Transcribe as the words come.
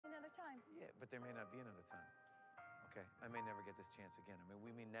but there may not be another time. Okay, I may never get this chance again. I mean, we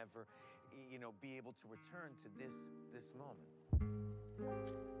may never, be able to return to this moment.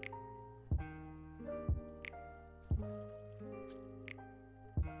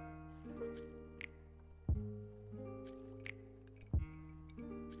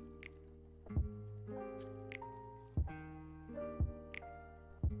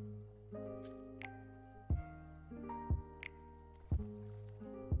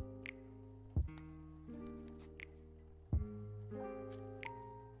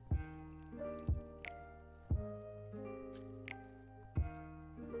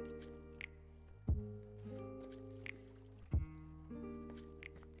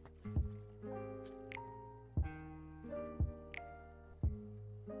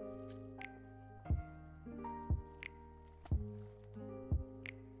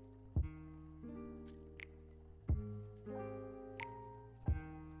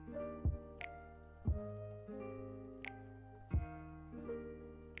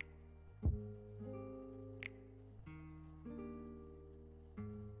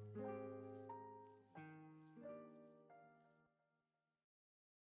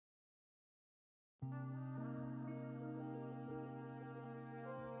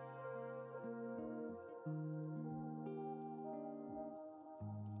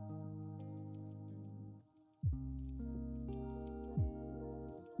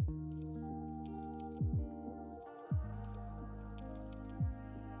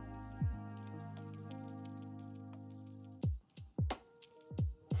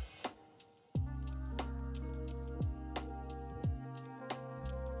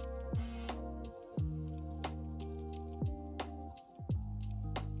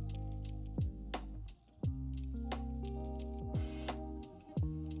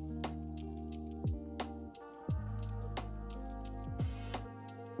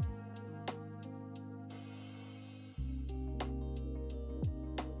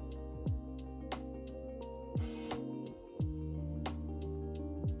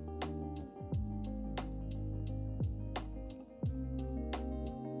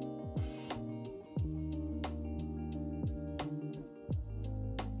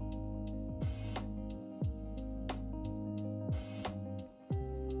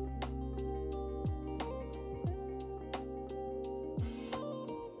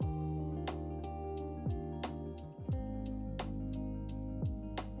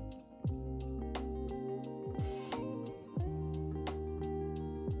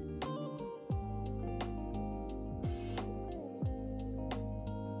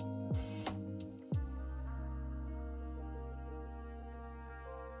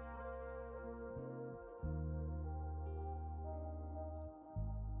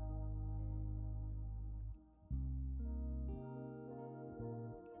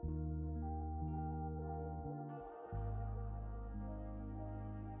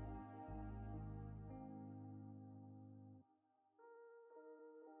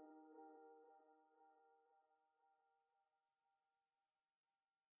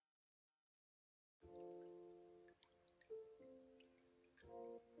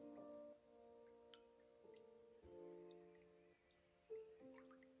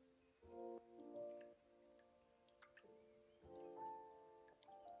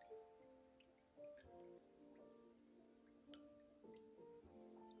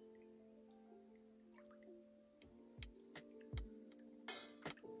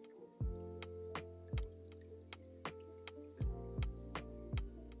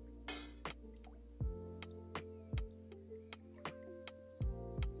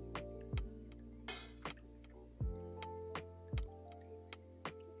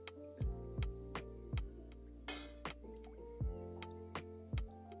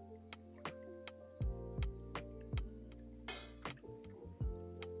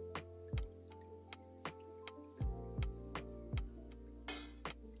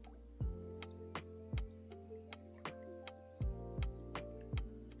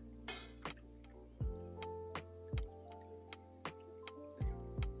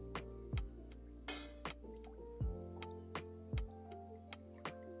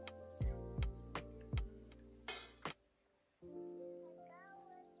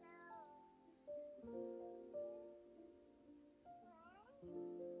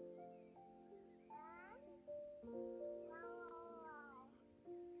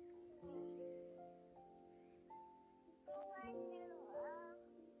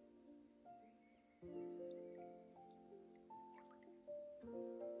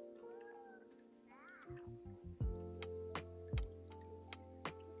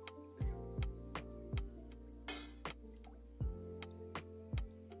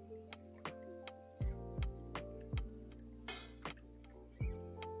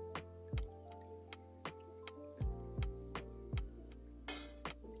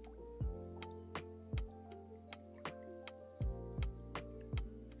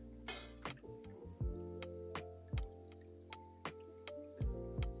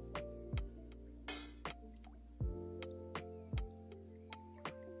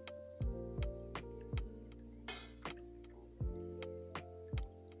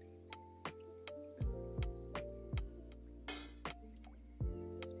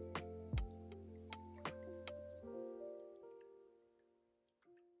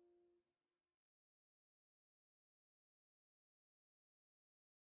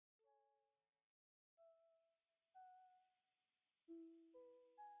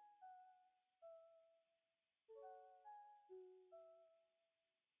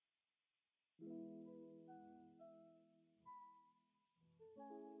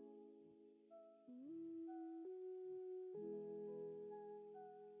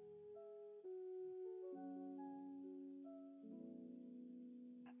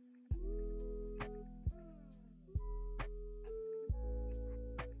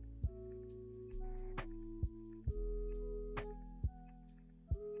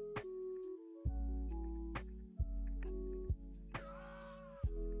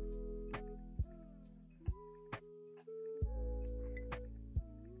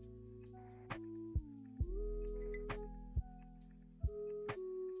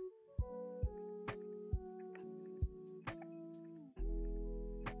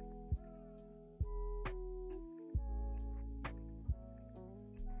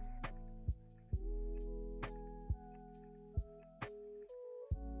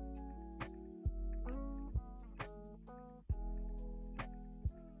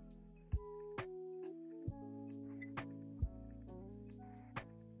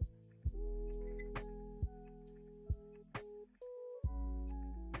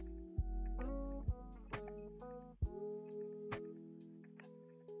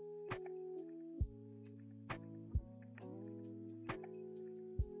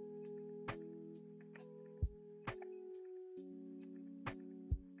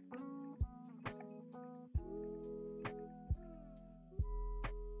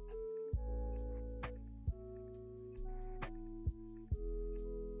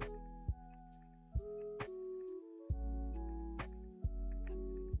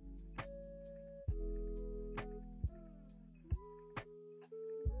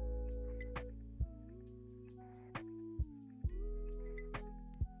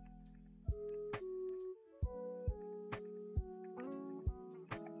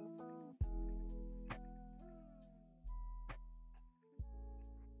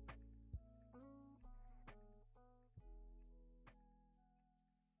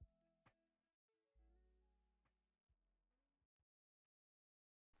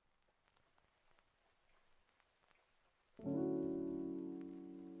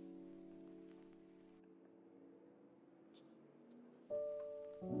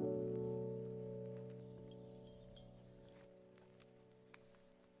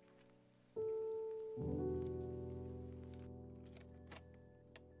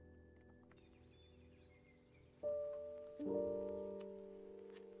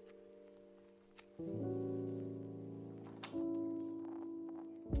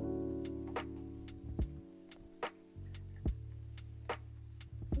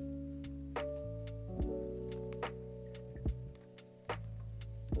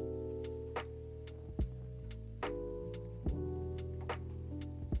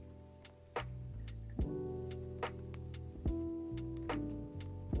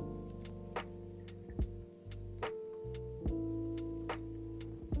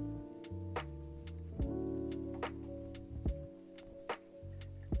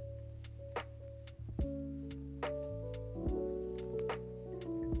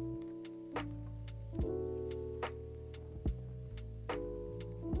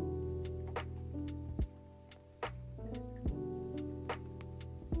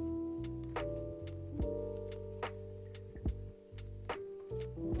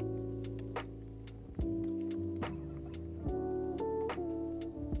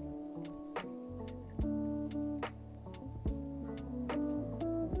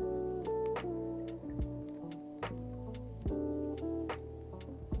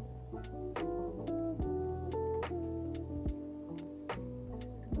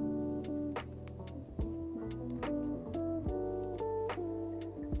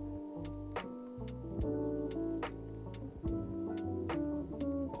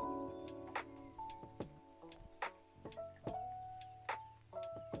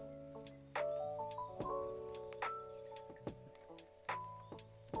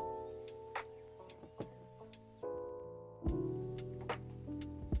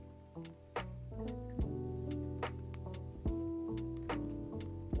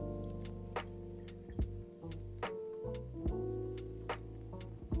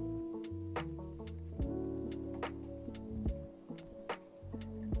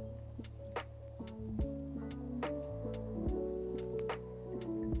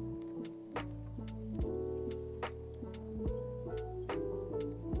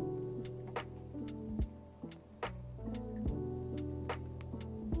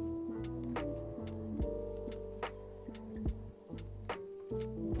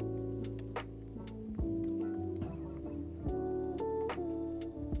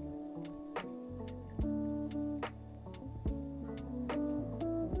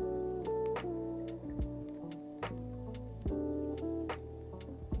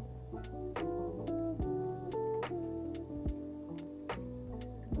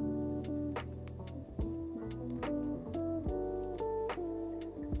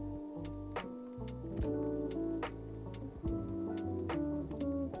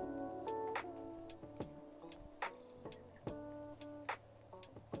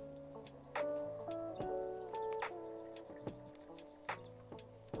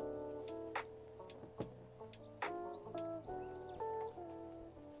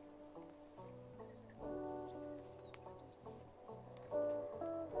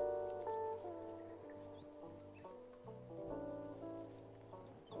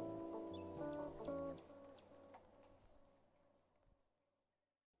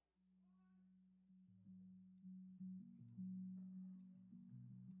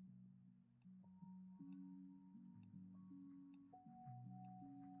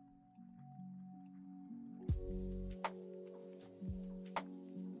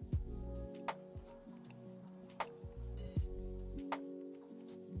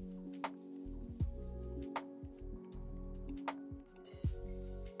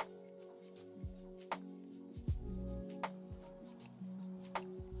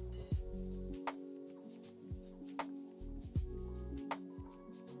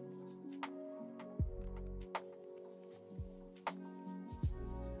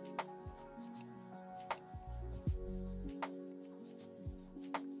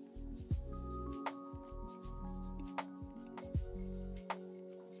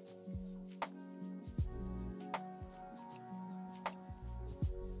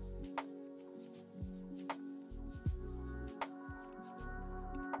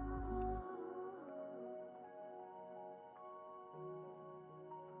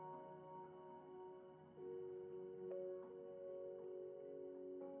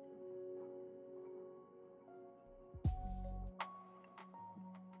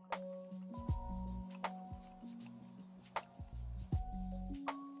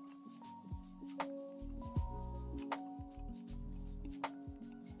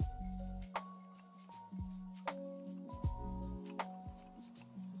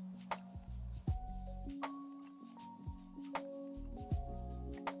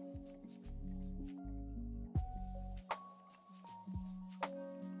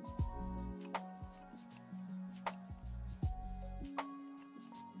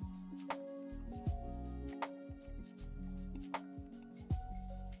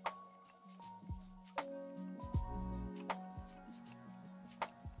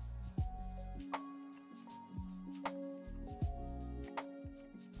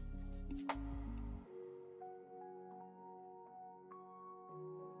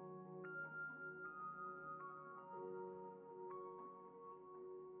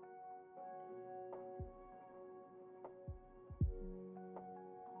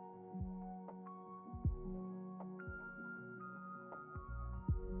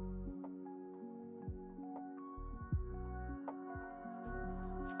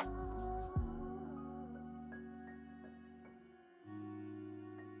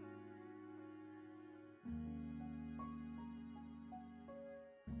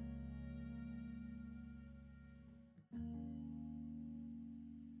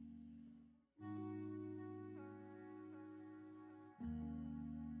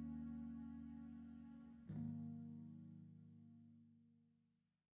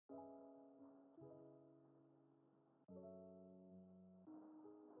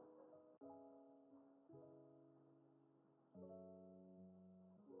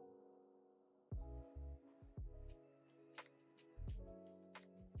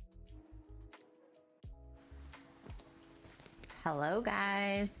 Hello,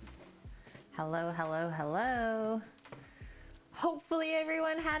 guys. Hello, hello, hello. Hopefully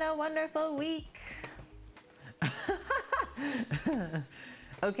everyone had a wonderful week.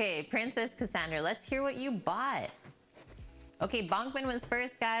 Okay, Princess Cassandra, let's hear what you bought. Okay, Bonkman was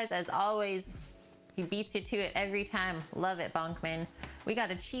first, guys, as always. He beats you to it every time. Love it, Bonkman. We got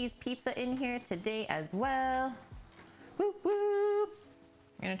a cheese pizza in here today as well. Whoop, whoop.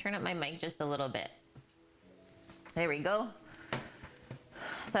 I'm gonna turn up my mic just a little bit. There we go.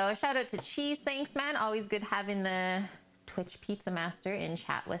 So shout out to Cheese. Thanks, man. Always good having the Twitch Pizza Master in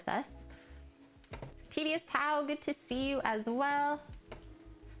chat with us. Tedious Tao, good to see you as well.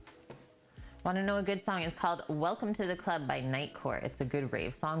 Want to know a good song? It's called Welcome to the Club by Nightcore. It's a good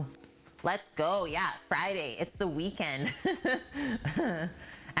rave song. Let's go. Yeah, Friday. It's the weekend.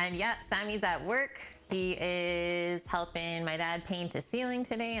 And yeah, Sammy's at work. He is helping my dad paint a ceiling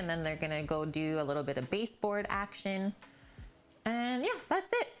today, and then they're gonna go do a little bit of baseboard action. And yeah,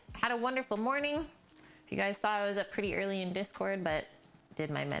 that's it. Had a wonderful morning. If you guys saw, I was up pretty early in Discord, but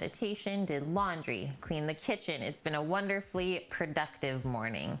did my meditation, did laundry, cleaned the kitchen. It's been a wonderfully productive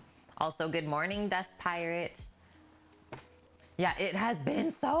morning. Also, good morning, Dust Pirate. Yeah, it has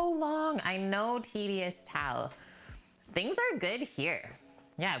been so long. I know, Tedious Tao. Things are good here.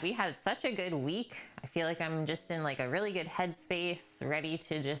 Yeah, we had such a good week. I feel like I'm just in like a really good headspace, ready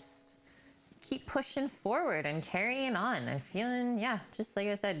to just keep pushing forward and carrying on. I'm feeling, yeah, just like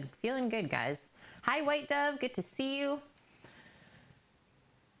I said, feeling good, guys. Hi, White Dove, good to see you.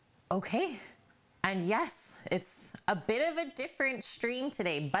 Okay, and yes, it's a bit of a different stream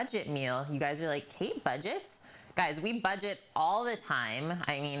today. Budget meal. You guys are like, Kate, budgets? Guys, we budget all the time.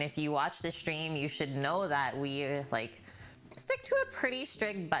 I mean, if you watch the stream, you should know that we like stick to a pretty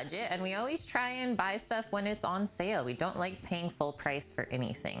strict budget, and we always try and buy stuff when it's on sale. We don't like paying full price for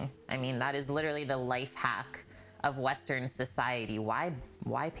anything. I mean, that is literally the life hack of Western society. Why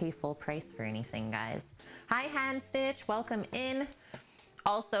pay full price for anything, guys? Hi, Hand Stitch, welcome in.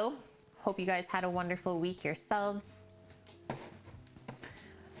 Also, hope you guys had a wonderful week yourselves.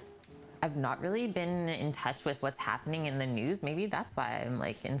 I've not really been in touch with what's happening in the news. Maybe that's why I'm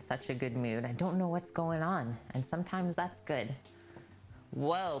like in such a good mood. I don't know what's going on, and sometimes that's good.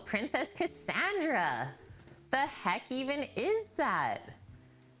 Whoa, Princess Cassandra. The heck even is that?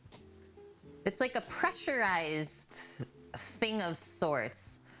 It's like a pressurized thing of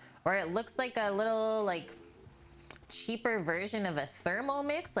sorts, or it looks like a little like cheaper version of a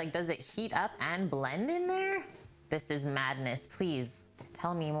Thermomix. Like, does it heat up and blend in there? This is madness. Please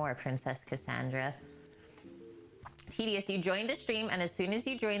tell me more, Princess Cassandra. Tedious, you joined a stream, and as soon as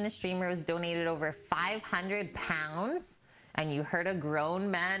you joined the stream, Rose donated over 500 pounds, and you heard a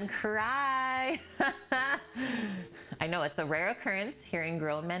grown man cry. I know it's a rare occurrence hearing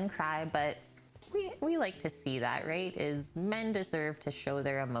grown men cry, but we like to see that, right? Is men deserve to show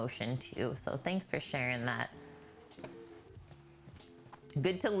their emotion too. So thanks for sharing that.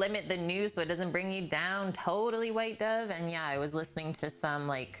 Good to limit the news so it doesn't bring you down. Totally, White Dove. And yeah, I was listening to some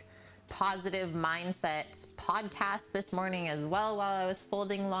like positive mindset podcasts this morning as well while I was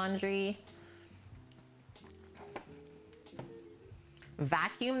folding laundry.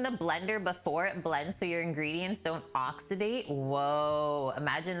 Vacuum the blender before it blends so your ingredients don't oxidate. Whoa,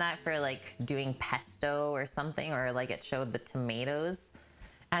 imagine that for like doing pesto or something, or like it showed the tomatoes.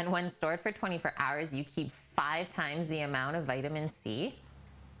 And when stored for 24 hours, you keep 5 times the amount of vitamin C.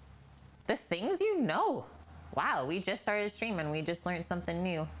 The things you know. Wow, we just started stream and we just learned something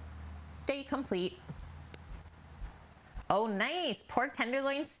new. Day complete. Oh, nice. Pork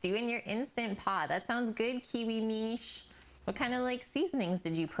tenderloin stew in your Instant Pot. That sounds good, Kiwi Mish. What kind of like seasonings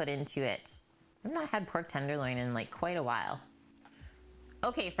did you put into it? I've not had pork tenderloin in like quite a while.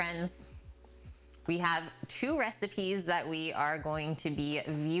 Okay, friends. We have 2 recipes that we are going to be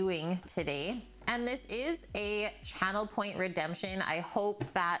viewing today. And this is a channel point redemption. I hope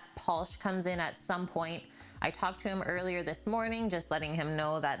that Paulsh comes in at some point. I talked to him earlier this morning, just letting him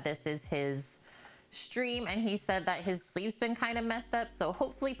know that this is his stream. And he said that his sleep's been kind of messed up. So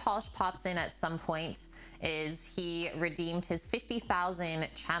hopefully Paulsh pops in at some point. He redeemed his 50,000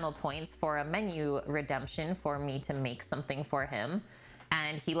 channel points for a menu redemption for me to make something for him.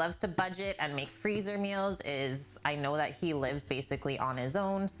 And he loves to budget and make freezer meals. I know that he lives basically on his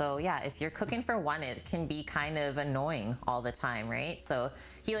own. So yeah, if you're cooking for one, it can be kind of annoying all the time, right? So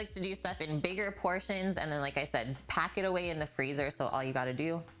he likes to do stuff in bigger portions. And then, like I said, pack it away in the freezer. So all you gotta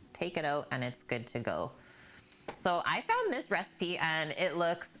do, take it out and it's good to go. So I found this recipe and it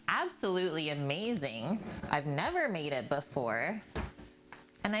looks absolutely amazing. I've never made it before.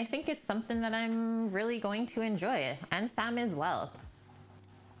 And I think it's something that I'm really going to enjoy, and Sam as well.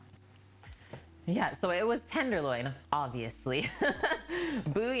 Yeah, so it was tenderloin, obviously.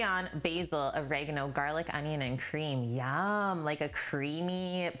 Bouillon, basil, oregano, garlic, onion, and cream. Yum, like a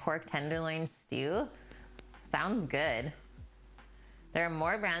creamy pork tenderloin stew. Sounds good. There are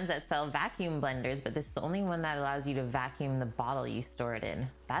more brands that sell vacuum blenders, but this is the only one that allows you to vacuum the bottle you store it in.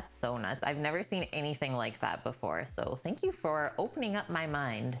 That's so nuts. I've never seen anything like that before. So thank you for opening up my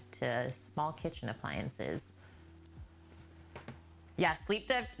mind to small kitchen appliances. Yeah, sleep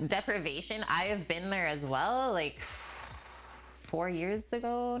deprivation. I have been there as well, like 4 years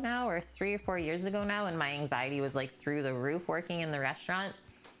ago now, or 3 or 4 years ago now, and my anxiety was like through the roof working in the restaurant.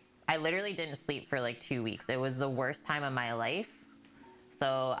 I literally didn't sleep for like 2 weeks. It was the worst time of my life.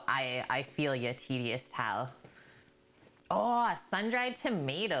 So I feel ya, Tedious Tao. Oh, sun-dried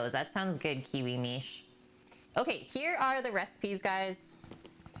tomatoes. That sounds good, Kiwi Mish. Okay, here are the recipes, guys.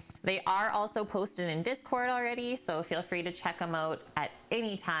 They are also posted in Discord already, so feel free to check them out at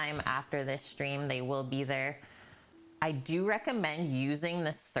any time after this stream. They will be there. I do recommend using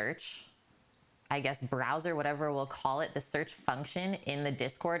the search, I guess, browser, whatever we'll call it, the search function in the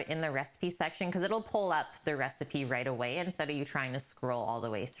Discord in the recipe section, because it'll pull up the recipe right away instead of you trying to scroll all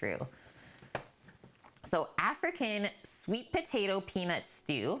the way through. So African sweet potato peanut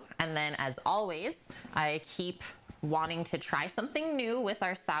stew. And then as always, I keep wanting to try something new with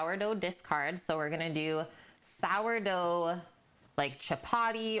our sourdough discard. So we're gonna do sourdough like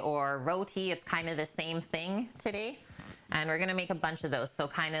chapati or roti. It's kind of the same thing today. And we're gonna make a bunch of those. So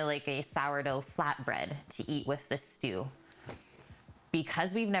kind of like a sourdough flatbread to eat with the stew.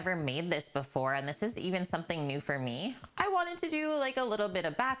 Because we've never made this before, and this is even something new for me, I wanted to do like a little bit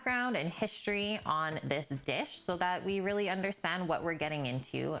of background and history on this dish so that we really understand what we're getting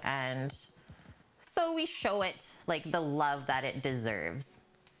into, and so we show it like the love that it deserves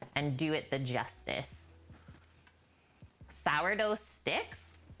and do it the justice. Sourdough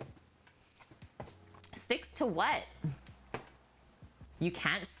sticks? Sticks to what? You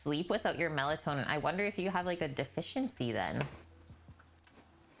can't sleep without your melatonin. I wonder if you have like a deficiency then.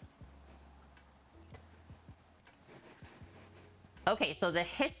 Okay, so the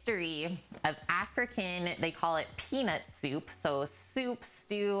history of African, they call it peanut soup. So soup,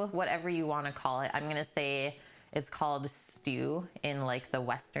 stew, whatever you want to call it. I'm going to say it's called stew in like the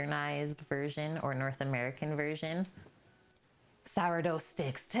westernized version or North American version. Sourdough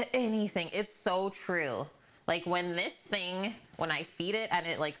sticks to anything. It's so true. Like when this thing, when I feed it and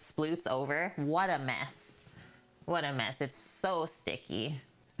it like sploots over, what a mess. What a mess. It's so sticky.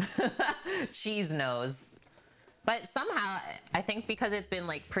 Cheese nose. But somehow, I think because it's been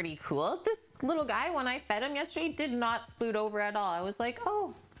like pretty cool, this little guy, when I fed him yesterday, did not sploot over at all. I was like,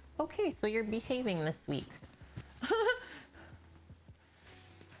 oh, okay, so you're behaving this week.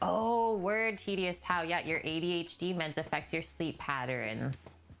 Oh, word, Tedious Tao. Yeah, your ADHD meds affect your sleep patterns.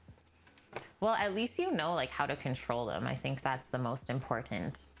 Well, at least you know like how to control them. I think that's the most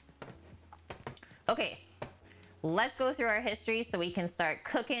important. Okay, let's go through our history so we can start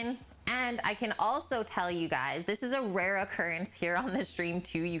cooking. And I can also tell you guys, this is a rare occurrence here on the stream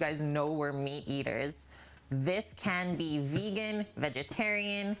too. You guys know we're meat eaters. This can be vegan,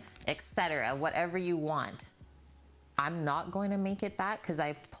 vegetarian, etc., whatever you want. I'm not going to make it that because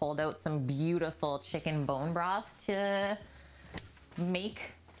I pulled out some beautiful chicken bone broth to make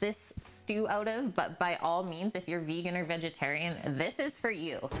this stew out of, but by all means, if you're vegan or vegetarian, this is for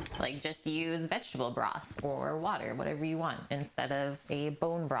you. Like just use vegetable broth or water, whatever you want, instead of a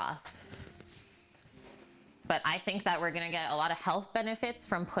bone broth. But I think that we're gonna get a lot of health benefits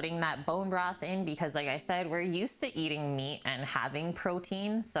from putting that bone broth in because like I said, we're used to eating meat and having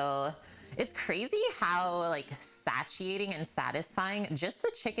protein. So it's crazy how like satiating and satisfying just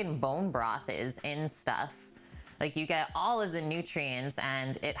the chicken bone broth is in stuff. Like you get all of the nutrients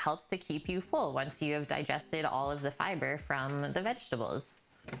and it helps to keep you full once you have digested all of the fiber from the vegetables.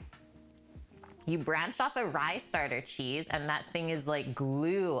 You branched off a rye starter cheese and that thing is like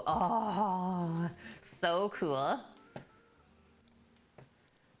glue. Oh, so cool.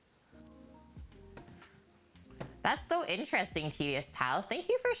 That's so interesting, Tedious Tao. Thank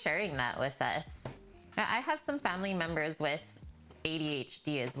you for sharing that with us. I have some family members with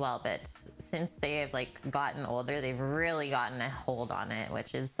ADHD as well, but since they have like gotten older, they've really gotten a hold on it,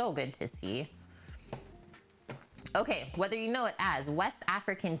 which is so good to see. Okay, whether you know it as West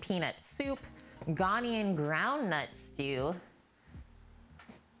African peanut soup, Ghanaian groundnut stew,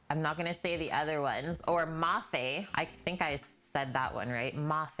 I'm not gonna say the other ones, or mafe, I think I said that one right,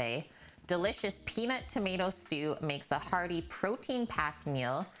 mafe. Delicious peanut tomato stew makes a hearty protein-packed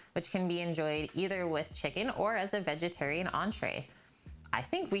meal, which can be enjoyed either with chicken or as a vegetarian entree. I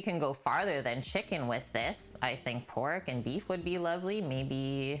think we can go farther than chicken with this. I think pork and beef would be lovely.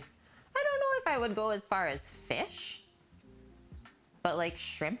 Maybe, I don't know if I would go as far as fish, but like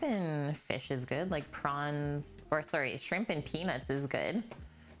shrimp and fish is good. Like prawns, or sorry, shrimp and peanuts is good.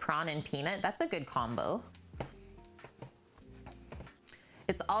 Prawn and peanut, that's a good combo.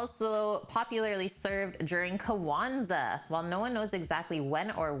 It's also popularly served during Kwanzaa. While no one knows exactly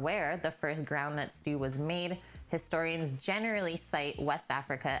when or where the first groundnut stew was made, historians generally cite West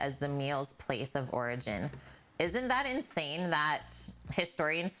Africa as the meal's place of origin. Isn't that insane that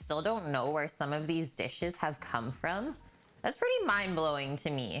historians still don't know where some of these dishes have come from? That's pretty mind-blowing to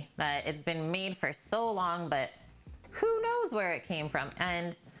me that it's been made for so long, but who knows where it came from?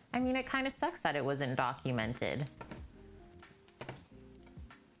 And I mean, it kind of sucks that it wasn't documented.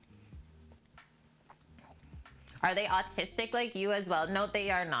 Are they autistic like you as well? No,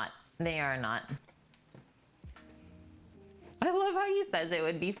 they are not. They are not. I love how you says it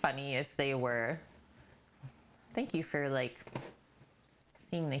would be funny if they were. Thank you for like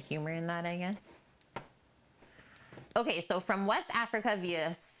seeing the humor in that, I guess. Okay, so from West Africa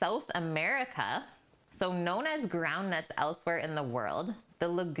via South America, so known as groundnuts elsewhere in the world, the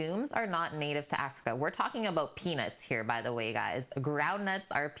legumes are not native to Africa. We're talking about peanuts here, by the way, guys.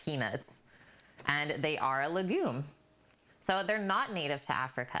 Groundnuts are peanuts, and they are a legume. So they're not native to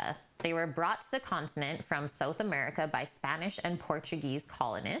Africa. They were brought to the continent from South America by Spanish and Portuguese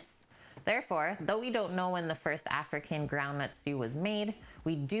colonists. Therefore, though we don't know when the first African groundnut stew was made,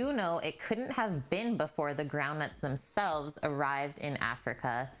 we do know it couldn't have been before the groundnuts themselves arrived in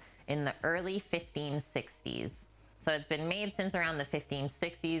Africa in the early 1560s. So it's been made since around the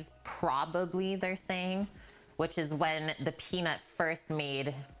 1560s, probably they're saying, which is when the peanut first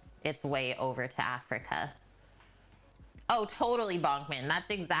made its way over to Africa. Oh, totally, Bonkman. That's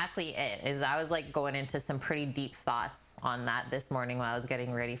exactly it. Is I was like going into some pretty deep thoughts on that this morning while I was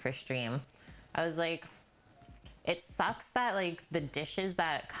getting ready for stream. I was like, it sucks that like the dishes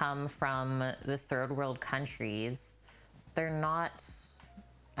that come from the third world countries, they're not,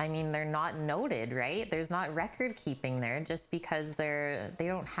 I mean, they're not noted, right? There's not record keeping there just because they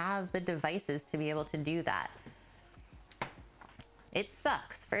don't have the devices to be able to do that. It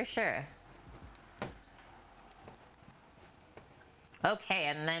sucks for sure. Okay,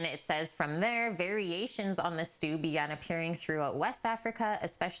 and then it says from there, variations on the stew began appearing throughout West Africa,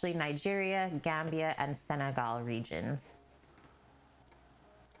 especially Nigeria, Gambia, and Senegal regions.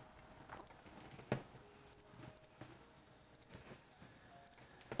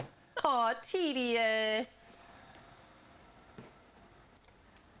 Oh, tedious.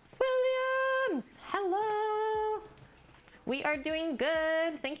 Williams, hello. We are doing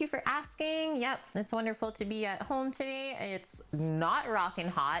good. Thank you for asking. Yep, it's wonderful to be at home today. It's not rockin'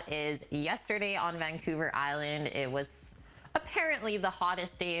 hot. Is yesterday on Vancouver Island. It was apparently the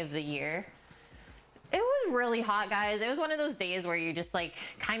hottest day of the year. It was really hot, guys. It was one of those days where you just like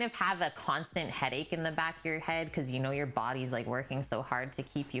kind of have a constant headache in the back of your head because you know your body's like working so hard to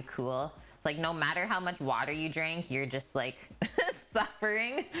keep you cool. It's like no matter how much water you drink, you're just like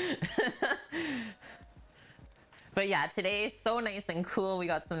suffering. But yeah, today is so nice and cool. We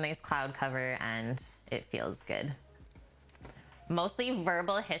got some nice cloud cover and it feels good. Mostly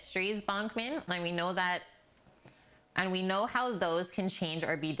verbal histories, Bonkman. And we know that, and we know how those can change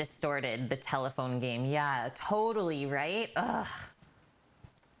or be distorted. The telephone game. Yeah, totally, right? Ugh.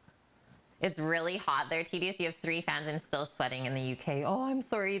 It's really hot there, TDS. You have 3 fans and still sweating in the UK. Oh, I'm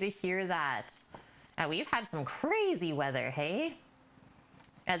sorry to hear that. And we've had some crazy weather, hey?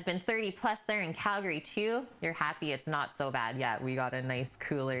 It's been 30 plus there in Calgary too. You're happy it's not so bad. Yeah, we got a nice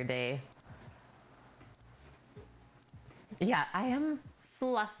cooler day. Yeah, I am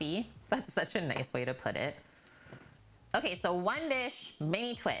fluffy. That's such a nice way to put it. Okay, so one dish,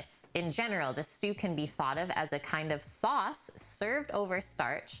 mini twists. In general, the stew can be thought of as a kind of sauce served over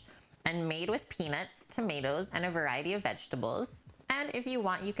starch and made with peanuts, tomatoes, and a variety of vegetables. And if you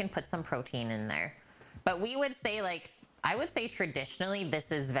want, you can put some protein in there. But we would say like, I would say traditionally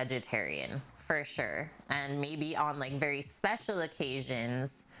this is vegetarian for sure. And maybe on like very special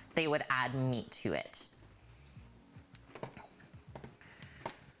occasions, they would add meat to it.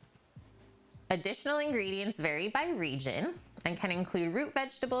 Additional ingredients vary by region and can include root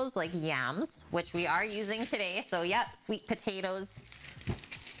vegetables like yams, which we are using today. So yep, sweet potatoes.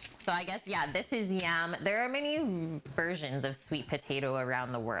 So I guess, yeah, this is yam. There are many versions of sweet potato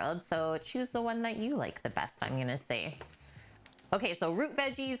around the world, so choose the one that you like the best, I'm gonna say. Okay, so root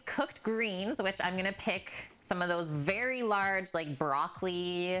veggies, cooked greens, which I'm gonna pick some of those very large, like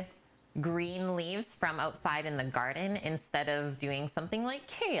broccoli green leaves from outside in the garden instead of doing something like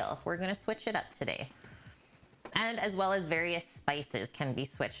kale. We're gonna switch it up today. And as well as various spices can be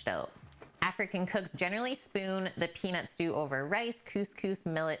switched out. African cooks generally spoon the peanut stew over rice, couscous,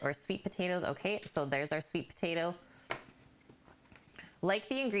 millet, or sweet potatoes. Okay, so there's our sweet potato. Like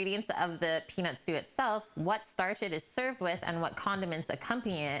the ingredients of the peanut stew itself, what starch it is served with and what condiments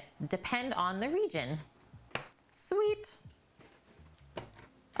accompany it depend on the region. Sweet.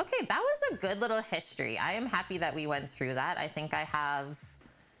 Okay, that was a good little history. I am happy that we went through that. I think I have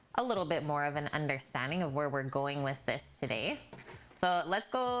a little bit more of an understanding of where we're going with this today. So let's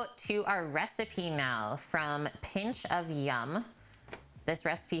go to our recipe now from Pinch of Yum. This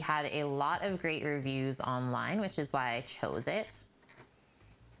recipe had a lot of great reviews online, which is why I chose it.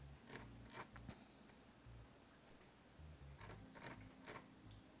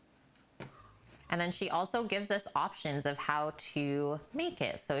 And then she also gives us options of how to make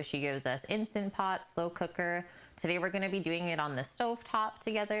it. So she gives us Instant Pot, slow cooker. Today we're gonna be doing it on the stove top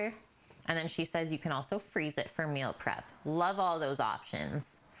together. And then she says you can also freeze it for meal prep. Love all those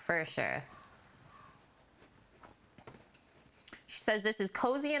options, for sure. She says this is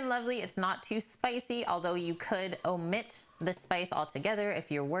cozy and lovely. It's not too spicy, although you could omit the spice altogether if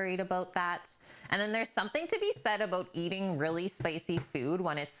you're worried about that. And then there's something to be said about eating really spicy food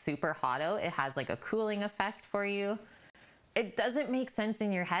when it's super hot out. It has like a cooling effect for you. It doesn't make sense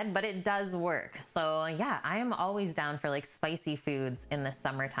in your head, but it does work. So yeah, I am always down for like spicy foods in the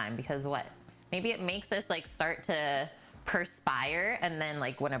summertime because what? Maybe it makes us like start to perspire, and then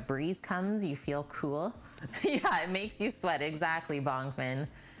like when a breeze comes, you feel cool. Yeah, it makes you sweat. Exactly, Bonkman.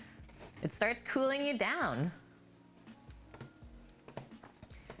 It starts cooling you down.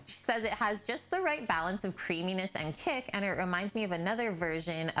 She says it has just the right balance of creaminess and kick, and it reminds me of another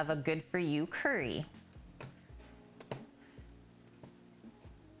version of a good for you curry.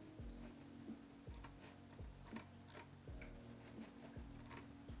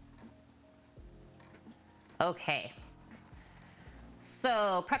 Okay.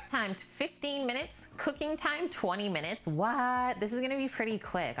 So prep time 15 minutes, cooking time 20 minutes. What? This is gonna be pretty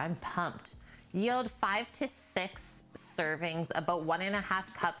quick. I'm pumped. Yield 5 to 6 servings, about 1.5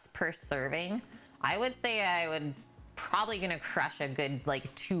 cups per serving. I would say I would probably gonna crush a good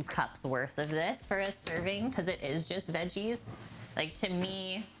like 2 cups worth of this for a serving because it is just veggies. Like to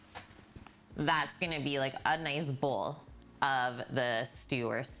me, that's gonna be like a nice bowl of the stew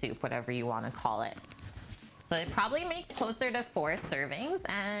or soup, whatever you wanna call it. So it probably makes closer to 4 servings.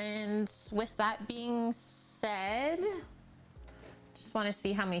 And with that being said, just want to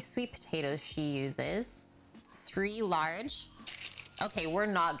see how many sweet potatoes she uses. 3 large. Okay, we're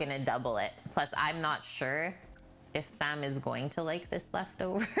not gonna double it. Plus, I'm not sure if Sam is going to like this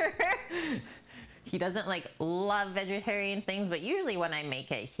leftover. He doesn't like love vegetarian things, but usually when I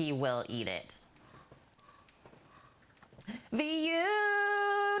make it, he will eat it.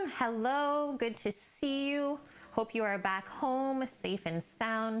 Viyun, hello, good to see you. Hope you are back home, safe and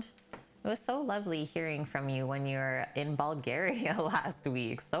sound. It was so lovely hearing from you when you were in Bulgaria last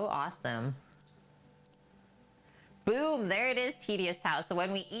week. So awesome. Boom, there it is, Tedious House. So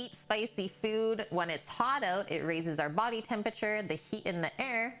when we eat spicy food, when it's hot out, it raises our body temperature. The heat in the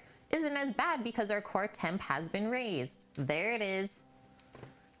air isn't as bad because our core temp has been raised. There it is.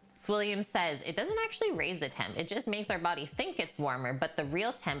 Swilliam says, it doesn't actually raise the temp. It just makes our body think it's warmer, but the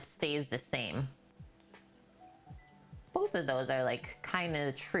real temp stays the same. Both of those are like kind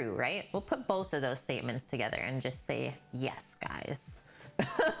of true, right? We'll put both of those statements together and just say, yes, guys.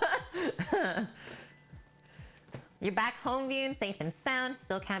 You're back home, Viyun, safe and sound.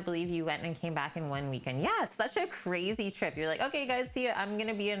 Still can't believe you went and came back in 1 weekend. Yeah, such a crazy trip. You're like, okay, guys, see you. I'm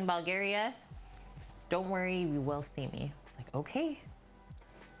gonna be in Bulgaria. Don't worry, you will see me. It's like, okay.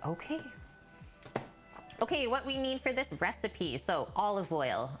 Okay. Okay, what we need for this recipe. So olive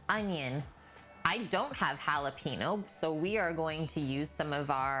oil, onion. I don't have jalapeno, so we are going to use some of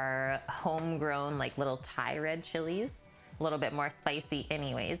our homegrown like little Thai red chilies. A little bit more spicy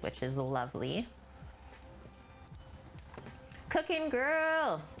anyways, which is lovely. Cooking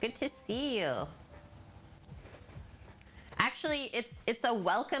girl, good to see you. Actually, it's a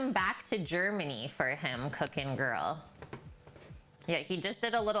welcome back to Germany for him, cooking girl. Yeah, he just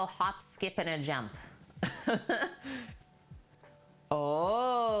did a little hop, skip, and a jump.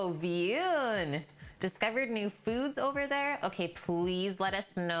 Oh, Viyun. Discovered new foods over there? Okay, please let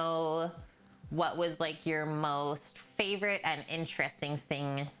us know what was like your most favorite and interesting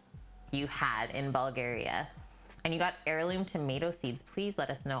thing you had in Bulgaria. And you got heirloom tomato seeds. Please let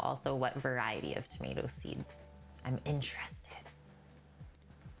us know also what variety of tomato seeds. I'm interested.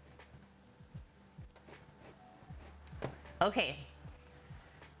 Okay.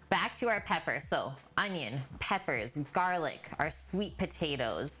 Back to our pepper. So onion, peppers, garlic, our sweet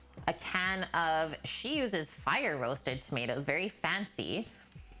potatoes, a can of, she uses fire roasted tomatoes, very fancy.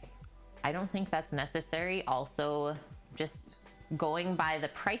 I don't think that's necessary. Also, just going by the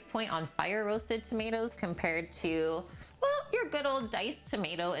price point on fire roasted tomatoes compared to, well, your good old diced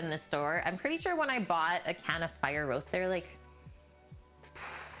tomato in the store. I'm pretty sure when I bought a can of fire roast, they're like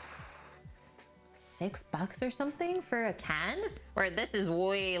 $6 or something for a can, or this is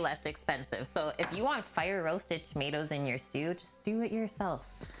way less expensive. So if you want fire roasted tomatoes in your stew, just do it yourself.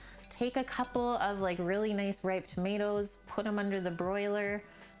 Take a couple of like really nice ripe tomatoes, put them under the broiler,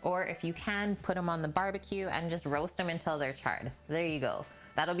 or if you can, put them on the barbecue and just roast them until they're charred. There you go.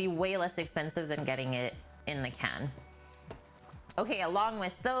 That'll be way less expensive than getting it in the can. Okay, along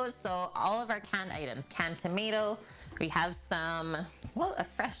with those, so all of our canned items, canned tomato, we have some, well, a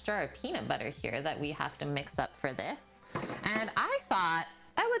fresh jar of peanut butter here that we have to mix up for this. And I thought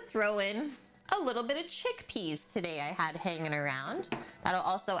I would throw in a little bit of chickpeas today I had hanging around. That'll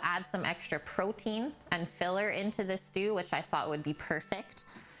also add some extra protein and filler into the stew, which I thought would be perfect.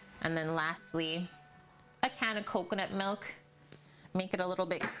 And then lastly, a can of coconut milk. Make it a little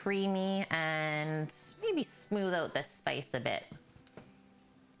bit creamy and maybe smooth out the spice a bit.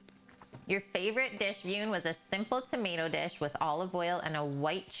 Your favorite dish, Yoon, was a simple tomato dish with olive oil and a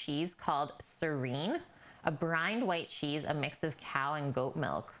white cheese called Serene. A brined white cheese, a mix of cow and goat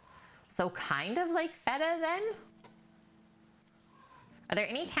milk. So kind of like feta then? Are there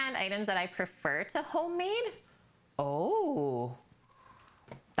any canned items that I prefer to homemade? Oh,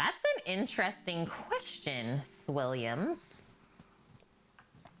 that's an interesting question, Swilliams.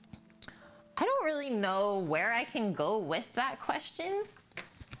 I don't really know where I can go with that question.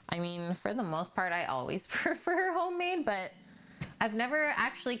 I mean, for the most part, I always prefer homemade, but I've never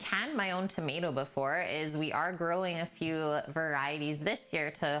actually canned my own tomato before. We are growing a few varieties this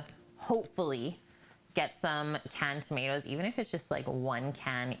year to hopefully get some canned tomatoes, even if it's just like 1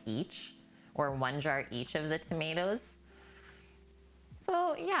 can each or 1 jar each of the tomatoes.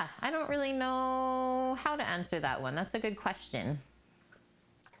 So yeah, I don't really know how to answer that one. That's a good question.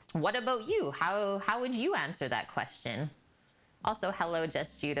 What about you? How would you answer that question? Also, hello,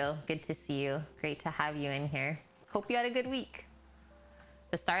 Just Judo. Good to see you. Great to have you in here. Hope you had a good week.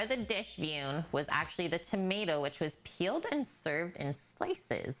 The star of the dish, Yoon, was actually the tomato, which was peeled and served in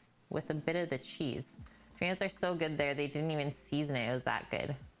slices with a bit of the cheese. Tomatoes are so good there, they didn't even season it. It was that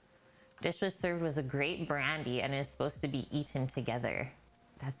good. Dish was served with a great brandy and is supposed to be eaten together.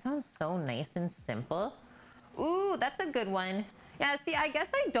 That sounds so nice and simple. Ooh, that's a good one. Yeah, see, I guess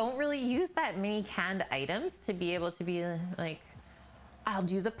I don't really use that many canned items to be able to be like, I'll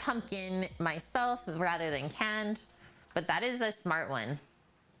do the pumpkin myself rather than canned, but that is a smart one.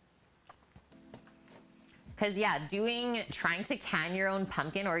 Cause yeah, trying to can your own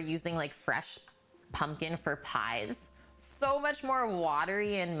pumpkin or using like fresh pumpkin for pies, so much more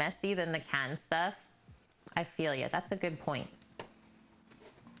watery and messy than the canned stuff. I feel you, that's a good point.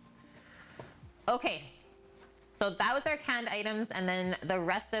 Okay. So that was our canned items, and then the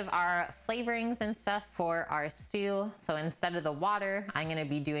rest of our flavorings and stuff for our stew. So instead of the water, I'm gonna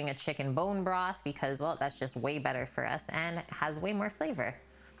be doing a chicken bone broth because, well, that's just way better for us and it has way more flavor.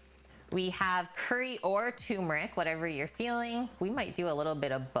 We have curry or turmeric, whatever you're feeling. We might do a little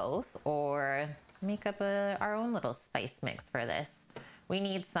bit of both or make up our own little spice mix for this. We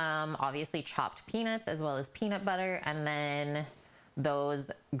need some obviously chopped peanuts as well as peanut butter, and then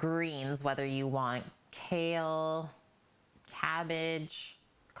those greens, whether you want kale, cabbage,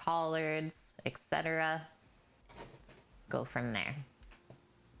 collards, etc. Go from there.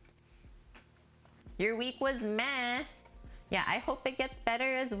 Your week was meh. Yeah, I hope it gets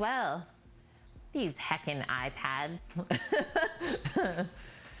better as well. These heckin' iPads.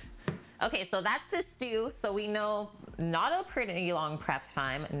 Okay, so that's the stew. So we know not a pretty long prep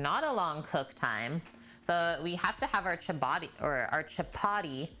time, not a long cook time. So we have to have our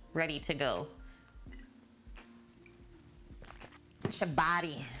chapati ready to go.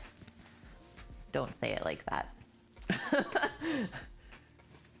 Chapati. Don't say it like that.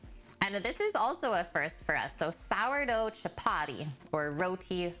 And this is also a first for us. So sourdough chapati or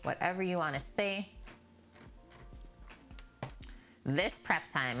roti, whatever you want to say. This prep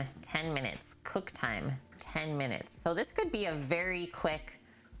time, 10 minutes. Cook time, 10 minutes. So this could be a very quick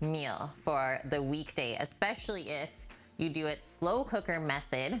meal for the weekday, especially if you do it slow cooker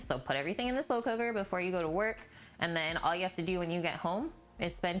method. So put everything in the slow cooker before you go to work. And then all you have to do when you get home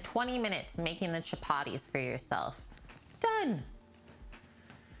is spend 20 minutes making the chapatis for yourself. Done.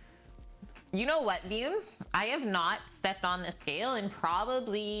 You know what, Yoon? I have not stepped on the scale in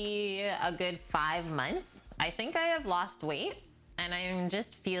probably a good 5 months. I think I have lost weight and I'm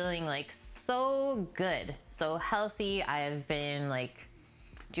just feeling like so good, so healthy. I have been like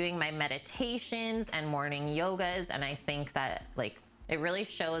doing my meditations and morning yogas, and I think that like It really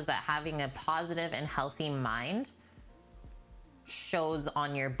shows that having a positive and healthy mind shows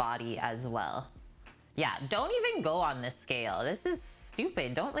on your body as well. Yeah, don't even go on this scale. This is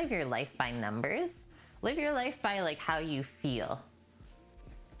stupid. Don't live your life by numbers. Live your life by like how you feel.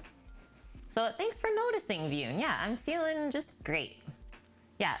 So thanks for noticing, Vune. Yeah, I'm feeling just great.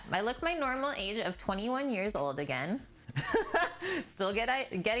 Yeah, I look my normal age of 21 years old again. Still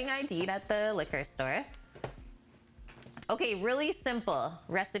getting ID'd at the liquor store. Okay, really simple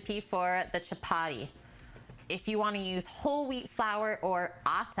recipe for the chapati. If you want to use whole wheat flour or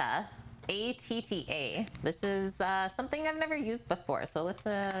atta, A-T-T-A. This is something I've never used before, so let's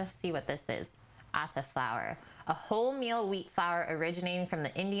see what this is. Atta flour. A wholemeal wheat flour originating from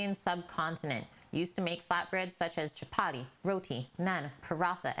the Indian subcontinent, used to make flatbreads such as chapati, roti, naan,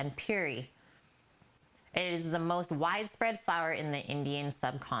 paratha, and puri. It is the most widespread flour in the Indian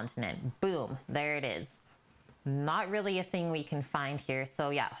subcontinent. Boom, there it is. Not really a thing we can find here. So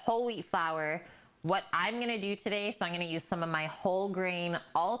yeah, whole wheat flour. What I'm gonna do today, so I'm gonna use some of my whole grain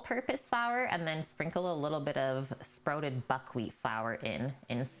all-purpose flour and then sprinkle a little bit of sprouted buckwheat flour in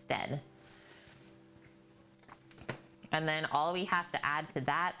instead. And then all we have to add to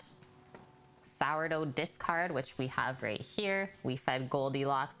that, sourdough discard, which we have right here. We fed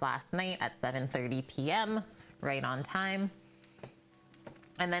Goldilocks last night at 7:30 p.m., right on time.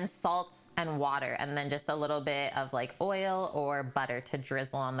 And then salt and water, and then just a little bit of like oil or butter to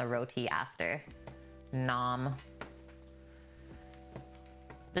drizzle on the roti after. Nom.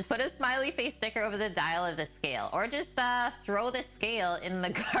 Just put a smiley face sticker over the dial of the scale, or just throw the scale in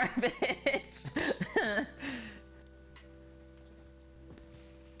the garbage.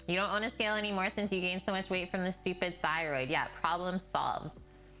 You don't own a scale anymore since you gained so much weight from the stupid thyroid. Yeah, problem solved.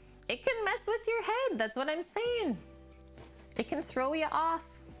 It can mess with your head. That's what I'm saying. It can throw you off.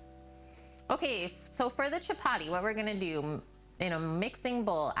 Okay, so for the chapati, what we're gonna do, in a mixing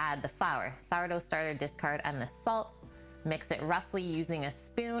bowl, add the flour, sourdough starter discard, and the salt. Mix it roughly using a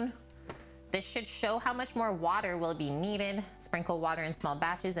spoon. This should show how much more water will be needed. Sprinkle water in small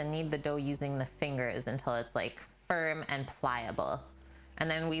batches and knead the dough using the fingers until it's like firm and pliable. And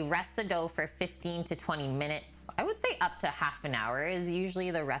then we rest the dough for 15 to 20 minutes. I would say up to half an hour is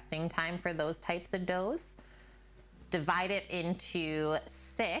usually the resting time for those types of doughs. Divide it into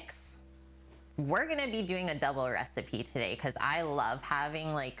 6. We're gonna be doing a double recipe today because I love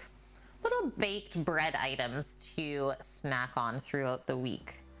having like little baked bread items to snack on throughout the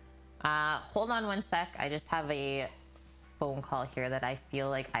week. Hold on one sec. I just have a phone call here that I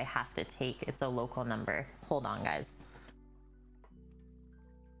feel like I have to take. It's a local number. Hold on, guys.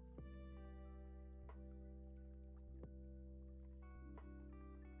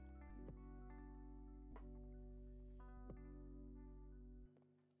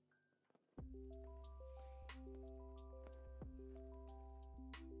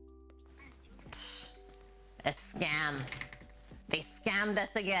 A scam. They scammed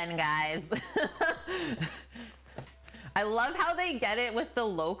us again, guys. I love how they get it with the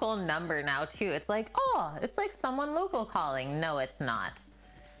local number now too. It's like, oh, it's like someone local calling. No, it's not.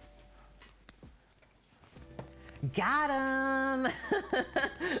 Got 'em.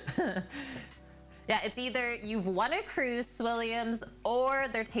 Yeah, it's either you've won a cruise, Williams, or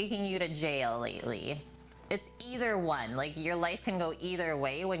they're taking you to jail lately. It's either one. Like, your life can go either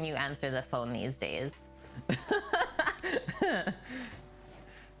way when you answer the phone these days.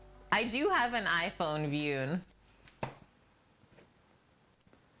 I do have an iPhone, Vune.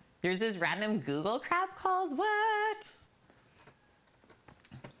 Yours is random Google crap calls? What?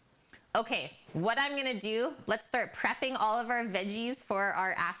 Okay, what I'm gonna do, let's start prepping all of our veggies for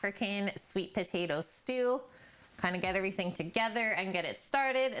our African sweet potato stew. Kind of get everything together and get it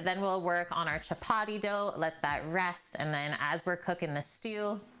started. Then we'll work on our chapati dough, let that rest. And then as we're cooking the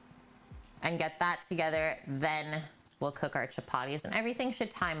stew and get that together, then we'll cook our chapatis and everything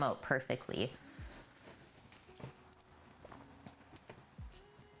should time out perfectly.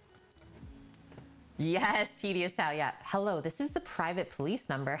 Yes, tedious Tao, yeah. Hello, this is the private police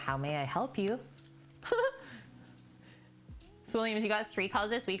number. How may I help you? So Williams, you got 3 calls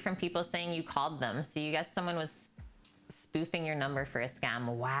this week from people saying you called them. So you guess someone was spoofing your number for a scam.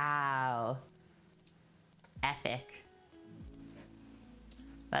 Wow. Epic.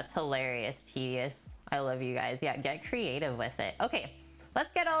 That's hilarious, tedious. I love you guys. Yeah, get creative with it. Okay,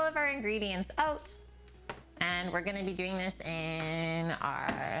 let's get all of our ingredients out. And we're gonna be doing this in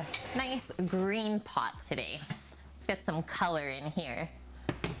our nice green pot today. Let's get some color in here.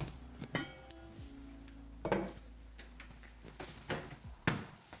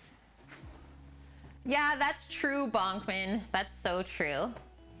 Yeah, that's true, Bonkman. That's so true.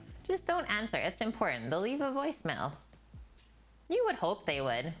 Just don't answer, it's important. They'll leave a voicemail. You would hope they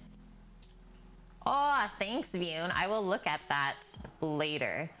would. Oh, thanks, Vune. I will look at that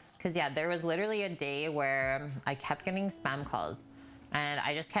later. Because yeah, there was literally a day where I kept getting spam calls. And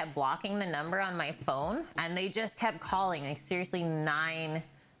I just kept blocking the number on my phone. And they just kept calling. Like seriously, nine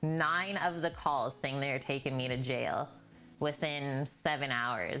of the calls saying they were taking me to jail within 7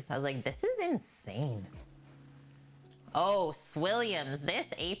 hours. I was like, this is insane. Oh, Swilliams, this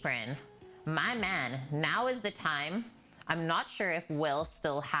apron. My man, now is the time. I'm not sure if Will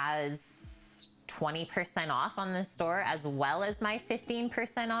still has 20% off on the store as well as my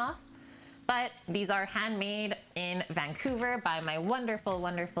 15% off. But these are handmade in Vancouver by my wonderful,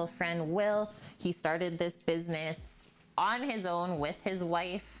 wonderful friend Will. He started this business on his own with his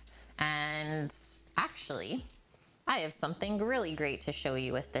wife. And actually, I have something really great to show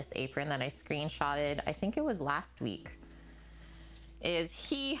you with this apron that I screenshotted. I think it was last week. Is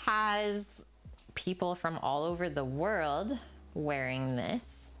he has people from all over the world wearing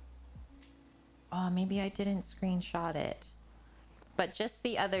this. Oh, maybe I didn't screenshot it. But just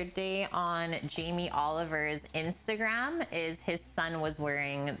the other day on Jamie Oliver's Instagram is his son was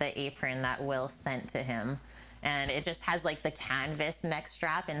wearing the apron that Will sent to him. And it just has like the canvas neck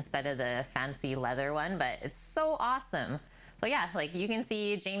strap instead of the fancy leather one, but it's so awesome. So yeah, like you can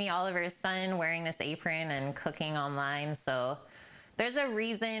see Jamie Oliver's son wearing this apron and cooking online. So there's a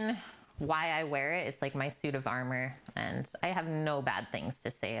reason why I wear it. It's like my suit of armor and I have no bad things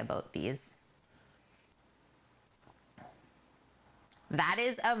to say about these. That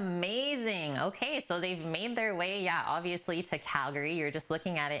is amazing. Okay, so they've made their way, yeah, obviously to Calgary. You're just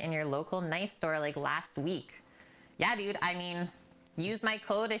looking at it in your local knife store like last week. Yeah, dude, I mean, use my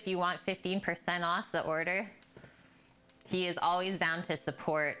code if you want 15% off the order. He is always down to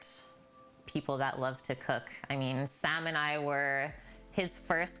support people that love to cook. I mean, Sam and I were his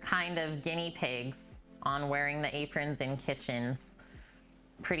first kind of guinea pigs on wearing the aprons in kitchens.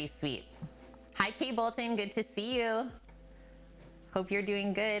 Pretty sweet. Hi, Kay Bolton, good to see you. Hope you're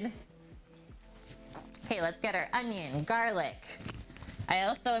doing good. Okay, let's get our onion, garlic. I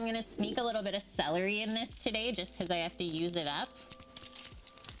also am gonna sneak a little bit of celery in this today just because I have to use it up.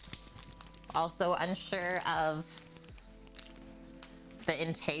 Also unsure of the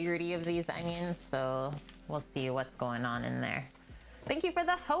integrity of these onions, so we'll see what's going on in there. Thank you for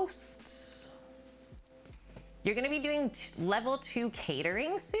the host. You're gonna be doing level 2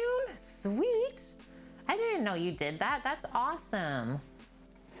 catering soon? Sweet. I didn't know you did that. That's awesome.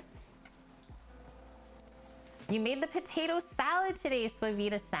 You made the potato salad today,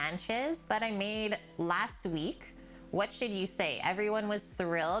 Suavita Sanchez, that I made last week. What should you say? Everyone was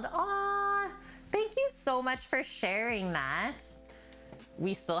thrilled. Aw, thank you so much for sharing that.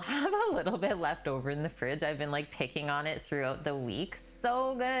 We still have a little bit left over in the fridge. I've been like picking on it throughout the week.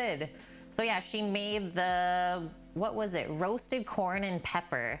 So good. So yeah, she made the, what was it? Roasted corn and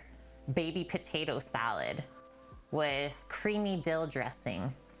pepper baby potato salad with creamy dill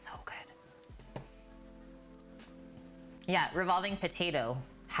dressing. So good. Yeah, revolving potato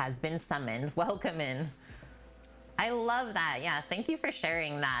has been summoned. Welcome in. I love that. Yeah, thank you for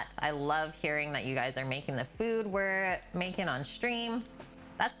sharing that. I love hearing that you guys are making the food we're making on stream.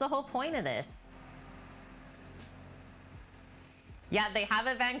 That's the whole point of this. Yeah, they have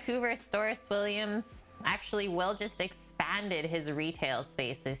a Vancouver store, Williams. Actually, Will just expanded his retail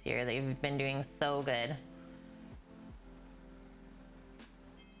space this year. They've been doing so good.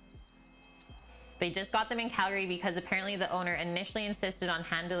 They just got them in Calgary because apparently the owner initially insisted on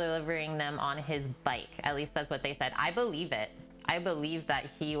hand delivering them on his bike. At least that's what they said. I believe it. I believe that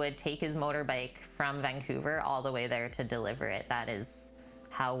he would take his motorbike from Vancouver all the way there to deliver it. That is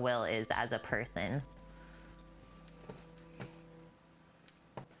how Will is as a person.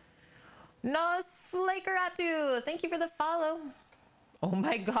 Nos Flakeratu, thank you for the follow. Oh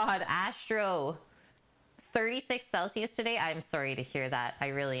my God, Astro. 36 Celsius today. I'm sorry to hear that. I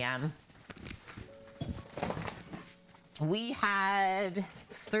really am. We had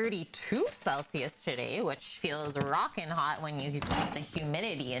 32 Celsius today, which feels rockin' hot when you put the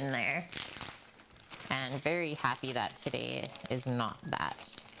humidity in there. And very happy that today is not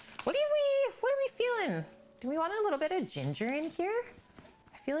that. What are we feeling? Do we want a little bit of ginger in here?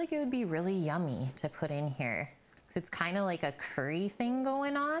 I feel like it would be really yummy to put in here. So it's kind of like a curry thing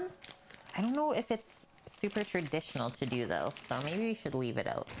going on. I don't know if it's super traditional to do though, so maybe we should leave it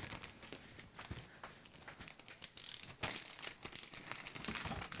out.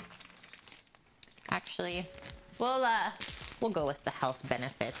 Actually, we'll go with the health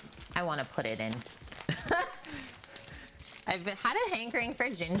benefits. I want to put it in. I've had a hankering for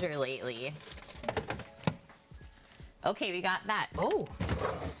ginger lately. Okay, we got that. Oh,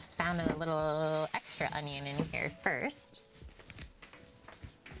 just found a little extra onion in here first.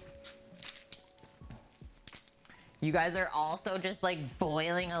 You guys are also just like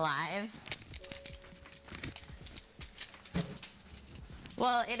boiling alive.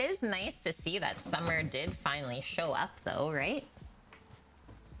 Well, it is nice to see that summer did finally show up though, right?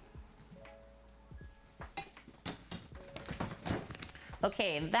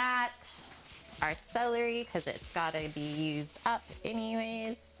 Okay, that, our celery, because it's gotta be used up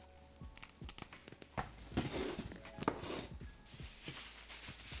anyways.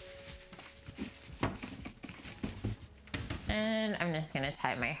 And I'm just gonna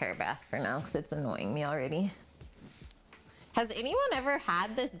tie my hair back for now because it's annoying me already. Has anyone ever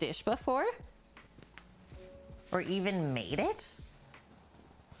had this dish before? Or even made it?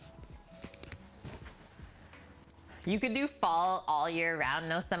 You could do fall all year round,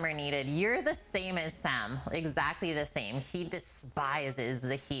 no summer needed. You're the same as Sam, exactly the same. He despises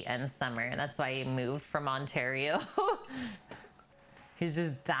the heat and summer. That's why he moved from Ontario. He's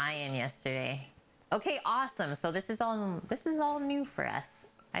just dying yesterday. Okay, awesome. So this is all new for us.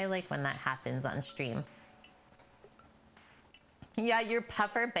 I like when that happens on stream. Yeah, your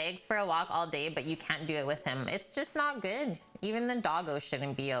pupper begs for a walk all day, but you can't do it with him. It's just not good. Even the doggos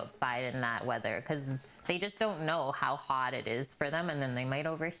shouldn't be outside in that weather because they just don't know how hot it is for them and then they might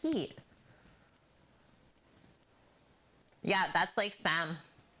overheat. Yeah, that's like Sam.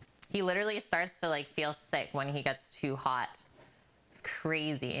 He literally starts to like feel sick when he gets too hot. It's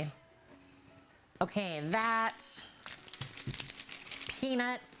crazy. Okay, that.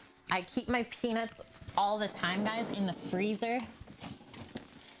 Peanuts. I keep my peanuts all the time, guys, in the freezer.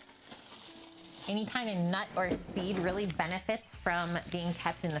 Any kind of nut or seed really benefits from being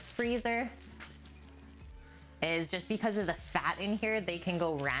kept in the freezer. Is just because of the fat in here, they can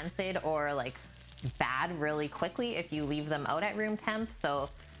go rancid or like bad really quickly if you leave them out at room temp. So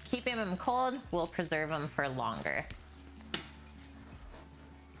keeping them cold will preserve them for longer.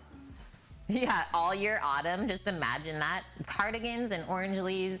 Yeah, all year autumn, just imagine that. Cardigans and orange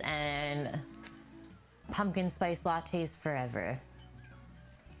leaves and pumpkin spice lattes forever.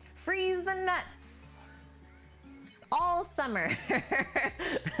 Freeze the nuts all summer.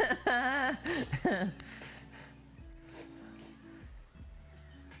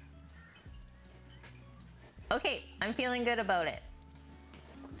 Okay, I'm feeling good about it.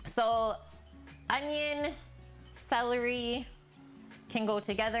 So onion, celery can go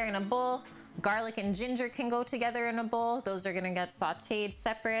together in a bowl. Garlic and ginger can go together in a bowl. Those are gonna get sauteed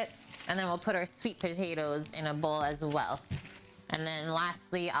separate. And then we'll put our sweet potatoes in a bowl as well. And then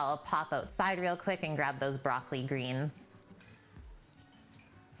lastly, I'll pop outside real quick and grab those broccoli greens.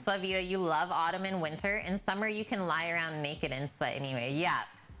 So Avita, you love autumn and winter. In summer, you can lie around naked and sweat anyway. Yeah.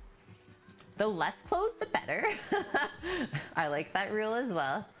 The less clothes, the better. I like that rule as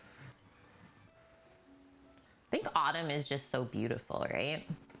well. I think autumn is just so beautiful, right?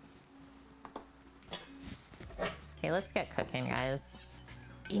 Okay, let's get cooking, guys.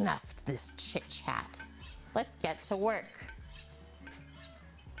 Enough this chit chat. Let's get to work.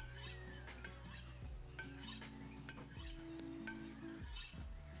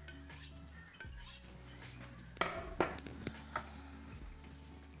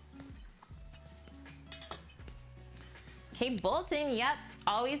 Hey, Bolton, yep.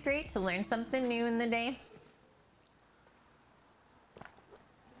 Always great to learn something new in the day.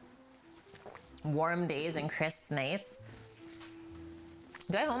 Warm days and crisp nights.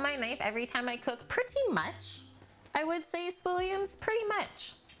 Do I hold my knife every time I cook? Pretty much. I would say, Williams, pretty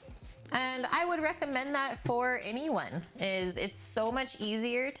much. And I would recommend that for anyone. It's so much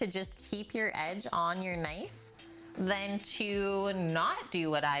easier to just keep your edge on your knife than to not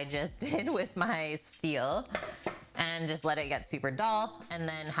do what I just did with my steel and just let it get super dull and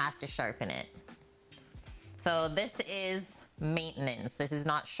then have to sharpen it. So this is maintenance. This is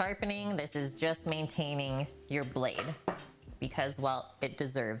not sharpening. This is just maintaining your blade because, well, it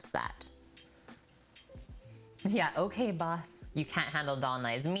deserves that. Yeah, okay, boss. You can't handle dull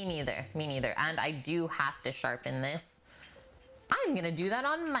knives. Me neither. Me neither. And I do have to sharpen this. I'm gonna do that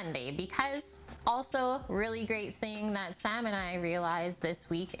on Monday because also really great thing that Sam and I realized this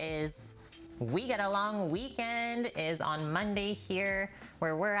week is we get a long weekend is on Monday here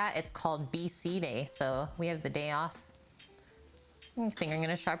where we're at. It's called BC Day, so we have the day off. I think I'm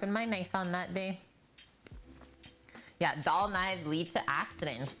gonna sharpen my knife on that day. Yeah, dull knives lead to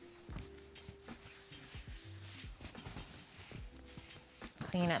accidents.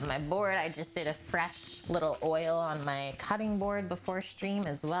 Clean up my board. I just did a fresh little oil on my cutting board before stream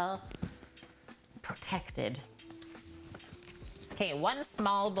as well. Protected. Okay, one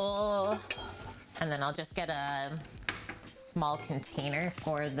small bowl, and then I'll just get a small container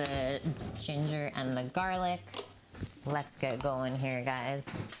for the ginger and the garlic. Let's get going here, guys.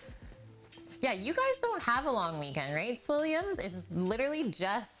 Yeah, you guys don't have a long weekend, right, Swilliams? It's literally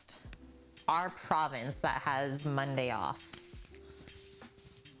just our province that has Monday off.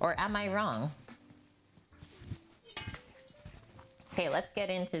 Or am I wrong? Okay, let's get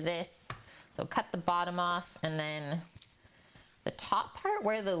into this. So cut the bottom off, and then the top part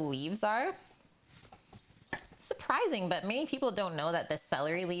where the leaves are. Surprising, but many people don't know that the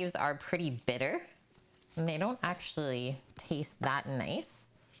celery leaves are pretty bitter. And they don't actually taste that nice.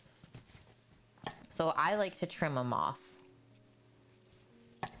 So I like to trim them off.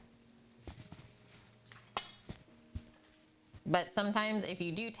 But sometimes if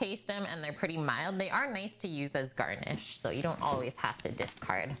you do taste them and they're pretty mild, they are nice to use as garnish. So you don't always have to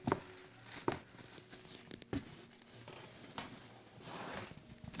discard.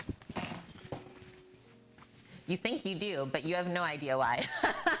 You think you do, but you have no idea why.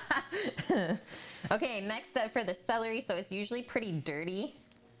 Okay, next up for the celery. So it's usually pretty dirty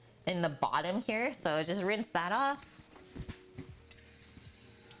in the bottom here. So just rinse that off.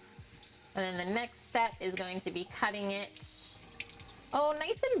 And then the next step is going to be cutting it, oh,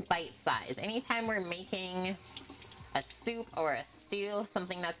 nice and bite size. Anytime we're making a soup or a stew,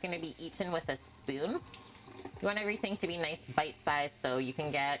 something that's going to be eaten with a spoon, you want everything to be nice bite size so you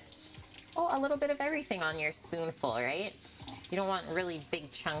can get, oh, a little bit of everything on your spoonful, right? You don't want really big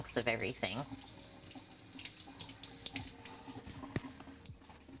chunks of everything.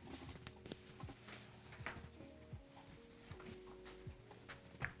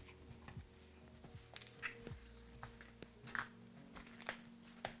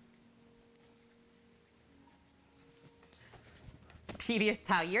 Tedious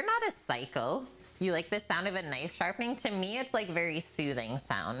Tao, you're not a psycho. You like the sound of a knife sharpening? To me, it's like very soothing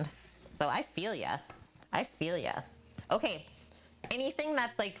sound. So I feel ya. I feel ya. Okay, anything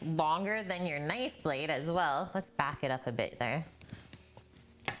that's like longer than your knife blade as well, let's back it up a bit there.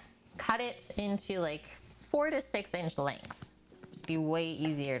 Cut it into like 4 to 6 inch lengths. Just be way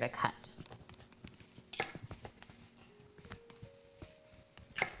easier to cut.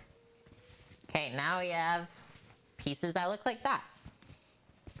 Okay, now we have pieces that look like that.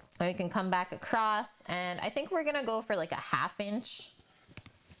 And we can come back across, and I think we're gonna go for like a 1/2 inch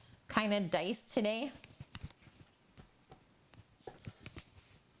kind of dice today.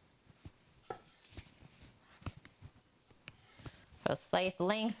 So slice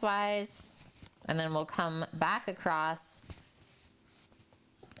lengthwise, and then we'll come back across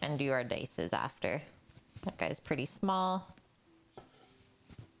and do our dices after. That guy's pretty small.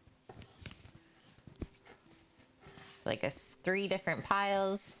 Like 3 different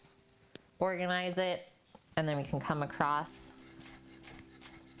piles. Organize it, and then we can come across.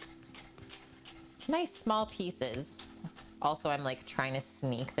 Nice small pieces. Also, I'm like trying to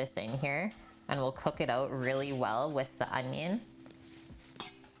sneak this in here, and we'll cook it out really well with the onion.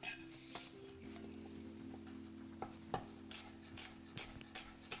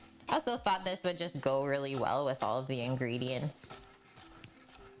 I also thought this would just go really well with all of the ingredients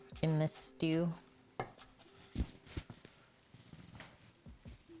in this stew.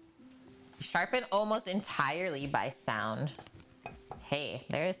 Sharpen almost entirely by sound. Hey,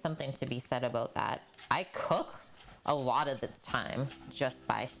 there is something to be said about that. I cook a lot of the time just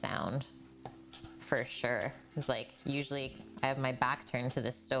by sound, for sure. It's like, usually I have my back turned to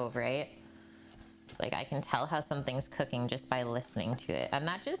the stove, right? It's like I can tell how something's cooking just by listening to it. And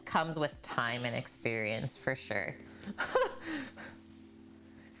that just comes with time and experience, for sure.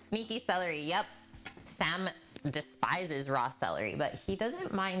 Sneaky celery, yep. Sam despises raw celery, but he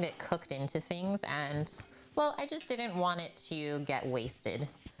doesn't mind it cooked into things, and well, I just didn't want it to get wasted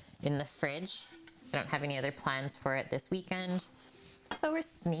in the fridge. I don't have any other plans for it this weekend, so we're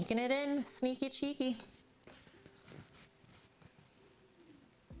sneaking it in, sneaky cheeky.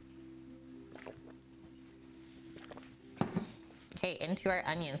 Okay, into our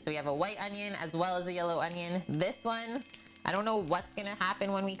onions. So we have a white onion as well as a yellow onion. This one, I don't know what's gonna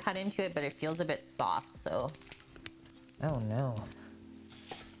happen when we cut into it, but it feels a bit soft, so. Oh no.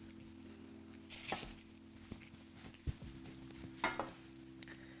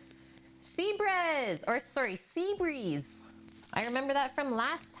 Sea breeze. I remember that from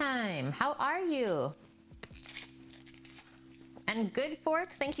last time. How are you? And Good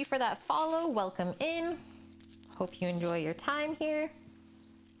Forks, thank you for that follow. Welcome in. Hope you enjoy your time here.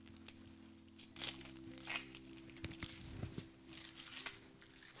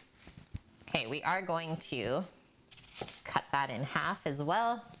 Okay, we are going to just cut that in half as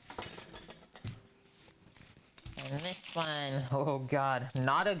well. And this one, oh God,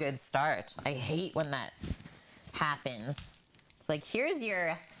 not a good start. I hate when that happens. It's like, here's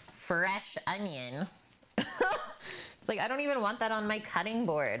your fresh onion. It's like, I don't even want that on my cutting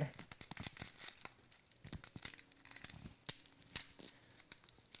board.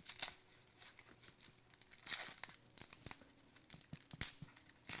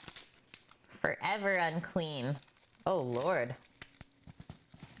 ever unclean. Oh, Lord.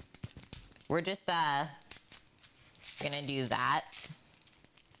 We're just gonna do that.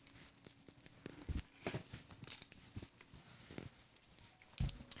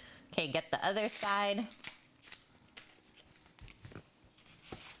 Okay, get the other side.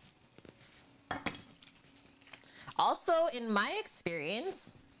 Also, in my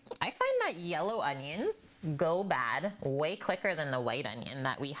experience, I find that yellow onions go bad way quicker than the white onion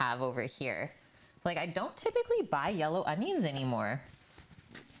that we have over here. Like, I don't typically buy yellow onions anymore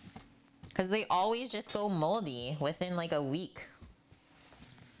because they always just go moldy within like a week.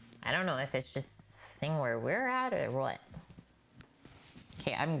 I don't know if it's just a thing where we're at or what.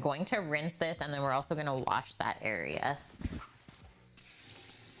 Okay, I'm going to rinse this and then we're also gonna wash that area.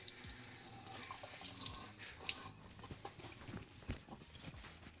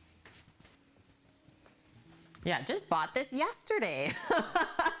 Yeah, just bought this yesterday.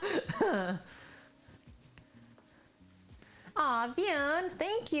 Aw, Vian,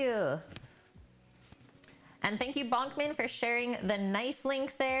 thank you. And thank you, Bonkman, for sharing the knife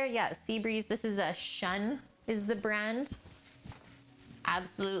link there. Yeah, Seabreeze, this is a Shun is the brand.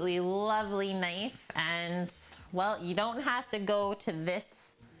 Absolutely lovely knife. And, well, you don't have to go to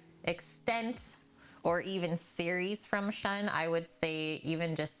this extent or even series from Shun. I would say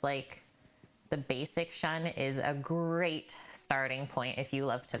even just like the basic Shun is a great starting point if you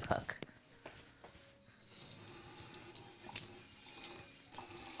love to cook.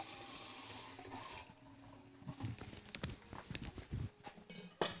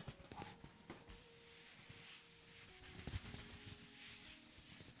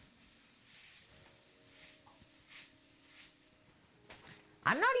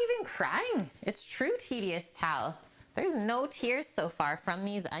 I'm not even crying. It's true, Tedious Towel. There's no tears so far from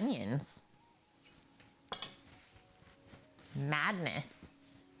these onions. Madness.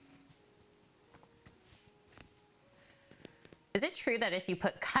 Is it true that if you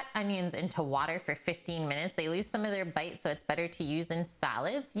put cut onions into water for 15 minutes, they lose some of their bite, so it's better to use in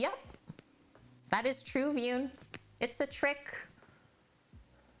salads? Yep. That is true, Vune. It's a trick.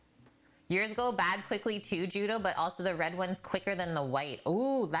 Yours go bad quickly too, Judo, but also the red one's quicker than the white.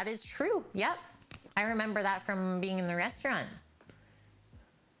 Ooh, that is true. Yep. I remember that from being in the restaurant.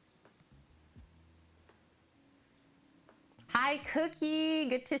 Hi, Cookie.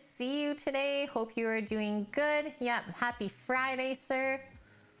 Good to see you today. Hope you are doing good. Yep. Happy Friday, sir.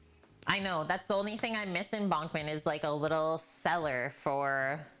 I know. That's the only thing I miss in Bonkman is like a little cellar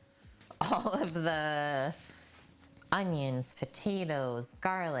for all of the onions, potatoes,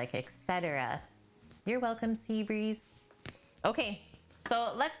 garlic, etc. You're welcome, Seabreeze. Okay,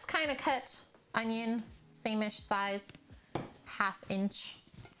 so let's kind of cut onion, same-ish size, 1/2 inch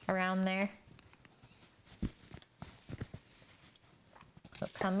around there. So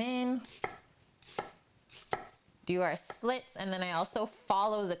come in, do our slits, and then I also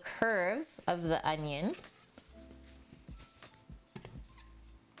follow the curve of the onion.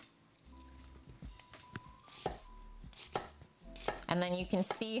 And then you can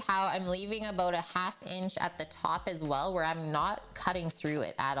see how I'm leaving about a 1/2 inch at the top as well, where I'm not cutting through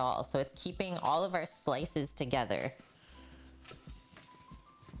it at all. So it's keeping all of our slices together.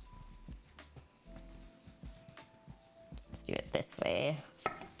 Let's do it this way.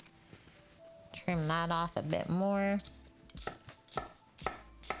 Trim that off a bit more.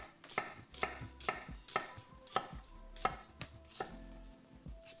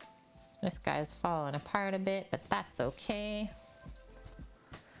 This guy's falling apart a bit, but that's okay.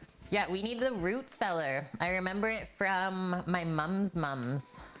 Yeah, we need the root cellar. I remember it from my mom's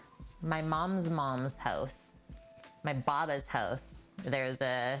mom's house, my Baba's house. There's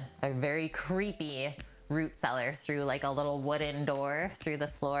a very creepy root cellar through like a little wooden door through the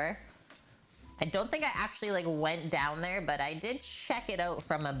floor. I don't think I actually like went down there, but I did check it out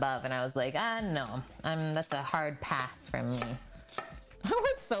from above and I was like, no, that's a hard pass from me. I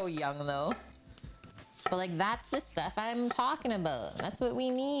was so young though. But like, that's the stuff I'm talking about. That's what we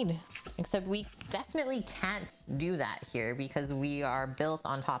need. Except we definitely can't do that here because we are built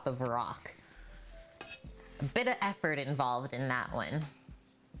on top of rock. A bit of effort involved in that one.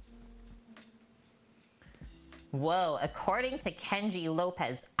 Whoa, according to Kenji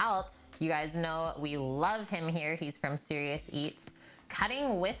Lopez Alt, you guys know we love him here. He's from Serious Eats.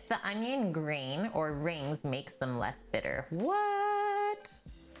 Cutting with the onion grain or rings makes them less bitter. What?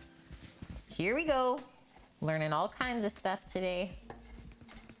 Here we go. Learning all kinds of stuff today.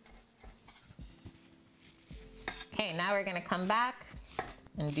 Okay, now we're gonna come back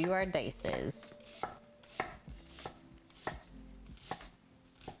and do our dices.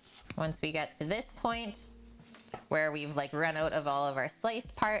 Once we get to this point, where we've like run out of all of our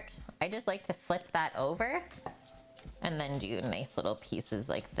sliced part, I just like to flip that over and then do nice little pieces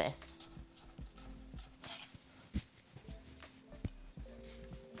like this.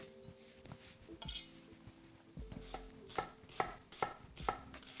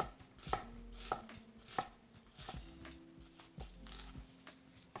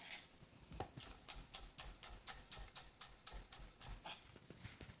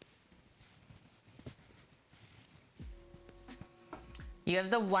 You have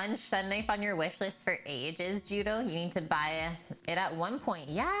the one shed knife on your wish list for ages, Judo. You need to buy it at one point.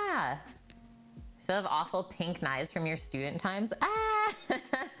 Yeah. Still have awful pink knives from your student times. Ah!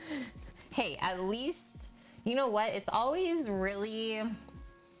 Hey, at least, you know what? It's always really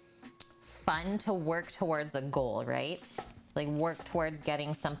fun to work towards a goal, right? Like work towards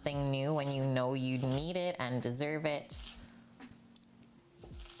getting something new when you know you need it and deserve it.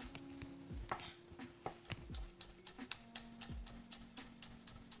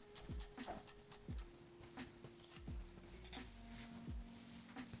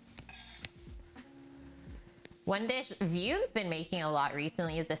 One dish Vune's been making a lot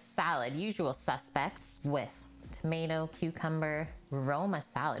recently is a salad, usual suspects, with tomato, cucumber, Roma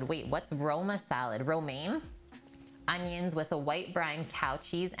salad. Wait, what's Roma salad? Romaine? Onions with a white brine, cow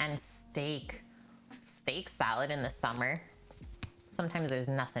cheese, and steak. Steak salad in the summer. Sometimes there's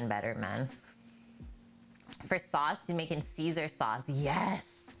nothing better, man. For sauce, you're making Caesar sauce.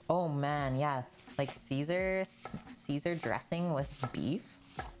 Yes! Oh man, yeah. Like Caesar dressing with beef.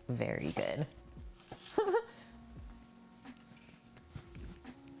 Very good.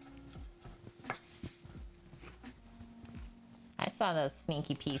 I saw those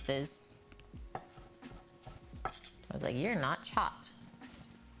sneaky pieces. I was like, you're not chopped.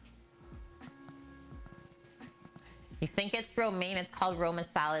 You think it's romaine, it's called Roma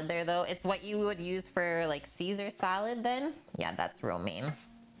salad there though. It's what you would use for like Caesar salad then. Yeah, that's romaine.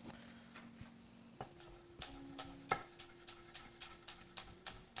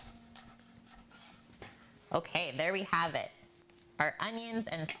 Okay, there we have it. Our onions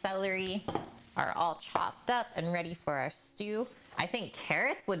and celery are all chopped up and ready for our stew. I think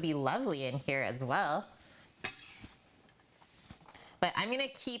carrots would be lovely in here as well. But I'm gonna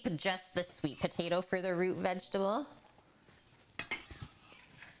keep just the sweet potato for the root vegetable.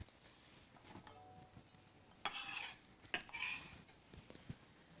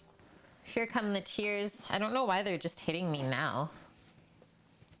 Here come the tears. I don't know why they're just hitting me now.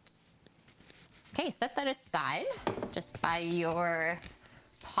 Okay, set that aside just by your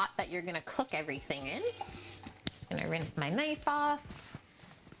pot that you're gonna cook everything in. Just gonna rinse my knife off.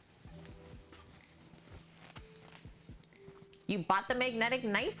 You bought the magnetic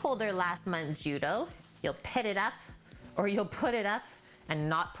knife holder last month, Judo. You'll pit it up or you'll put it up and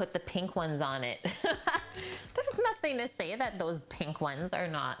not put the pink ones on it. There's nothing to say that those pink ones are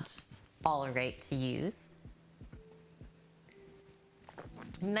not all right to use.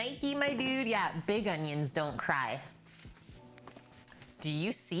 Nike, my dude. Yeah, big onions don't cry. Do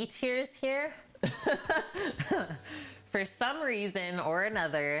you see tears here? For some reason or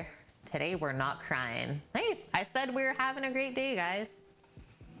another, today we're not crying. Hey, I said we were having a great day, guys.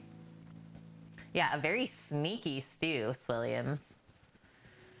 Yeah, a very sneaky stew, Swilliams.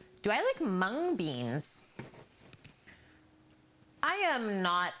 Do I like mung beans? I am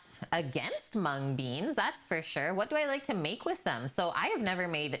not against mung beans, that's for sure. What do I like to make with them? So I have never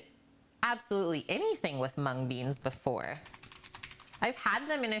made absolutely anything with mung beans before. I've had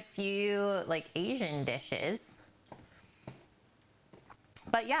them in a few like Asian dishes.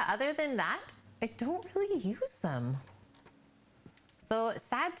 But yeah, other than that, I don't really use them. So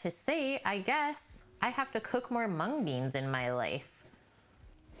sad to say, I guess I have to cook more mung beans in my life.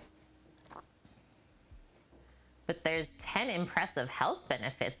 But there's 10 impressive health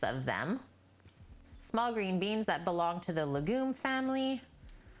benefits of them. Small green beans that belong to the legume family.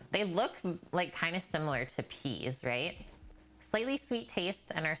 They look like kind of similar to peas, right? Slightly sweet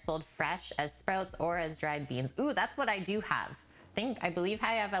taste and are sold fresh as sprouts or as dried beans. Ooh, that's what I do have. I believe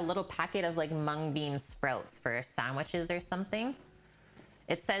I have a little packet of like mung bean sprouts for sandwiches or something.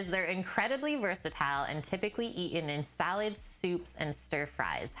 It says they're incredibly versatile and typically eaten in salads, soups, and stir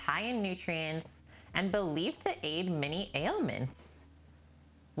fries, high in nutrients and believed to aid many ailments.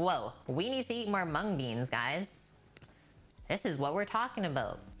 Whoa, we need to eat more mung beans, guys. This is what we're talking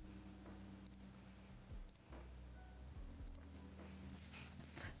about.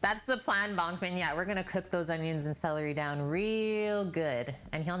 That's the plan, Bonkman. Yeah, we're gonna cook those onions and celery down real good,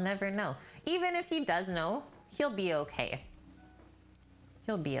 and he'll never know. Even if he does know, he'll be okay.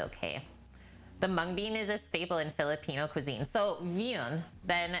 He'll be okay. The mung bean is a staple in Filipino cuisine. So Vion,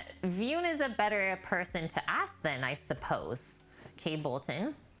 then Vion is a better person to ask then, I suppose. Kay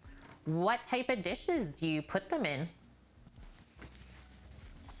Bolton, what type of dishes do you put them in?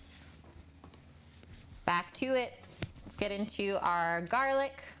 Back to it. Let's get into our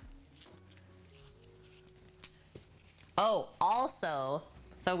garlic. Oh, also,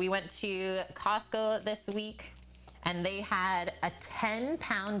 so we went to Costco this week and they had a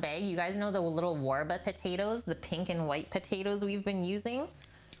 10-pound bag. You guys know the little Warba potatoes, the pink and white potatoes we've been using?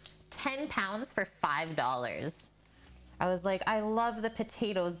 10 pounds for $5. I was like, I love the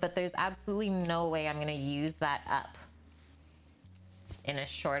potatoes, but there's absolutely no way I'm gonna use that up in a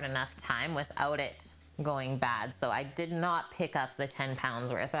short enough time without it going bad. So I did not pick up the 10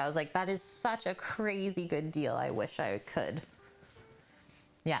 pounds worth. But I was like, that is such a crazy good deal. I wish I could.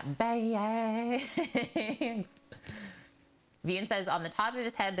 Yeah, bags. Vian says on the top of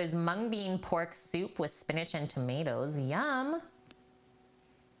his head, there's mung bean pork soup with spinach and tomatoes. Yum.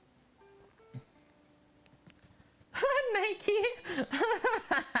 Nike.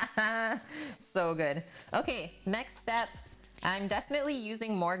 So good. Okay, next step. I'm definitely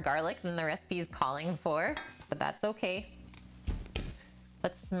using more garlic than the recipe is calling for, but that's okay.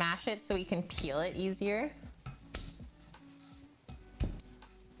 Let's smash it so we can peel it easier.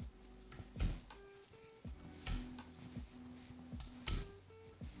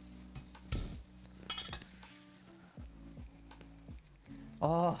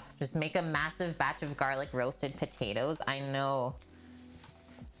 Oh, just make a massive batch of garlic roasted potatoes. I know,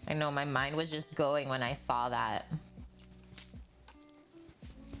 my mind was just going when I saw that.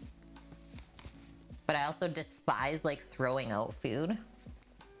 But I also despise like throwing out food.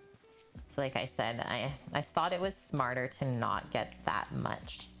 So like I said, I thought it was smarter to not get that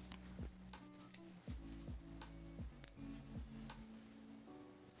much.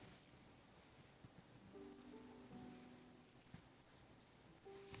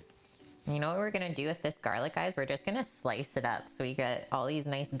 You know what we're gonna do with this garlic, guys? We're just gonna slice it up so we get all these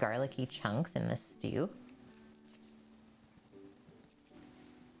nice garlicky chunks in the stew.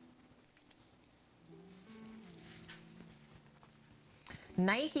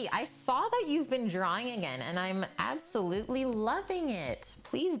 Nike, I saw that you've been drawing again and I'm absolutely loving it.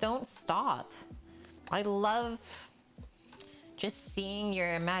 Please don't stop. I love just seeing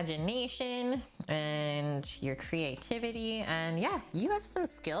your imagination and your creativity, and yeah, you have some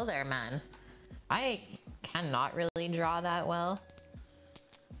skill there, man. I cannot really draw that well,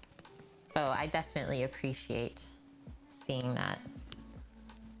 so I definitely appreciate seeing that.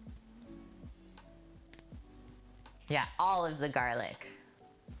 Yeah, all of the garlic.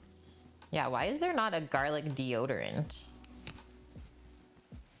 Yeah, why is there not a garlic deodorant?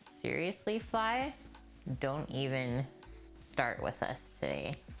 Seriously, Fly? Don't even start with us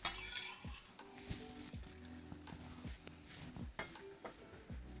today.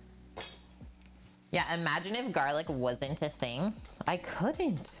 Yeah, imagine if garlic wasn't a thing. I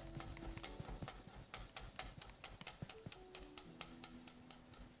couldn't.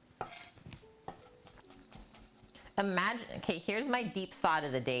 Imagine, okay, here's my deep thought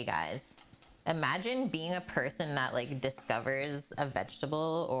of the day, guys. Imagine being a person that like discovers a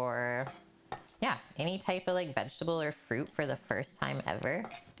vegetable or yeah, any type of like vegetable or fruit for the first time ever.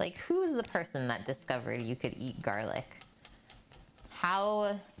 Like, who's the person that discovered you could eat garlic?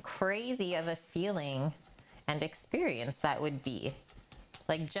 How crazy of a feeling and experience that would be.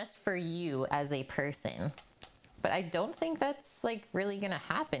 Like, just for you as a person. But I don't think that's like really gonna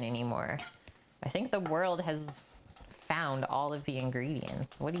happen anymore. I think the world has found all of the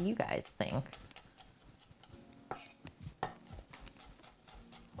ingredients. What do you guys think?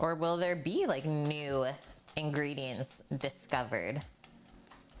 Or will there be like new ingredients discovered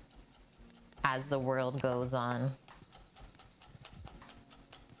as the world goes on?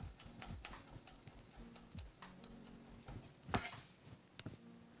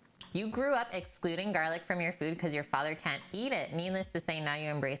 You grew up excluding garlic from your food because your father can't eat it. Needless to say, now you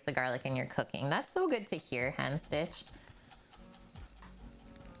embrace the garlic in your cooking. That's so good to hear, Hand Stitch.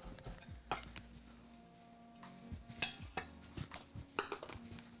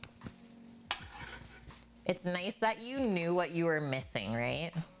 It's nice that you knew what you were missing,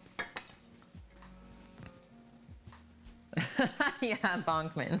 right? Yeah,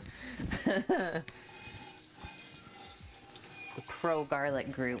 Bonkman. The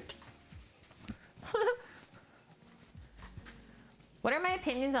pro-garlic groups. What are my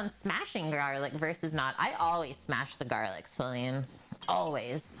opinions on smashing garlic versus not? I always smash the garlics, Williams.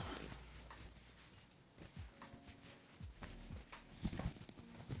 Always.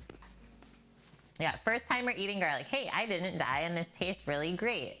 Yeah, first timer eating garlic. Hey, I didn't die and this tastes really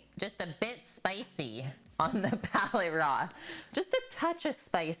great. Just a bit spicy on the palate raw. Just a touch of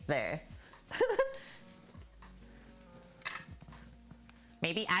spice there.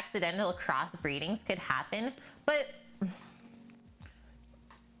 Maybe accidental crossbreedings could happen, but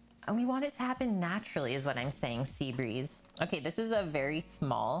we want it to happen naturally is what I'm saying, Seabreeze. Okay, this is a very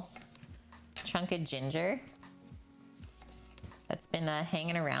small chunk of ginger that's been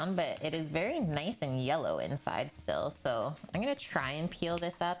hanging around, but it is very nice and yellow inside still. So I'm gonna try and peel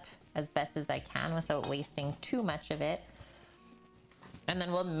this up as best as I can without wasting too much of it. And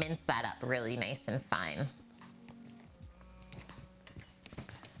then we'll mince that up really nice and fine.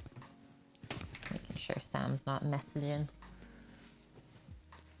 Making sure Sam's not messaging.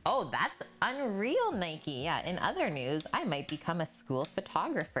 Oh, that's unreal, Nike. Yeah, in other news, I might become a school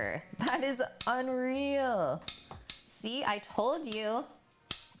photographer. That is unreal. See, I told you.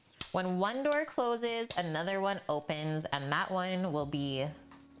 When one door closes, another one opens, and that one will be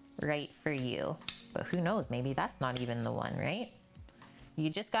right for you. But who knows, maybe that's not even the one, right? You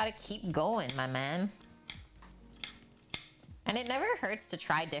just gotta keep going, my man. And it never hurts to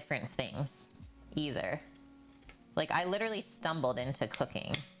try different things either. Like, I literally stumbled into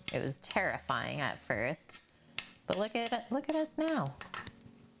cooking. It was terrifying at first, but look at us now.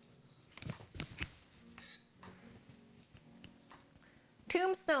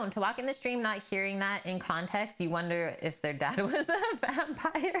 Tombstone, to walk in the stream not hearing that in context, you wonder if their dad was a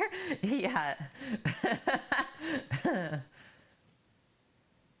vampire. Yeah.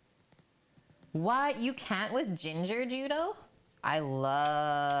 What? You can't with ginger, Judo? I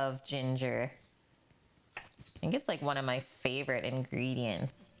love ginger. I think it's like one of my favorite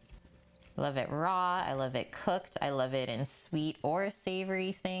ingredients. I love it raw, I love it cooked, I love it in sweet or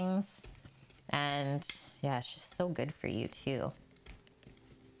savory things. And yeah, it's just so good for you too.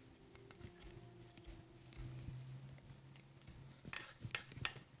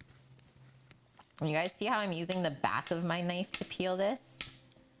 You guys see how I'm using the back of my knife to peel this?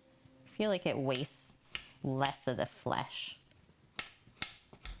 I feel like it wastes less of the flesh.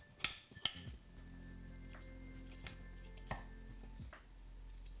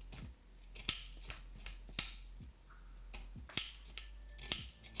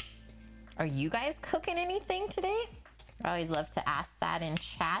 Are you guys cooking anything today? I always love to ask that in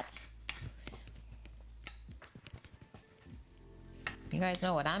chat. You guys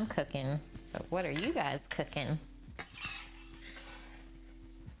know what I'm cooking, but what are you guys cooking?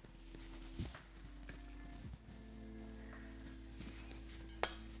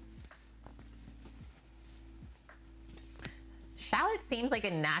 Shallot seems like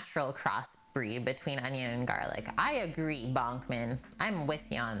a natural crossbreed between onion and garlic. I agree, Bonkman. I'm with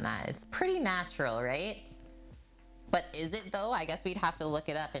you on that. It's pretty natural, right? But is it though? I guess we'd have to look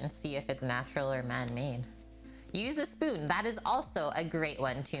it up and see if it's natural or man-made. Use a spoon. That is also a great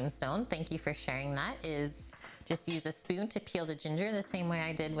one, Tombstone. Thank you for sharing that. Is just use a spoon to peel the ginger the same way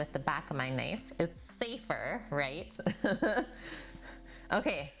I did with the back of my knife. It's safer, right?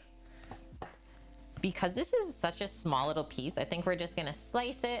 Okay. Because this is such a small little piece, I think we're just gonna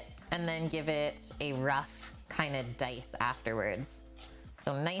slice it and then give it a rough kind of dice afterwards.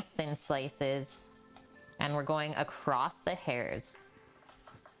 So nice thin slices, and we're going across the hairs.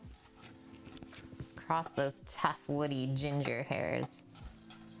 Across those tough, woody ginger hairs.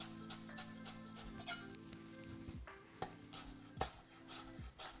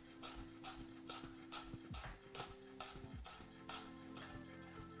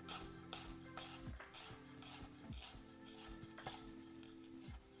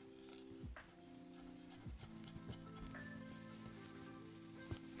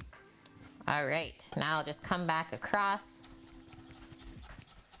 All right, now I'll just come back across.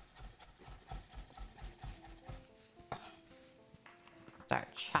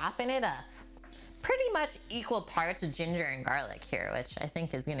 Start chopping it up. Pretty much equal parts of ginger and garlic here, which I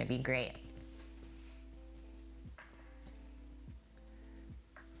think is gonna be great.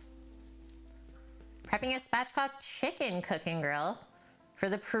 Prepping a spatchcock chicken, cooking girl, for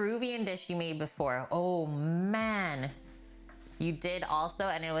the Peruvian dish you made before. Oh man. You did also,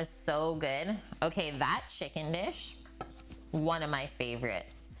 and it was so good. Okay, that chicken dish, one of my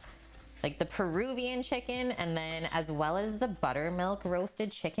favorites. Like the Peruvian chicken, and then as well as the buttermilk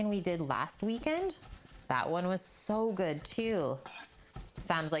roasted chicken we did last weekend. That one was so good too.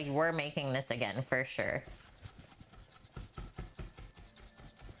 Sounds like we're making this again for sure.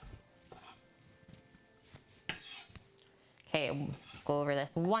 Okay, go over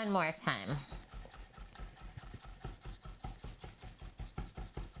this one more time.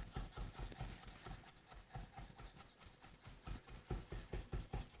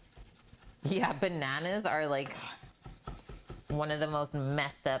 Yeah, bananas are like one of the most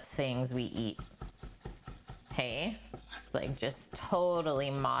messed up things we eat. Hey? It's like just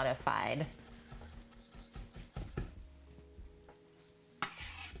totally modified.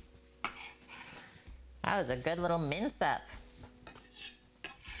 That was a good little mince up.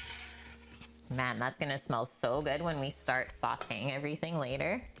 Man, that's gonna smell so good when we start sauteing everything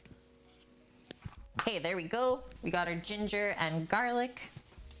later. Okay, there we go. We got our ginger and garlic.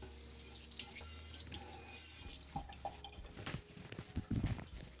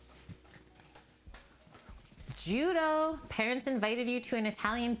 Judo, parents invited you to an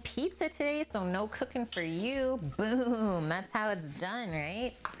Italian pizza today, so no cooking for you. Boom, that's how it's done,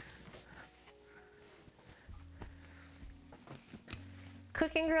 right?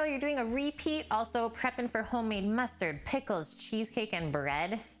 Cooking girl, you're doing a repeat. Also prepping for homemade mustard, pickles, cheesecake, and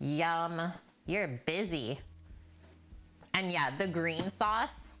bread. Yum, you're busy. And yeah, the green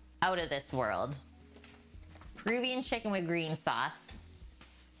sauce, out of this world. Peruvian chicken with green sauce.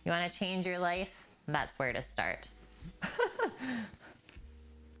 You wanna change your life? That's where to start.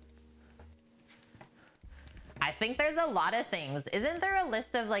 I think there's a lot of things. Isn't there a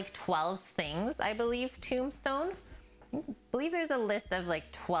list of like 12 things, I believe, Tombstone? I believe there's a list of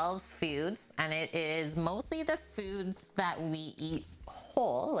like 12 foods, and it is mostly the foods that we eat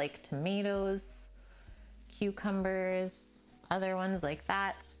whole, like tomatoes, cucumbers, other ones like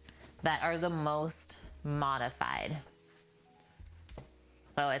that, that are the most modified.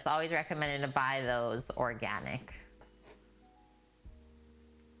 So it's always recommended to buy those organic.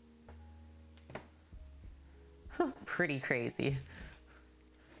 Pretty crazy.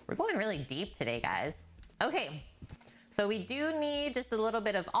 We're going really deep today, guys. Okay, so we do need just a little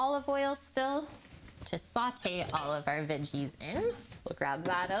bit of olive oil still to saute all of our veggies in. We'll grab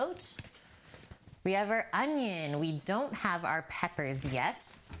that out. We have our onion. We don't have our peppers yet.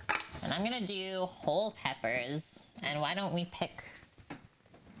 And I'm gonna do whole peppers. And why don't we pick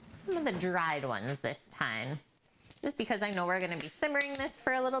some of the dried ones this time? Just because I know we're gonna be simmering this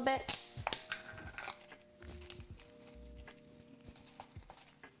for a little bit.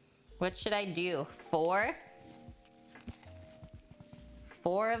 What should I do? Four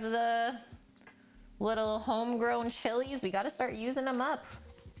of the little homegrown chilies. We gotta start using them up,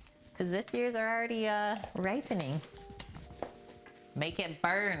 because this year's are already ripening. Make it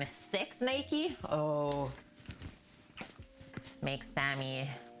burn. 6, Nike? Oh. Just make Sammy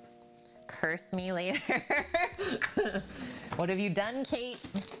curse me later. What have you done, Kate?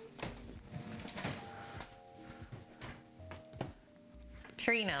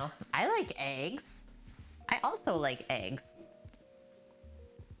 Trino, I like eggs. I also like eggs.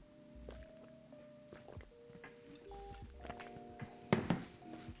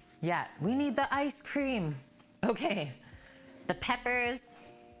 Yeah, we need the ice cream. Okay, the peppers,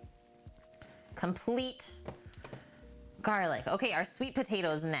 complete garlic. Okay, our sweet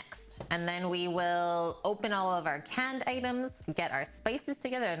potatoes next. And then we will open all of our canned items, get our spices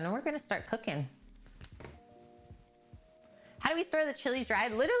together, and then we're gonna start cooking. How do we store the chilies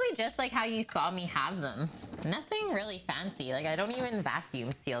dried? Literally just like how you saw me have them. Nothing really fancy. Like, I don't even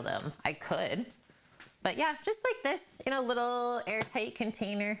vacuum seal them. I could. But yeah, just like this in a little airtight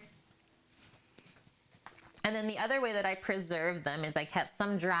container. And then the other way that I preserved them is I kept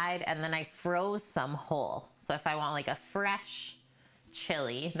some dried and then I froze some whole. So if I want like a fresh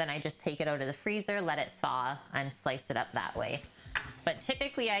chili, then I just take it out of the freezer, let it thaw, and slice it up that way. But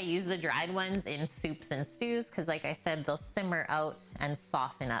typically I use the dried ones in soups and stews because, like I said, they'll simmer out and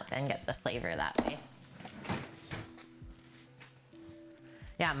soften up and get the flavor that way.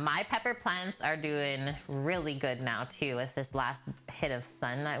 Yeah, my pepper plants are doing really good now too with this last hit of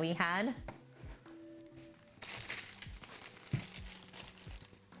sun that we had.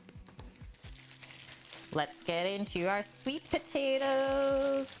 Let's get into our sweet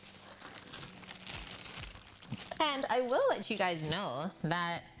potatoes. And I will let you guys know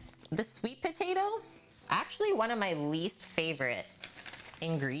that the sweet potato, actually one of my least favorite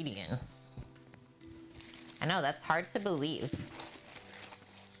ingredients. I know, that's hard to believe.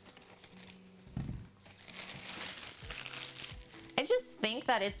 I just think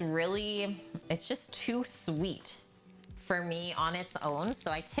that it's just too sweet for me on its own.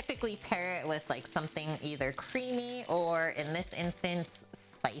 So I typically pair it with like something either creamy or, in this instance,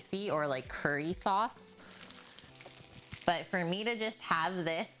 spicy or like curry sauce. But for me to just have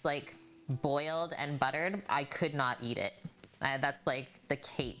this like boiled and buttered, I could not eat it. That's like the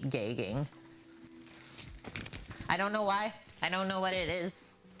Kate gagging. I don't know why. I don't know what it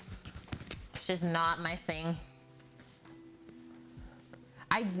is. It's just not my thing.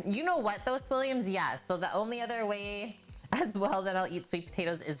 You know what though, Williams? Yeah, so the only other way as well that I'll eat sweet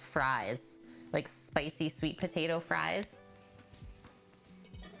potatoes is fries. like spicy sweet potato fries.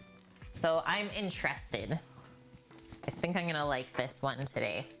 So I'm interested. I think I'm gonna like this one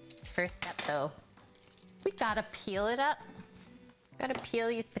today. First step though, we gotta peel it up. Gotta peel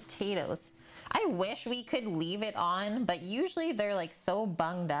these potatoes. I wish we could leave it on, but usually they're like so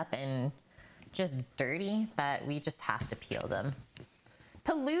bunged up and just dirty that we just have to peel them.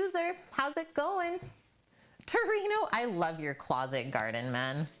 Paloozer, how's it going? Torino, I love your closet garden,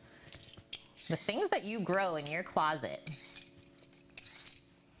 man. The things that you grow in your closet.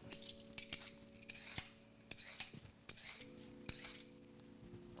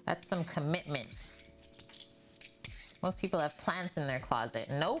 That's some commitment. Most people have plants in their closet.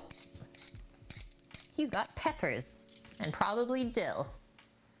 Nope. He's got peppers and probably dill.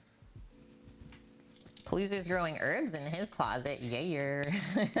 Paloozer's growing herbs in his closet. Yeah.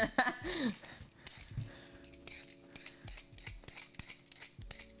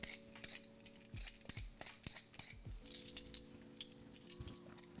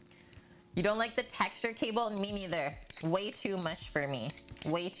 You don't like the texture, Cable? Me neither. Way too much for me.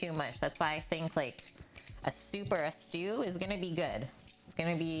 Way too much. That's why I think like a soup or a stew is gonna be good. It's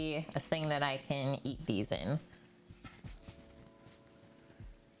gonna be a thing that I can eat these in.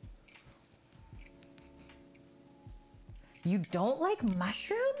 You don't like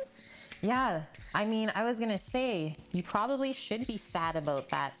mushrooms? Yeah, I mean, I was gonna say, you probably should be sad about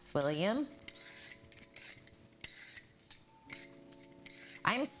that, Swilliam.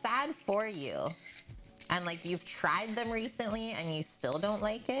 I'm sad for you. And like, you've tried them recently and you still don't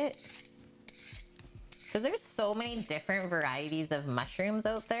like it. Because there's so many different varieties of mushrooms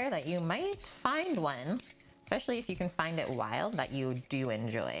out there that you might find one, especially if you can find it wild, that you do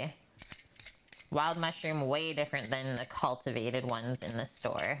enjoy. Wild mushroom, way different than the cultivated ones in the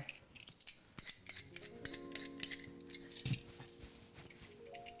store.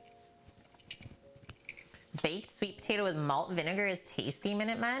 Baked sweet potato with malt vinegar is tasty,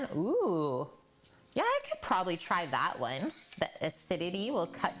 Minuteman. Ooh. Yeah, I could probably try that one. The acidity will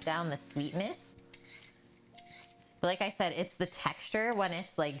cut down the sweetness. But like I said, it's the texture when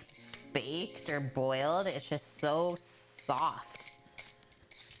it's like baked or boiled. It's just so soft.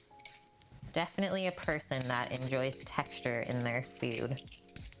 Definitely a person that enjoys texture in their food.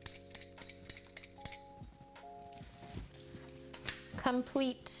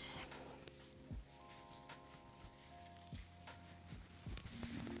 Complete.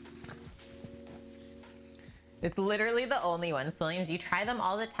 It's literally the only one, Williams. You try them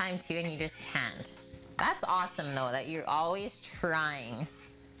all the time too and you just can't. That's awesome though, that you're always trying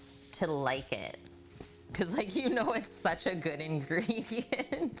to like it. Cause like, you know, it's such a good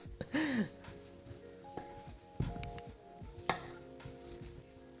ingredient.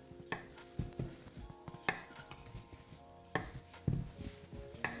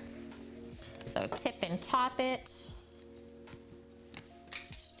 So tip and top it.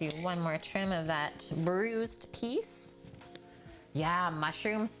 Just do one more trim of that bruised piece. Yeah,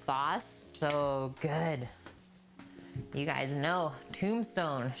 mushroom sauce, so good. You guys know,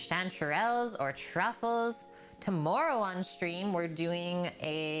 tombstone, chanterelles or truffles. Tomorrow on stream, we're doing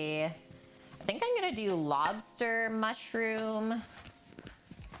I think I'm gonna do lobster mushroom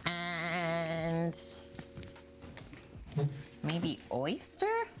and maybe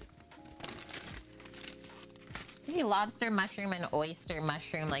oyster? Maybe lobster mushroom and oyster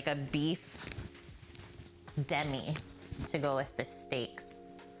mushroom, like a beef demi to go with the steaks.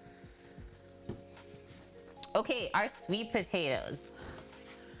 Okay, our sweet potatoes.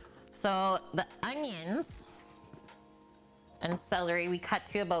 So the onions and celery we cut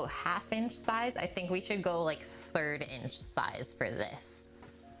to about 1/2 inch size. I think we should go like 1/3 inch size for this.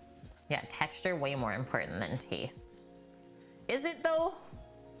 Yeah, texture way more important than taste. Is it though?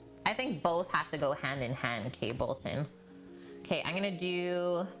 I think both have to go hand in hand, Kay Bolton. Okay, I'm gonna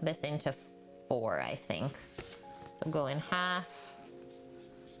do this into 4, I think. So go in half.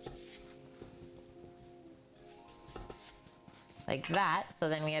 Like that. So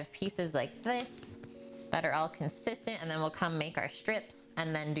then we have pieces like this that are all consistent, and then we'll come make our strips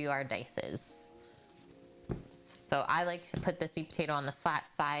and then do our dices. So I like to put the sweet potato on the flat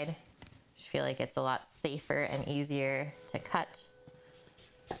side. Just feel like it's a lot safer and easier to cut.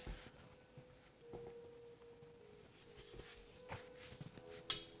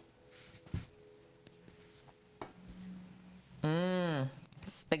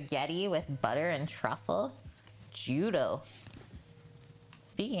 Spaghetti with butter and truffle. Judo.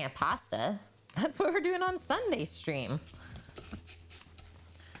 Speaking of pasta, that's what we're doing on Sunday stream.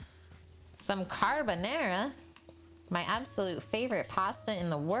 Some carbonara, my absolute favorite pasta in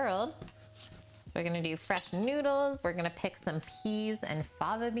the world. So we're gonna do fresh noodles. We're gonna pick some peas and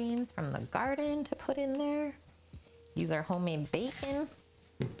fava beans from the garden to put in there. Use our homemade bacon.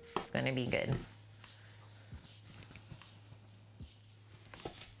 It's gonna be good.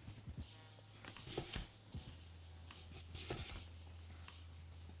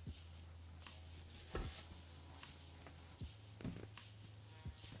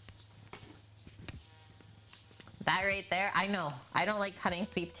 That right there, I know. I don't like cutting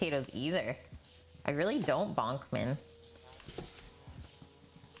sweet potatoes either. I really don't, Bonkman.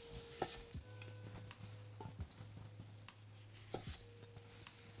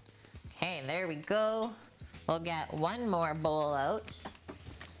 Okay, there we go. We'll get one more bowl out.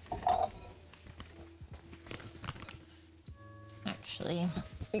 Actually,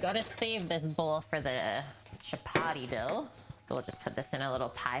 we gotta save this bowl for the chapati dough. So we'll just put this in a little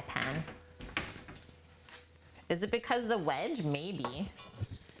pie pan. Is it because the wedge? Maybe.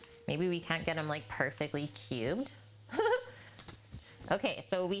 Maybe we can't get them like perfectly cubed. Okay,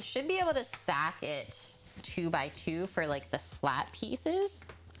 so we should be able to stack it 2 by 2 for like the flat pieces.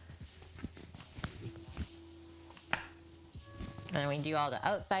 And we do all the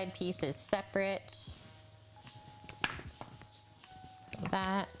outside pieces separate. So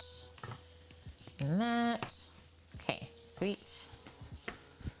that and that. Okay, sweet.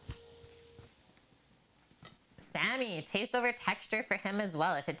 Sammy, taste over texture for him as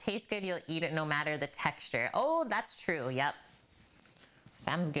well. If it tastes good, you'll eat it no matter the texture. Oh, that's true. Yep.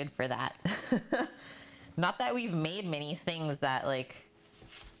 Sam's good for that. Not that we've made many things that like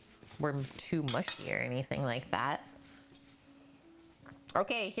were too mushy or anything like that.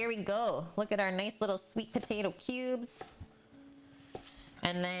 Okay, here we go. Look at our nice little sweet potato cubes.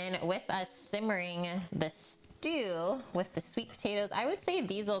 And then with us simmering the stew with the sweet potatoes, I would say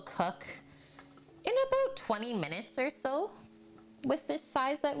these will cook in about 20 minutes or so with this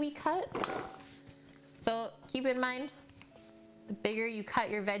size that we cut. So keep in mind, the bigger you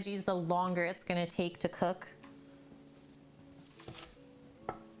cut your veggies, the longer it's gonna take to cook.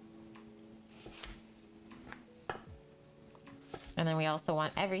 And then we also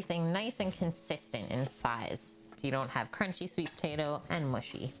want everything nice and consistent in size, so you don't have crunchy sweet potato and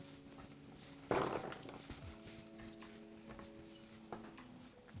mushy.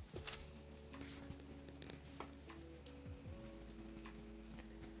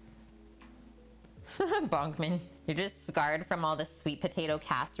 Bonkman, you're just scarred from all the sweet potato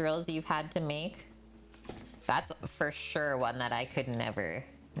casseroles you've had to make. That's for sure one that I could never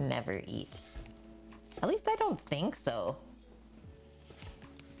eat. At least I don't think so.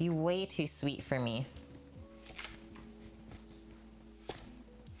 Be way too sweet for me.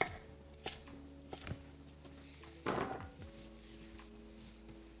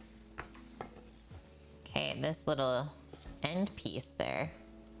 Okay, this little end piece there,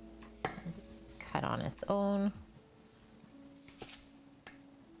 cut on its own.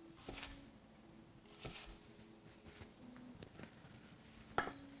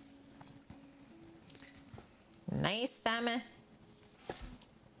 Nice, Sam.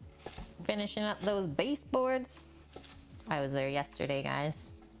 Finishing up those baseboards. I was there yesterday,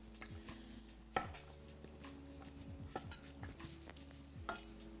 guys.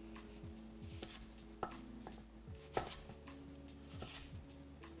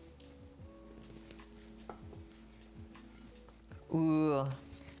 Ooh.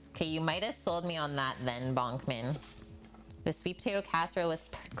 Okay, you might have sold me on that then, Bonkman. The sweet potato casserole with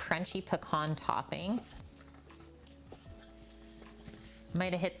crunchy pecan topping.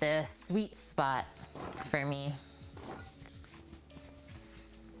 Might have hit the sweet spot for me.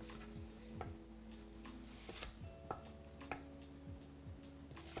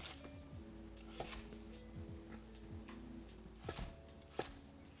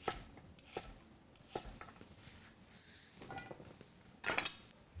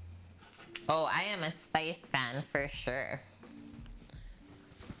 Oh, I am a spice fan for sure.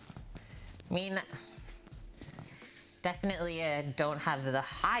 I mean, definitely don't have the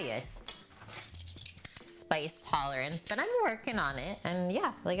highest spice tolerance, but I'm working on it. And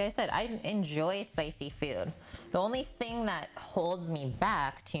yeah, like I said, I enjoy spicy food. The only thing that holds me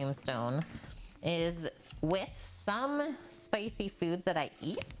back, Tombstone, is with some spicy foods that I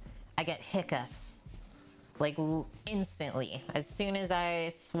eat, I get hiccups. Like instantly, as soon as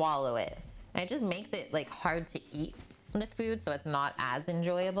I swallow it. And it just makes it like hard to eat the food, so it's not as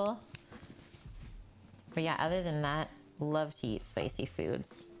enjoyable. But yeah, other than that, love to eat spicy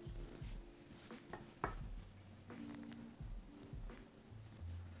foods.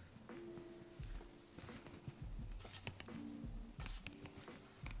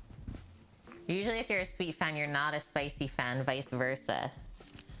 Usually if you're a sweet fan, you're not a spicy fan, vice versa.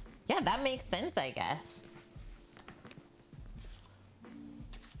 Yeah, that makes sense, I guess.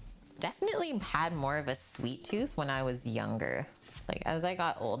 Definitely had more of a sweet tooth when I was younger. Like, as I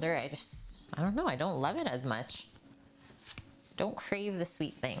got older, I don't know, I don't love it as much. Don't crave the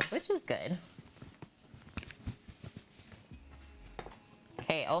sweet things, which is good.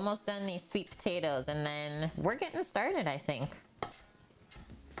 Okay, almost done these sweet potatoes, and then we're getting started, I think.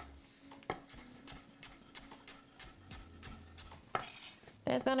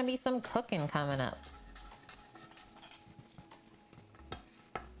 There's gonna be some cooking coming up.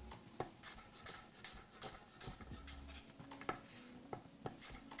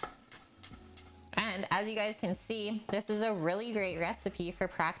 And as you guys can see, this is a really great recipe for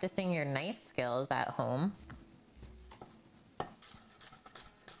practicing your knife skills at home.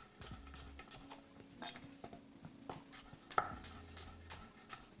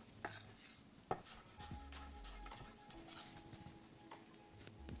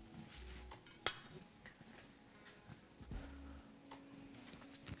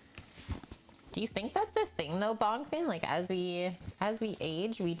 Do you think that's a thing though, Bongfin? Like as we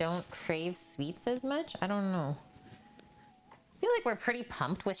age, we don't crave sweets as much? I don't know. I feel like we're pretty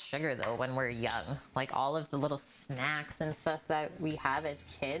pumped with sugar though when we're young. Like all of the little snacks and stuff that we have as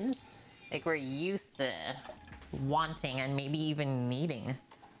kids, like we're used to wanting and maybe even needing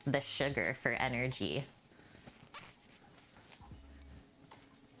the sugar for energy.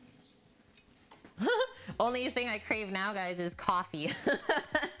 Only thing I crave now, guys, is coffee.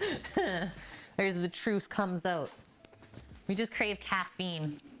 There's the truth comes out. We just crave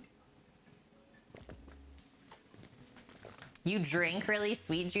caffeine. You drink really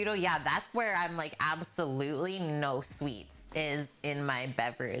sweet, Judo? Yeah, that's where I'm like absolutely no sweets is in my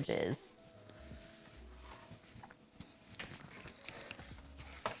beverages.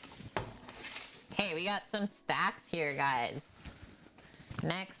 Okay, we got some stacks here, guys.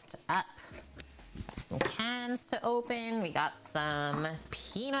 Next up, got some cans to open. We got some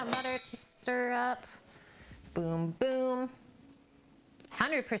peanut butter to stir up. Boom, boom.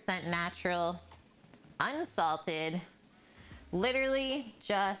 100% natural, unsalted, literally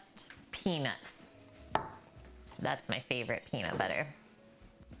just peanuts. That's my favorite peanut butter.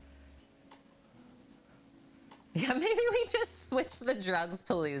 Yeah, maybe we just switch the drugs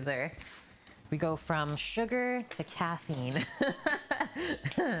paloozer. We go from sugar to caffeine.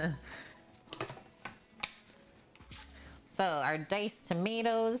 So our diced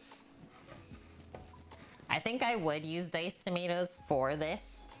tomatoes. I think I would use diced tomatoes for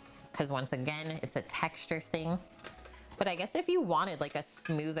this because once again, it's a texture thing. But I guess if you wanted like a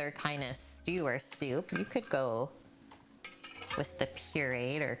smoother kind of stew or soup, you could go with the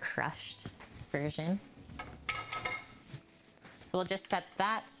pureed or crushed version. So we'll just set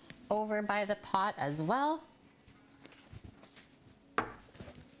that over by the pot as well.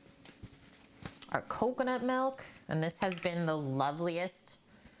 Our coconut milk, and this has been the loveliest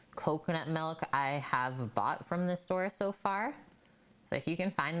coconut milk I have bought from this store so far. So if you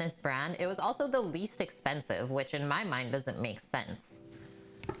can find this brand, it was also the least expensive, which in my mind doesn't make sense.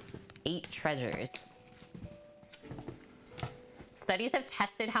 8 treasures. Studies have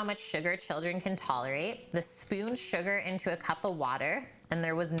tested how much sugar children can tolerate. The spoon sugar into a cup of water, and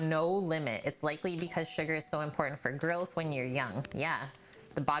there was no limit. It's likely because sugar is so important for growth when you're young. Yeah,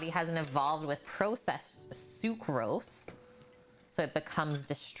 the body hasn't evolved with processed sucrose, so it becomes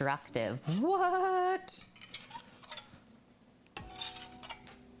destructive. What?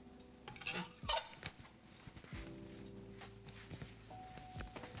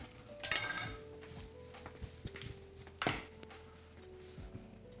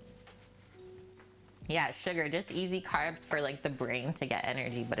 Yeah, sugar, just easy carbs for like the brain to get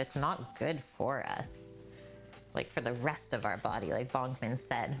energy, but it's not good for us. Like for the rest of our body, like Bongman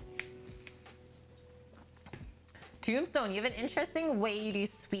said. Tombstone, you have an interesting way you do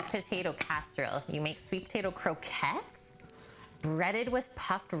sweet potato casserole. You make sweet potato croquettes, breaded with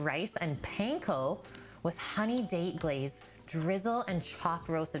puffed rice and panko with honey date glaze, drizzle, and chopped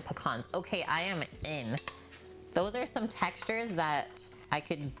roasted pecans. Okay, I am in. Those are some textures that I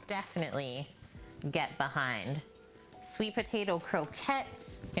could definitely get behind. Sweet potato croquette,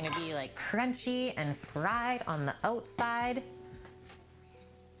 gonna be like crunchy and fried on the outside.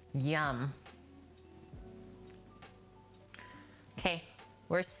 Yum. Okay,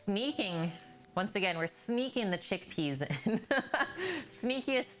 we're sneaking, once again, we're sneaking the chickpeas in.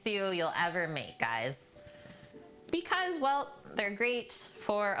 Sneakiest stew you'll ever make, guys. Because, well, they're great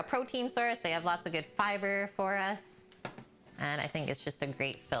for a protein source. They have lots of good fiber for us. And I think it's just a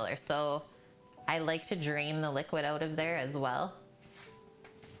great filler. So I like to drain the liquid out of there as well.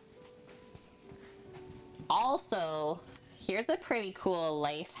 Also, here's a pretty cool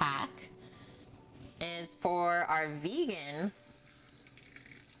life hack. Is for our vegans,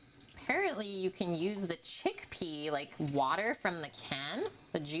 apparently you can use the chickpea, like water from the can,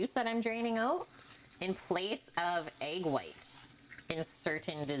 the juice that I'm draining out, in place of egg white in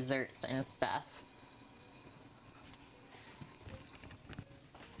certain desserts and stuff.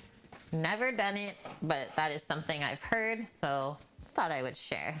 Never done it, but that is something I've heard, so thought I would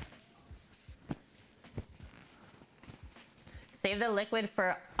share. Save the liquid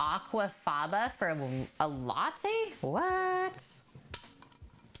for aquafaba for a latte? What?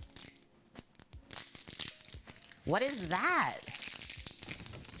 What is that?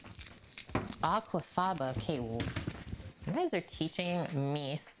 Aquafaba. Okay, well, you guys are teaching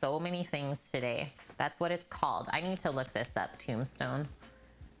me so many things today. That's what it's called. I need to look this up, Tombstone.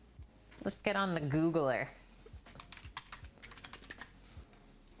 Let's get on the Googler.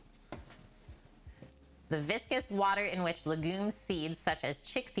 The viscous water in which legume seeds such as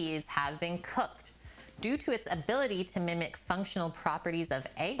chickpeas have been cooked. Due to its ability to mimic functional properties of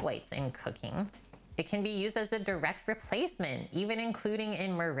egg whites in cooking, it can be used as a direct replacement, even including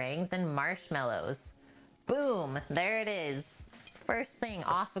in meringues and marshmallows. Boom, there it is. First thing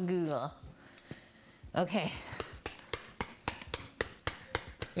off of Google. Okay.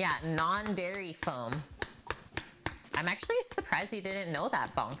 Yeah, non-dairy foam. I'm actually surprised you didn't know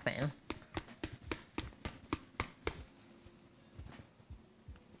that, Bonkman.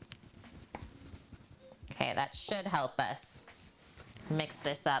 Okay, that should help us mix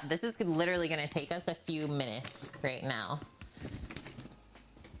this up. This is literally gonna take us a few minutes right now.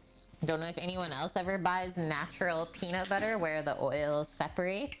 Don't know if anyone else ever buys natural peanut butter where the oil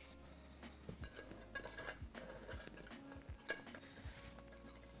separates.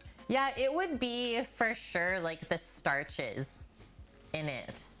 Yeah, it would be for sure like the starches in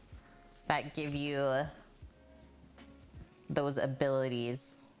it that give you those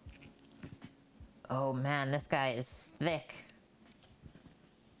abilities. Oh man, this guy is thick.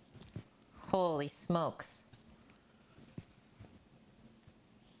 Holy smokes.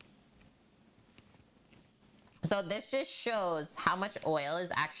 So this just shows how much oil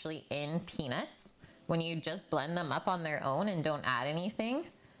is actually in peanuts when you just blend them up on their own and don't add anything.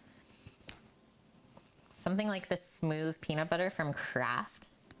 Something like the smooth peanut butter from Kraft,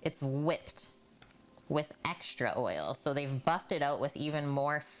 it's whipped with extra oil. So they've buffed it out with even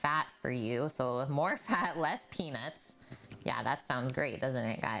more fat for you. So more fat, less peanuts. Yeah, that sounds great, doesn't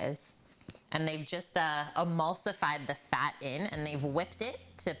it, guys? And they've just emulsified the fat in and they've whipped it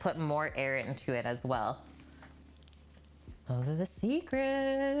to put more air into it as well. Those are the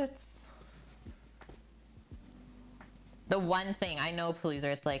secrets. The one thing, I know, Palooza,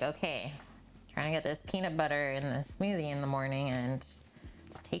 it's like, okay, trying to get this peanut butter in the smoothie in the morning and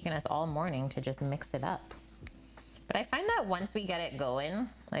it's taken us all morning to just mix it up. But I find that once we get it going,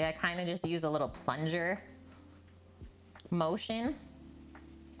 like I kind of just use a little plunger motion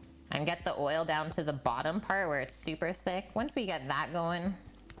and get the oil down to the bottom part where it's super thick. Once we get that going,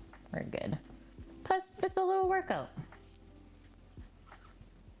 we're good. Plus, it's a little workout.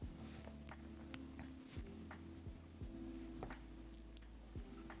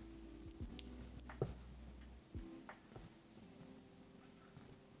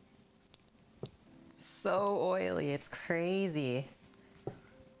 So oily, it's crazy.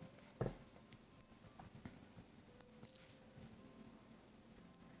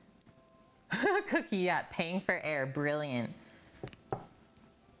 Cookie, yeah, paying for air, brilliant.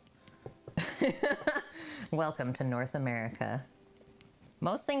 Welcome to North America.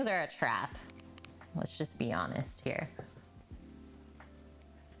 Most things are a trap. Let's just be honest here.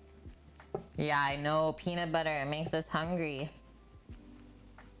 Yeah, I know, peanut butter, it makes us hungry.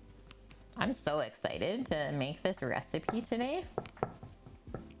 I'm so excited to make this recipe today.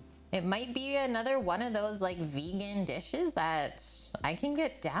 It might be another one of those like vegan dishes that I can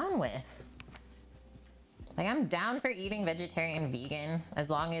get down with. Like I'm down for eating vegetarian, vegan, as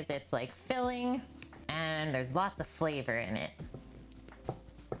long as it's like filling and there's lots of flavor in it.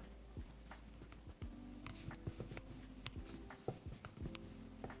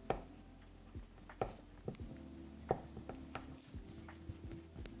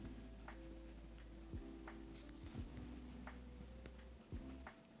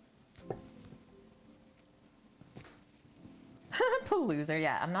 Loser,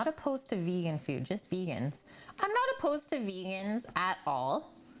 yeah, I'm not opposed to vegan food, just vegans. I'm not opposed to vegans at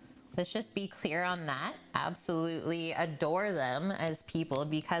all. Let's just be clear on that. Absolutely adore them as people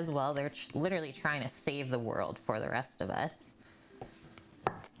because, well, they're literally trying to save the world for the rest of us.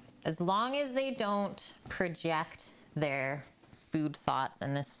 As long as they don't project their food thoughts,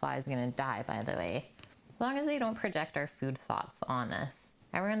 and this fly is gonna die, by the way. As long as they don't project our food thoughts on us.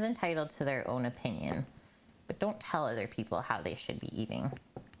 Everyone's entitled to their own opinion, but don't tell other people how they should be eating.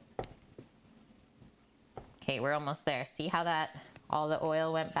 Okay, we're almost there. See how that all the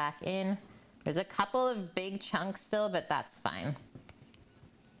oil went back in? There's a couple of big chunks still, but that's fine.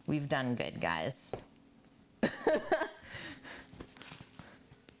 We've done good, guys.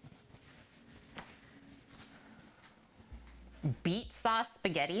 Beet sauce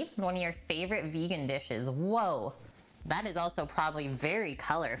spaghetti, one of your favorite vegan dishes. Whoa, that is also probably very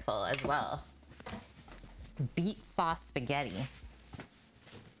colorful as well. Beet sauce spaghetti.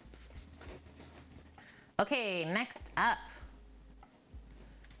 Okay, next up.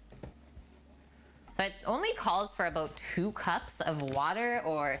 So it only calls for about 2 cups of water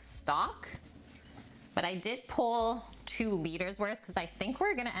or stock, but I did pull 2 liters worth because I think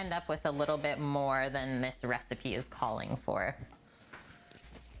we're gonna end up with a little bit more than this recipe is calling for.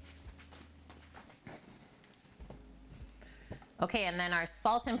 Okay, and then our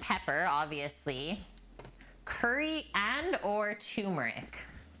salt and pepper, obviously. Curry and or turmeric.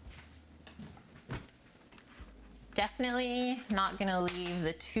 Definitely not gonna leave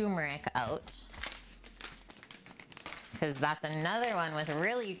the turmeric out, because that's another one with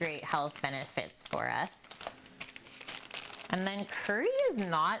really great health benefits for us. And then curry is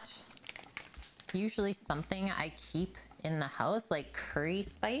not usually something I keep in the house, like curry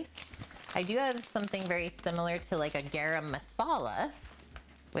spice. I do have something very similar to like a garam masala,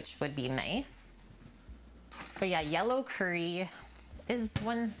 which would be nice. But yeah, yellow curry is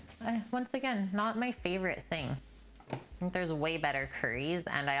once again, not my favorite thing. I think there's way better curries,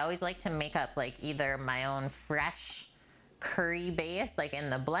 and I always like to make up like either my own fresh curry base, like in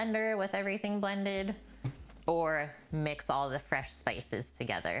the blender with everything blended, or mix all the fresh spices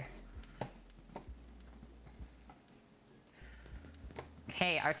together.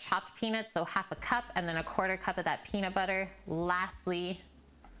 Okay, our chopped peanuts, so half a cup, and then a 1/4 cup of that peanut butter. Lastly,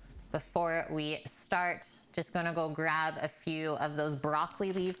 before we start, just gonna go grab a few of those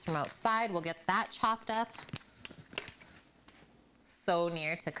broccoli leaves from outside. We'll get that chopped up. So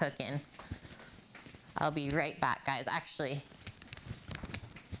near to cooking. I'll be right back, guys. Actually,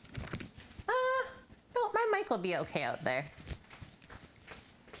 no, my mic will be okay out there.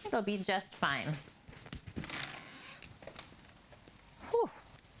 It'll be just fine. Whew,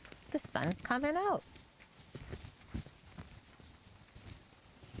 the sun's coming out.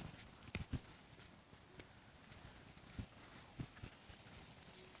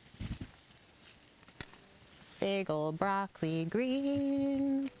 Big old broccoli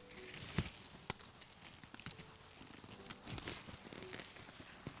greens.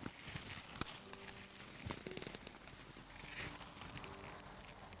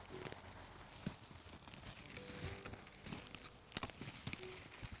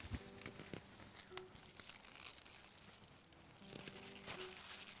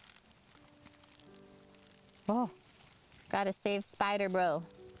 Oh, gotta save Spider Bro.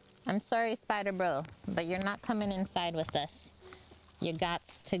 I'm sorry, Spider Bro, but you're not coming inside with us. You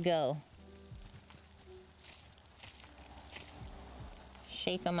gots to go.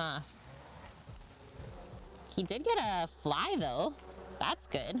 Shake him off. He did get a fly though. That's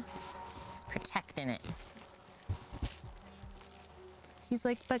good. He's protecting it. He's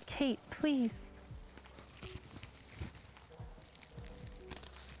like, but Kate, please.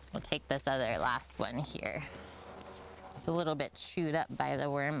 We'll take this other last one here. It's a little bit chewed up by the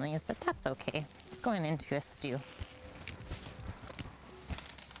worm leaves, but that's okay. It's going into a stew.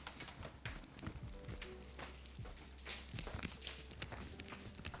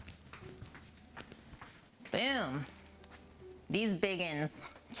 Boom. These biggins.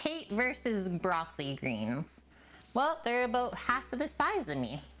 Kate versus broccoli greens. Well, they're about half of the size of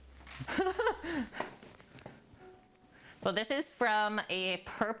me. So this is from a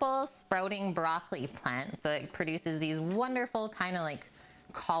purple sprouting broccoli plant. So it produces these wonderful kind of like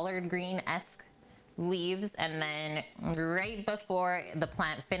collard green-esque leaves. And then right before the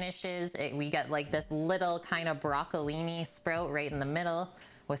plant finishes, we get like this little kind of broccolini sprout right in the middle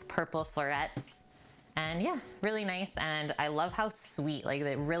with purple florets. And yeah, really nice. And I love how sweet, like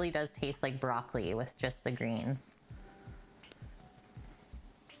it really does taste like broccoli with just the greens.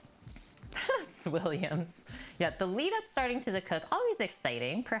 Williams. Yeah, the lead up starting to the cook, always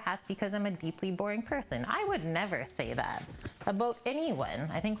exciting, perhaps because I'm a deeply boring person. I would never say that about anyone.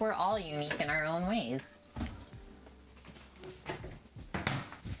 I think we're all unique in our own ways.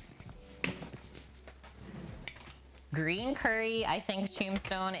 Green curry, I think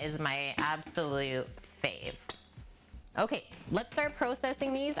Tombstone is my absolute fave. Okay, let's start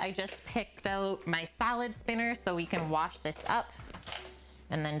processing these. I just picked out my salad spinner so we can wash this up.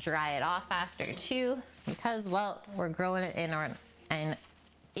 and then dry it off after too, because, well, we're growing it in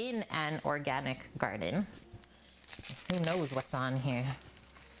an organic garden. Who knows what's on here?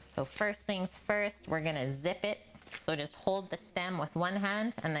 So first things first, we're gonna zip it. So just hold the stem with one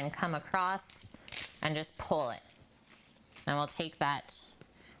hand and then come across and just pull it. And we'll take that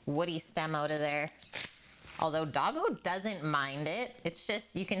woody stem out of there. Although Doggo doesn't mind it, it's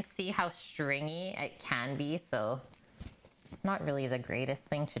just, you can see how stringy it can be, so it's not really the greatest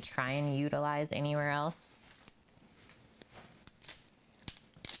thing to try and utilize anywhere else.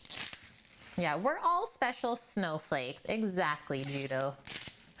 Yeah, we're all special snowflakes. Exactly, Judo.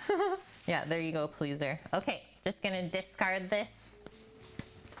 Yeah, there you go, Pleaser. Okay, just gonna discard this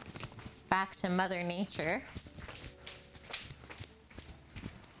back to Mother Nature.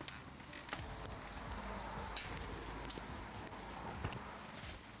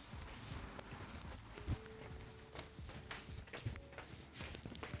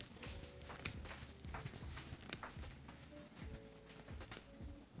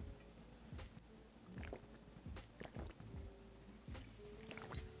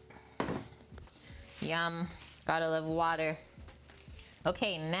 Yum, gotta love water.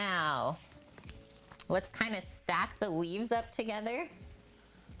 Okay, now let's kind of stack the leaves up together.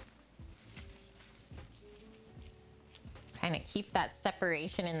 Kind of keep that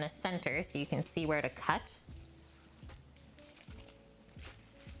separation in the center so you can see where to cut.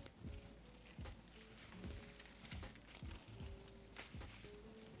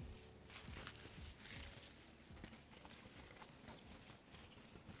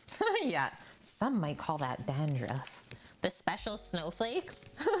 Yeah. Some might call that dandruff. The special snowflakes.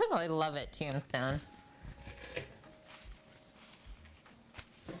 I love it, Tombstone.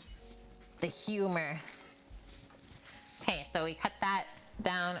 The humor. Okay, so we cut that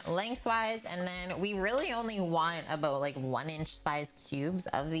down lengthwise, and then we really only want about like 1-inch size cubes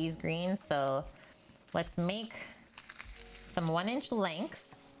of these greens. So let's make some 1-inch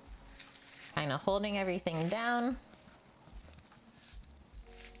lengths, kind of holding everything down.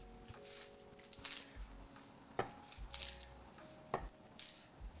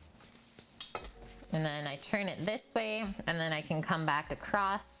 And then I turn it this way, and then I can come back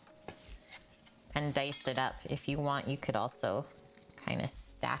across and dice it up. If you want, you could also kind of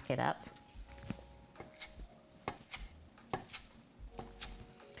stack it up.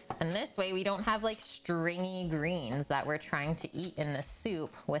 And this way we don't have like stringy greens that we're trying to eat in the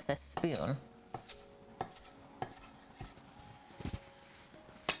soup with a spoon.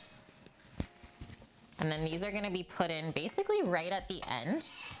 And then these are gonna be put in basically right at the end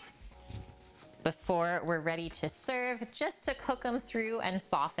before we're ready to serve, just to cook them through and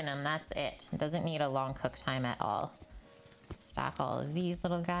soften them. That's it. It doesn't need a long cook time at all. Stack all of these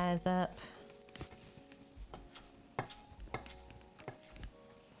little guys up.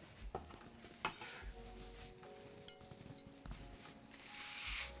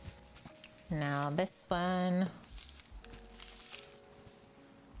 Now this one.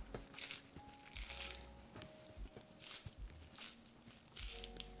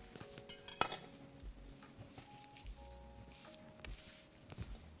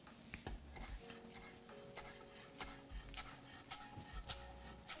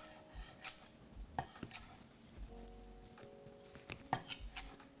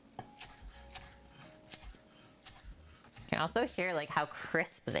 You can also hear like how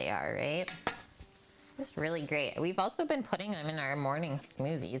crisp they are, right? Just really great. We've also been putting them in our morning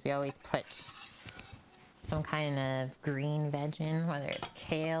smoothies. We always put some kind of green veg in, whether it's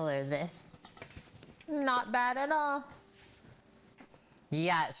kale or this. Not bad at all.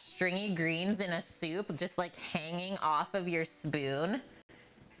 Yeah, stringy greens in a soup, just like hanging off of your spoon.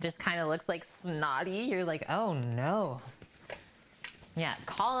 Just kind of looks like snotty. You're like, oh no. Yeah,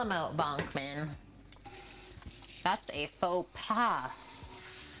 call them out, Bonkman. That's a faux pas.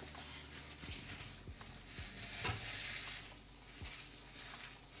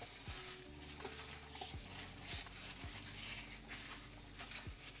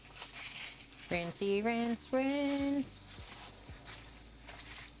 Rinsey, rinse, rinse.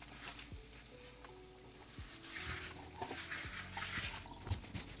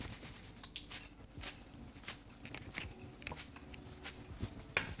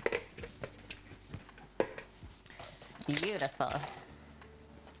 Beautiful.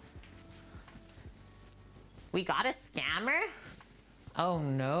 We got a scammer? Oh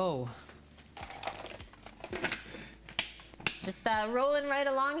no. Just rolling right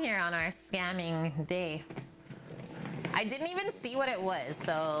along here on our scamming day. I didn't even see what it was,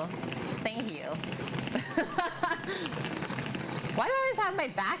 so thank you. Why do I always have my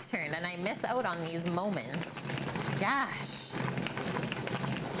back turned and I miss out on these moments? Gosh.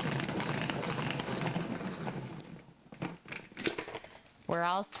 we're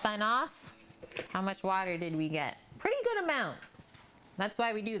all spun off. How much water did we get? Pretty good amount. That's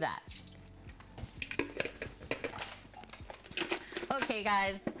why we do that. Okay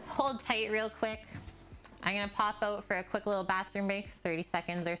guys, hold tight real quick. I'm gonna pop out for a quick little bathroom break, 30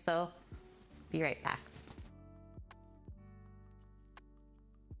 seconds or so. Be right back.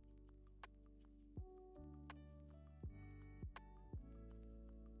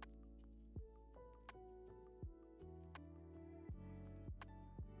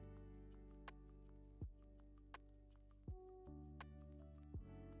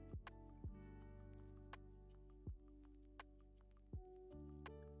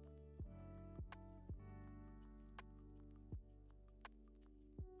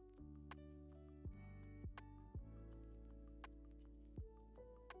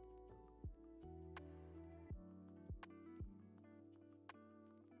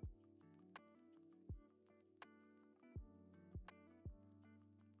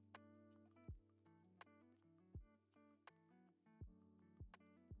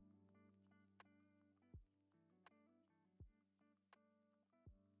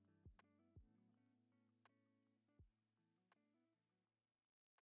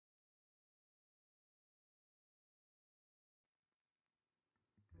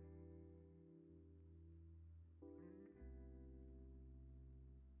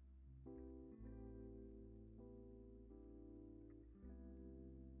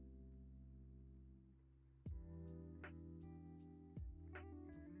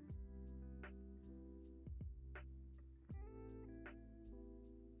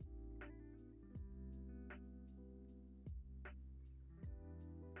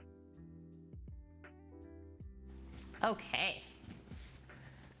 Okay,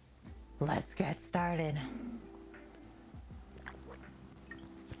 let's get started.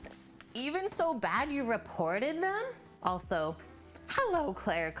 Even so bad you reported them? Also, hello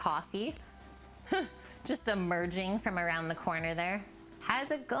Claire Coffee. Just emerging from around the corner there.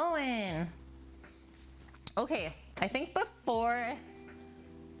 How's it going? Okay, I think before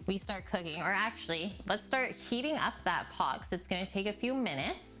we start cooking, or actually, let's start heating up that pot because it's gonna take a few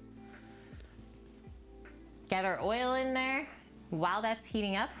minutes. Get our oil in there. While that's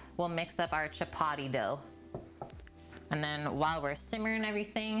heating up, we'll mix up our chapati dough. And then while we're simmering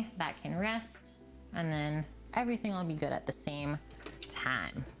everything, that can rest. And then everything will be good at the same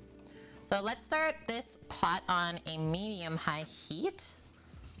time. So let's start this pot on a medium-high heat.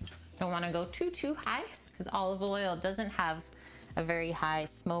 Don't wanna go too high because olive oil doesn't have a very high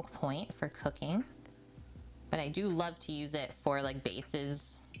smoke point for cooking. But I do love to use it for like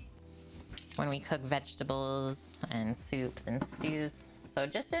bases when we cook vegetables and soups and stews. So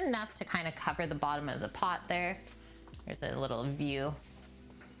just enough to kind of cover the bottom of the pot there. There's a little view.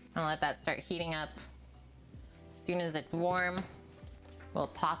 I'll let that start heating up. As soon as it's warm, we'll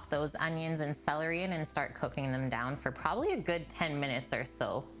pop those onions and celery in and start cooking them down for probably a good 10 minutes or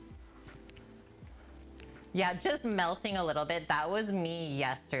so. Yeah, just melting a little bit. That was me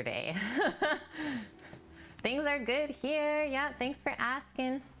yesterday. Things are good here. Yeah, thanks for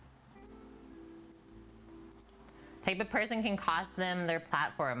asking. Type of person can cost them their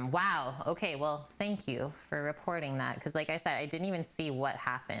platform. Wow. Okay, well, thank you for reporting that. Because like I said, I didn't even see what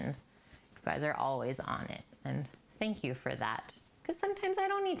happened. You guys are always on it. And thank you for that. Because sometimes I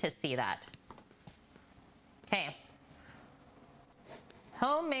don't need to see that. Okay.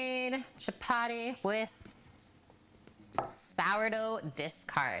 Homemade chapati with sourdough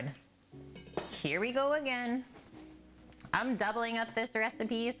discard. Here we go again. I'm doubling up this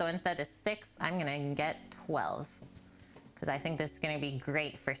recipe. So instead of 6, I'm going to get 12. Because I think this is going to be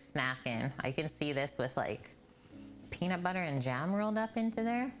great for snacking. I can see this with like peanut butter and jam rolled up into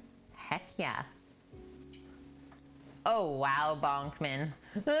there. Heck yeah. Oh, wow, Bonkman.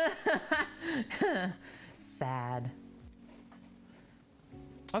 Sad.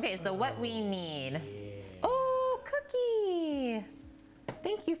 Okay, so what we need. Oh, Cookie.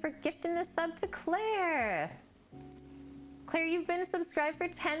 Thank you for gifting the sub to Claire. Claire, you've been subscribed for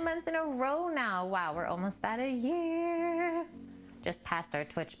 10 months in a row now. Wow, we're almost at a year. Just past our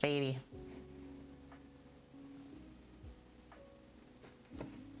Twitch baby.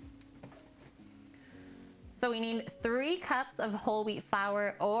 So we need 3 cups of whole wheat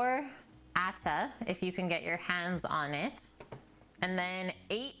flour or atta, if you can get your hands on it. And then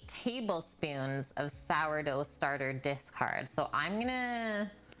 8 tablespoons of sourdough starter discard. So I'm gonna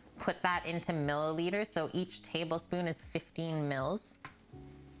put that into milliliters. So each tablespoon is 15 mils.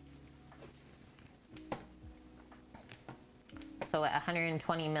 So at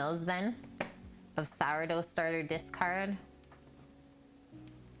 120 mils then of sourdough starter discard.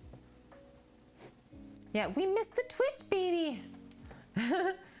 Yeah, we missed the Twitch baby.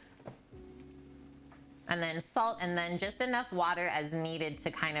 And then salt, and then just enough water as needed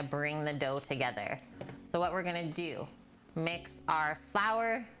to kind of bring the dough together. So what we're gonna do, mix our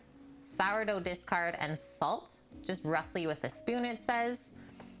flour, sourdough discard, and salt, just roughly with a spoon it says,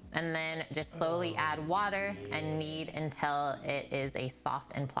 and then just slowly add water and knead until it is a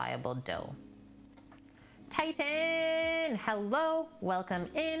soft and pliable dough. Titan, hello, welcome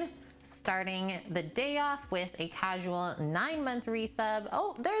in. Starting the day off with a casual 9-month resub.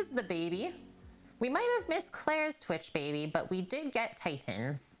 Oh, there's the baby. We might have missed Claire's Twitch baby, but we did get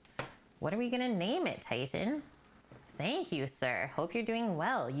Titans. What are we gonna name it, Titan? Thank you, sir. Hope you're doing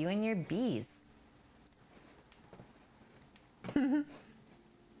well, you and your bees.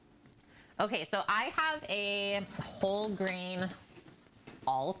 Okay, so I have a whole grain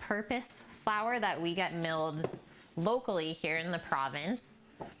all-purpose flour that we get milled locally here in the province.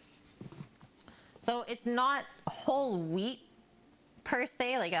 So it's not whole wheat per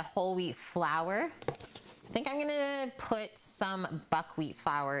se, like a whole wheat flour. I think I'm gonna put some buckwheat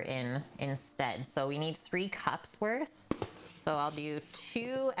flour in instead. So we need 3 cups worth. So I'll do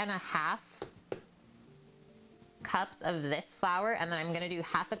 2.5 cups of this flour, and then I'm gonna do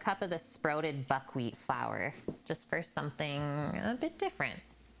half a cup of the sprouted buckwheat flour, just for something a bit different.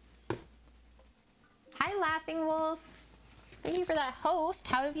 Hi, Laughing Wolf. Thank you for that host.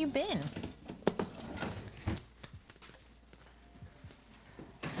 How have you been?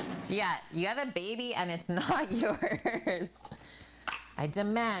 Yeah, you have a baby and it's not yours. I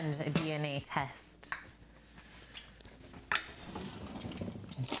demand a DNA test.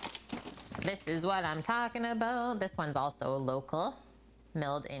 This is what I'm talking about. This one's also local,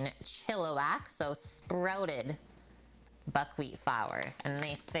 milled in Chilliwack, so sprouted buckwheat flour. And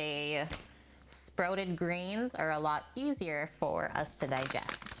they say sprouted grains are a lot easier for us to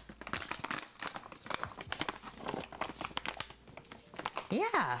digest.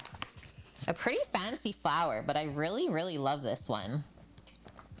 Yeah, a pretty fancy flour, but I really, really love this one.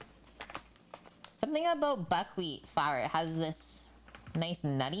 Something about buckwheat flour, it has this nice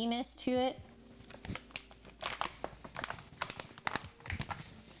nuttiness to it.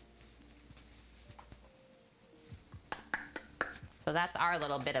 So that's our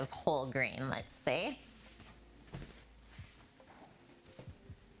little bit of whole grain, let's say.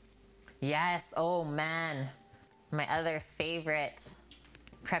 Yes, oh man, my other favorite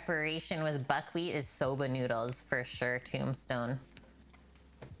preparation with buckwheat is soba noodles for sure, Tombstone.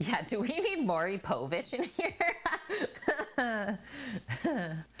 Yeah, do we need Maury Povich in here? Have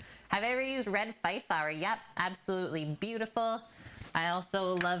I ever used red fife flour? Yep, absolutely beautiful. I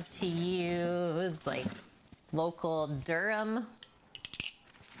also love to use like local Durham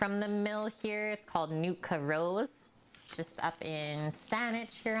from the mill here. It's called Nootka Rose, just up in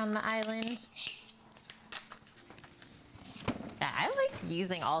Saanich here on the island. Yeah, I like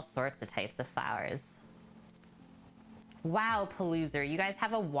using all sorts of types of flours. Wow, Paloozer, you guys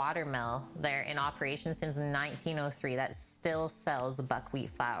have a water mill there in operation since 1903 that still sells buckwheat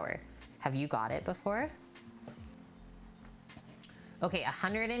flour. Have you got it before? Okay,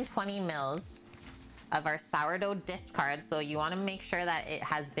 120 mils of our sourdough discard. So you wanna make sure that it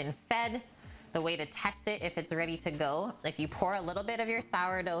has been fed. The way to test it if it's ready to go, if you pour a little bit of your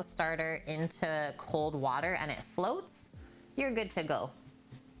sourdough starter into cold water and it floats, you're good to go.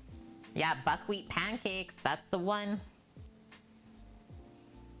 Yeah, buckwheat pancakes, that's the one.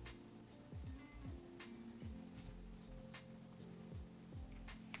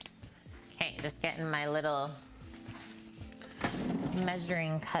 Okay, just getting my little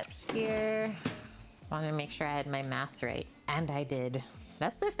measuring cup here. Wanted to make sure I had my math right, and I did.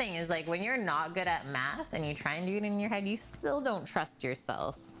 That's the thing, is like when you're not good at math and you try and do it in your head, you still don't trust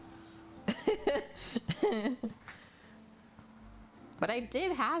yourself. But I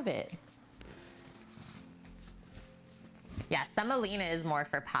did have it. Yeah, semolina is more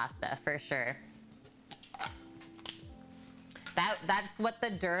for pasta, for sure. That's what the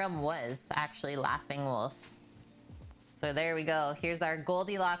Durham was, actually, Laughing Wolf. So there we go. Here's our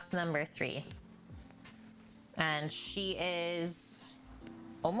Goldilocks number 3. And she is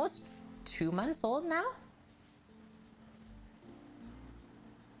almost 2 months old now.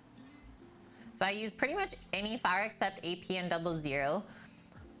 So I use pretty much any flour except APN 00.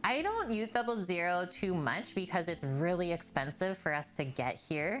 I don't use 00 too much because it's really expensive for us to get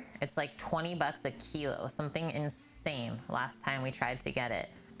here. It's like 20 bucks a kilo, something insane last time we tried to get it.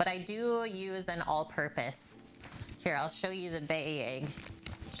 But I do use an all-purpose. Here, I'll show you the bay egg.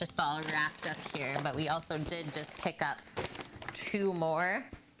 It's just all wrapped up here, but we also did just pick up 2 more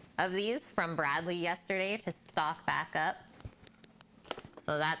of these from Bradley yesterday to stock back up.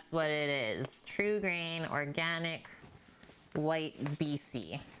 So that's what it is. True grain, organic white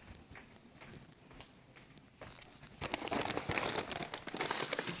BC.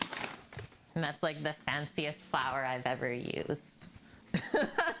 And that's like the fanciest flour I've ever used.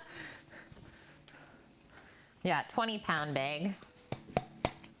 Yeah, 20-pound bag. What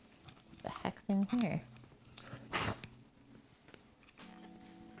the heck's in here?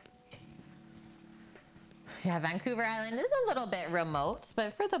 Yeah, Vancouver Island is a little bit remote,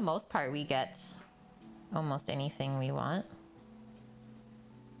 but for the most part, we get almost anything we want.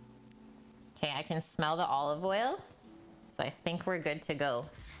 Okay, I can smell the olive oil, so I think we're good to go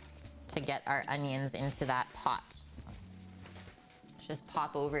to get our onions into that pot. Let's just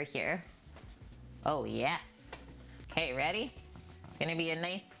pop over here. Oh, yes. Okay, ready? Gonna be a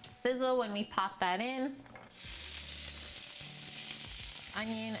nice sizzle when we pop that in.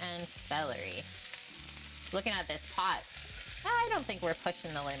 Onion and celery. Looking at this pot, I don't think we're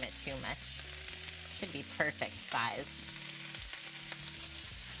pushing the limit too much. Should be perfect size.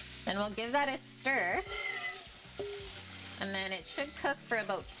 Then we'll give that a stir. And then it should cook for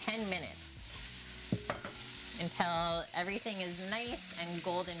about 10 minutes until everything is nice and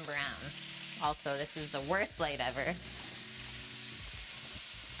golden brown. Also, this is the worst light ever.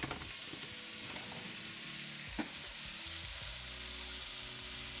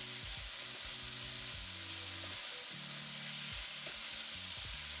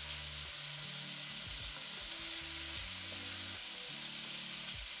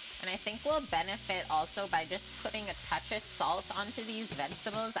 And I think we'll benefit also by just putting a touch of salt onto these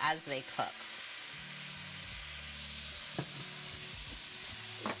vegetables as they cook.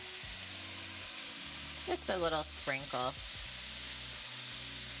 Just a little sprinkle.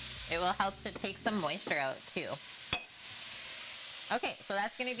 It will help to take some moisture out too. Okay, so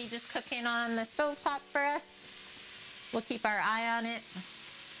that's gonna be just cooking on the stovetop for us. We'll keep our eye on it.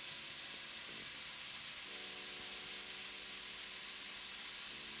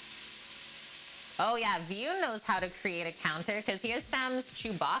 Oh yeah, View knows how to create a counter because he has Sam's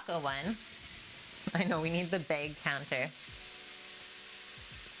Chewbacca one. I know, we need the bag counter.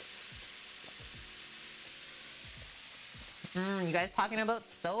 You guys talking about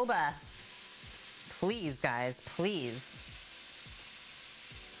soba? Please, guys, please.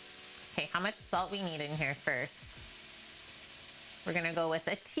 Okay, how much salt we need in here first? We're gonna go with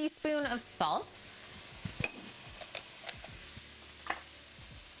a teaspoon of salt.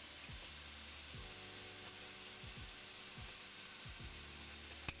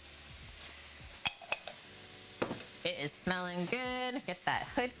 It is smelling good. Get that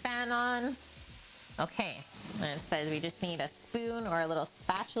hood fan on. Okay, and it says we just need a spoon or a little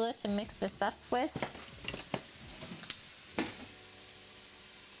spatula to mix this up with.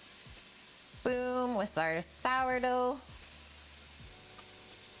 Boom, with our sourdough.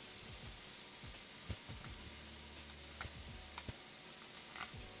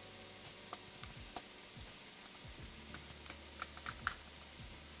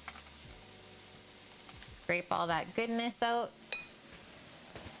 Scrape all that goodness out.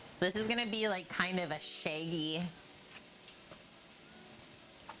 So this is gonna be like kind of a shaggy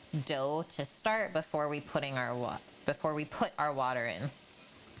dough to start before we put our water in.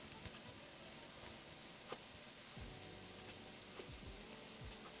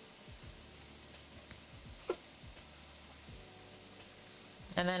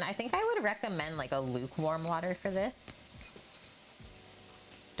 And then I think I would recommend like a lukewarm water for this.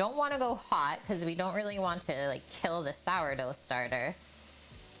 Don't want to go hot because we don't really want to like kill the sourdough starter.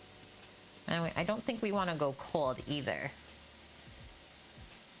 And I don't think we want to go cold either.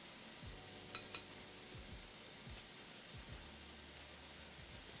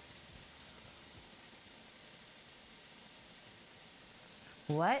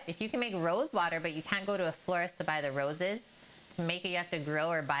 What? If you can make rose water, but you can't go to a florist to buy the roses, to make it you have to grow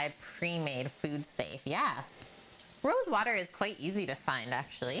or buy pre-made food safe. Yeah. Rose water is quite easy to find,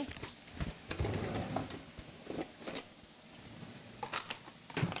 actually.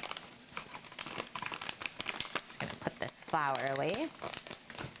 Just gonna put this flour away.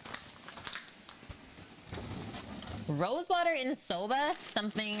 Rose water in soba,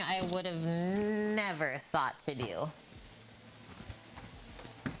 something I would have never thought to do.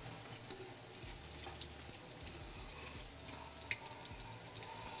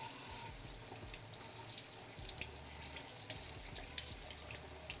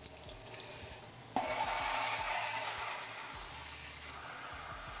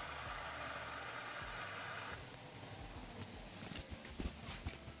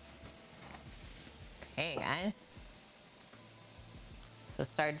 Okay, guys. So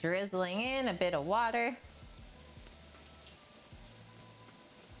start drizzling in a bit of water.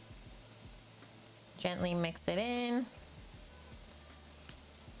 Gently mix it in.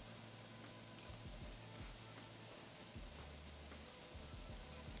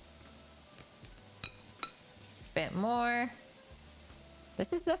 bit more.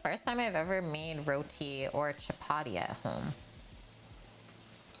 This is the first time I've ever made roti or chapati at home.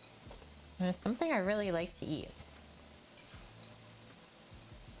 And it's something I really like to eat.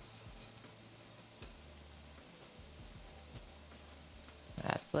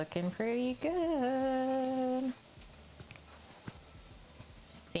 That's looking pretty good.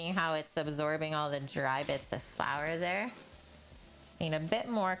 Seeing how it's absorbing all the dry bits of flour there. Just need a bit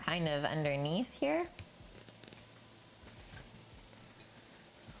more kind of underneath here.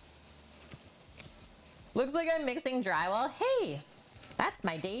 Looks like I'm mixing drywall. Hey, that's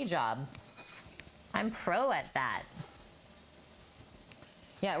my day job. I'm pro at that.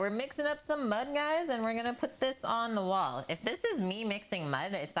 Yeah, we're mixing up some mud, guys, and we're gonna put this on the wall. If this is me mixing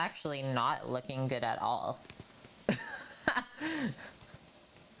mud, it's actually not looking good at all.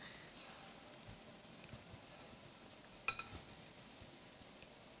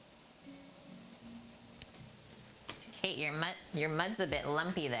 Kate, your mud's a bit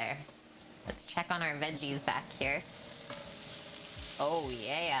lumpy there. Let's check on our veggies back here. Oh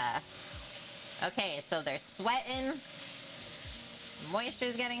yeah. Okay, so they're sweating.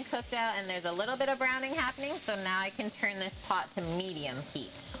 Moisture's getting cooked out and there's a little bit of browning happening, so now I can turn this pot to medium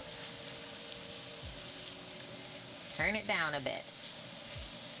heat. Turn it down a bit.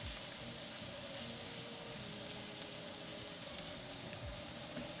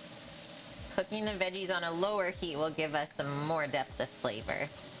 Cooking the veggies on a lower heat will give us some more depth of flavor.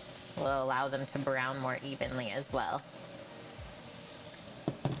 Will allow them to brown more evenly as well.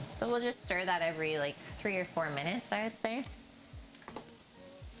 So we'll just stir that every like 3 or 4 minutes, I would say.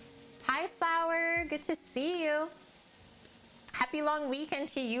 Hi, Flower. Good to see you. Happy long weekend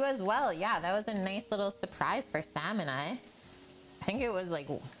to you as well. Yeah, that was a nice little surprise for Sam and I. I think it was like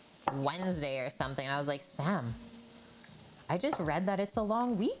Wednesday or something. I was like, Sam, I just read that it's a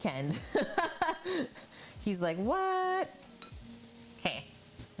long weekend. He's like, what? Okay,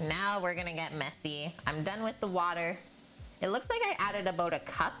 now we're gonna get messy. I'm done with the water. It looks like I added about a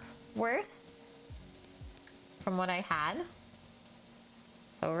cup worth from what I had.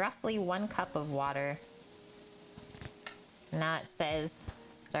 So roughly 1 cup of water. Now it says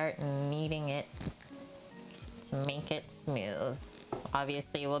start kneading it to make it smooth.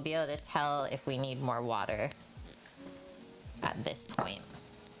 Obviously we'll be able to tell if we need more water at this point.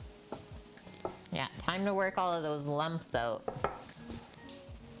 Yeah, time to work all of those lumps out.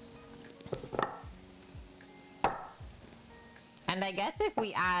 And I guess if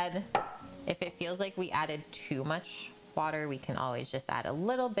it feels like we added too much water, we can always just add a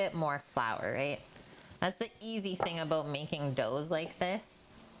little bit more flour, right? That's the easy thing about making doughs like this.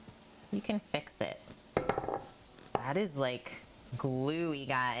 You can fix it. That is like gluey,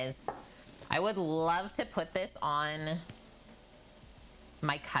 guys. I would love to put this on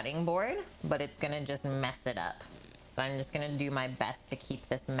my cutting board, but it's gonna just mess it up. So I'm just gonna do my best to keep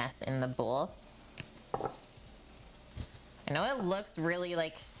this mess in the bowl. I know it looks really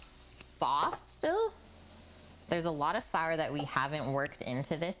like soft still. There's a lot of flour that we haven't worked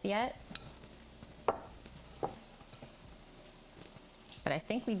into this yet. But I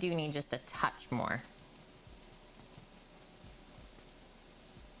think we do need just a touch more.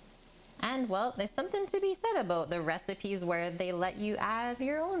 And well, there's something to be said about the recipes where they let you add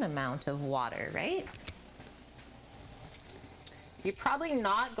your own amount of water, right? You're probably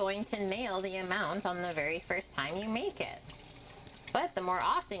not going to nail the amount on the very first time you make it. But the more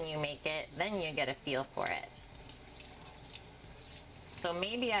often you make it, then you get a feel for it. So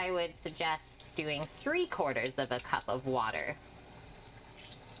maybe I would suggest doing 3/4 of a cup of water.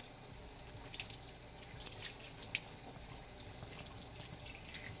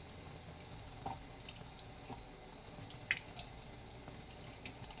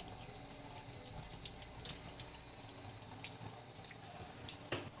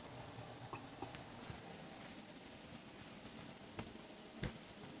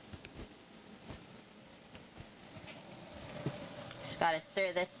 Gotta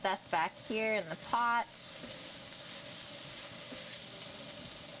stir this stuff back here in the pot.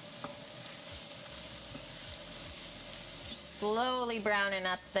 Slowly browning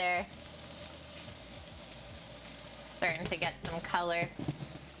up there. Starting to get some color.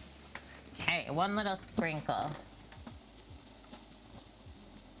 Okay, 1 little sprinkle.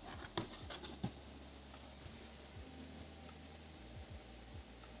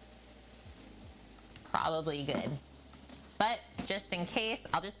 Probably good. But just in case,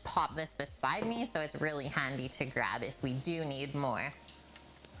 I'll just pop this beside me so it's really handy to grab if we do need more.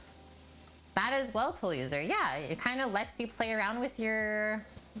 That is well, Paloozer. Yeah, it kind of lets you play around with your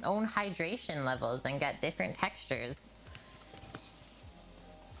own hydration levels and get different textures.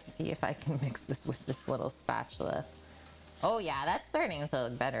 So see if I can mix this with this little spatula. Oh yeah, that's starting to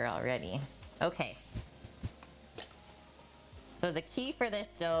look better already. Okay. So the key for this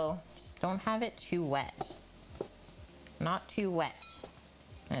dough, just don't have it too wet. Not too wet.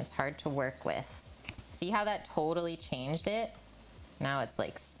 And it's hard to work with. See how that totally changed it? Now it's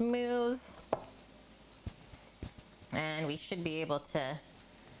like smooth. And we should be able to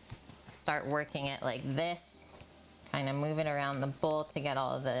start working it like this. Kind of move it around the bowl to get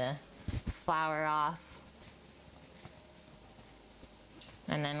all the flour off.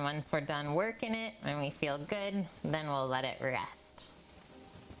 And then once we're done working it and we feel good, then we'll let it rest.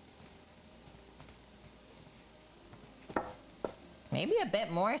 Maybe a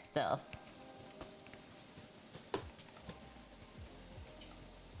bit more still.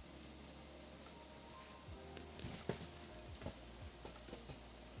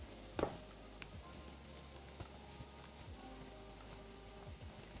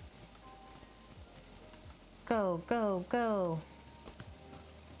 Go, go, go.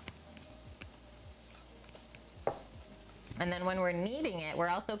 And then when we're kneading it, we're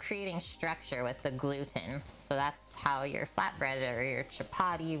also creating structure with the gluten. So that's how your flatbread or your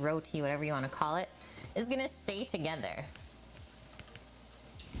chapati, roti, whatever you want to call it, is gonna stay together.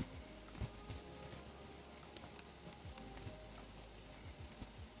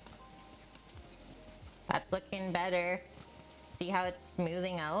 That's looking better. See how it's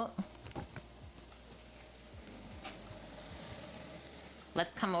smoothing out?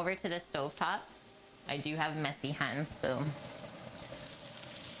 Let's come over to the stovetop. I do have messy hands, so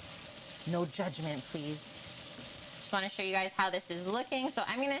no judgment, please. Just want to show you guys how this is looking. So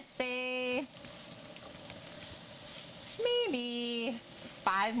I'm gonna say maybe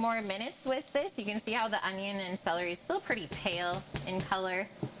 5 more minutes with this. You can see how the onion and celery is still pretty pale in color.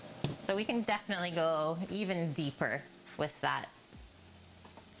 So we can definitely go even deeper with that.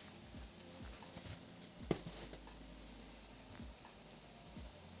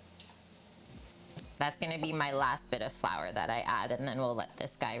 That's gonna be my last bit of flour that I add, and then we'll let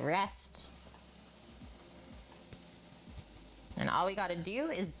this guy rest. And all we gotta do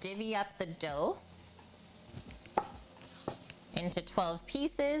is divvy up the dough into 12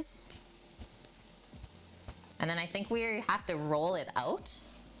 pieces. And then I think we have to roll it out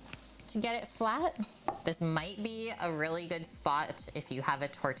to get it flat. This might be a really good spot if you have a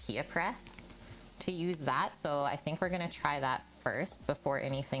tortilla press to use that. So I think we're gonna try that first before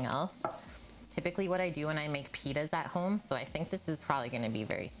anything else. It's typically what I do when I make pitas at home, so I think this is probably going to be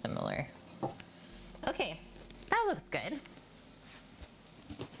very similar. Okay, that looks good.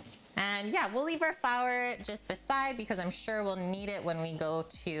 And yeah, we'll leave our flour just beside because I'm sure we'll need it when we go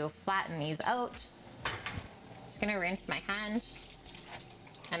to flatten these out. Just going to rinse my hand.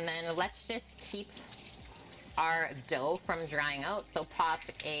 And then let's just keep our dough from drying out. So pop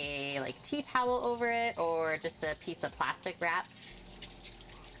a tea towel over it or just a piece of plastic wrap.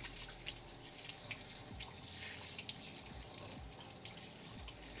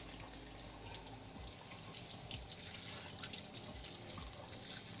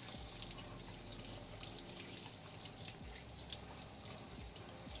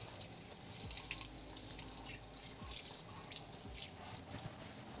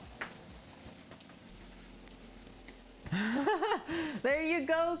 There you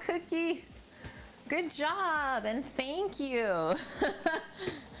go, Cookie. Good job, and thank you.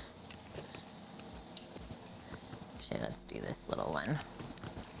 Actually, let's do this little one.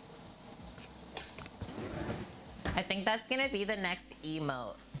 I think that's gonna be the next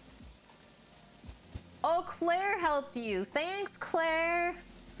emote. Oh, Claire helped you. Thanks, Claire.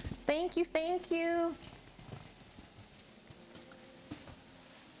 Thank you, thank you.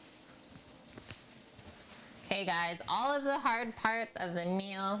 Okay guys, all of the hard parts of the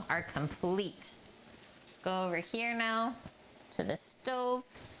meal are complete. Let's go over here now to the stove.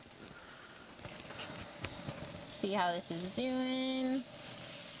 See how this is doing.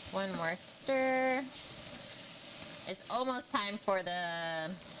 One more stir. It's almost time for the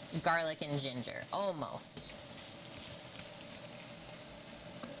garlic and ginger, almost.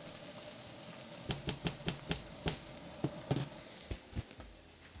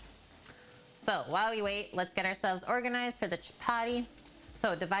 So while we wait, let's get ourselves organized for the chapati.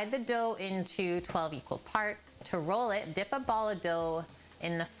 So divide the dough into 12 equal parts. To roll it, dip a ball of dough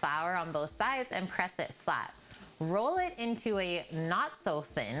in the flour on both sides and press it flat. Roll it into a not so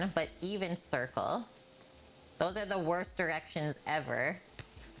thin but even circle. Those are the worst directions ever.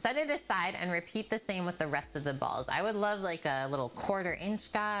 Set it aside and repeat the same with the rest of the balls. I would love like a little 1/4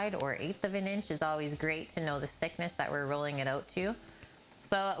 inch guide or 1/8 of an inch is always great to know the thickness that we're rolling it out to.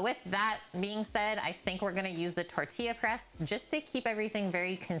 So with that being said, I think we're gonna use the tortilla press just to keep everything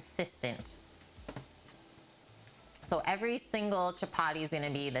very consistent. So every single chapati is gonna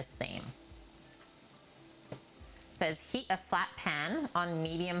be the same. It says heat a flat pan on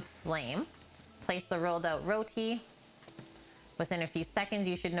medium flame. Place the rolled out roti. Within a few seconds,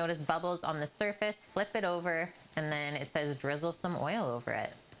 you should notice bubbles on the surface. Flip it over, and then it says drizzle some oil over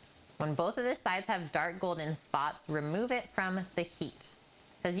it. When both of the sides have dark golden spots, remove it from the heat.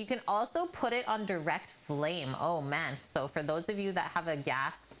 It says you can also put it on direct flame. Oh man, so for those of you that have a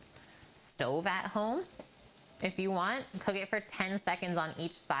gas stove at home, if you want, cook it for 10 seconds on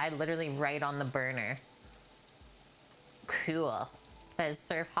each side, literally right on the burner. Cool. It says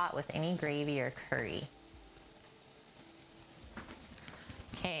serve hot with any gravy or curry.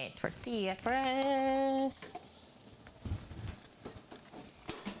 Okay, tortilla press.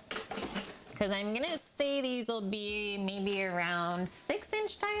 Because I'm gonna say these will be maybe around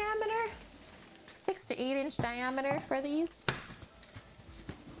 6-inch diameter, 6 to 8-inch diameter for these.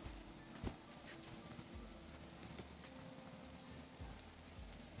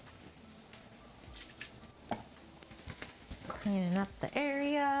 Cleaning up the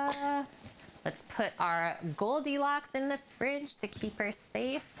area. Let's put our Goldilocks in the fridge to keep her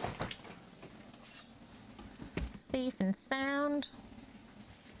safe. Safe and sound.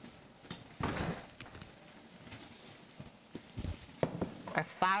 Our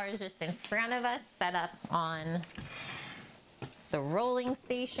flour is just in front of us, set up on the rolling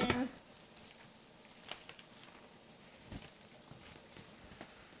station.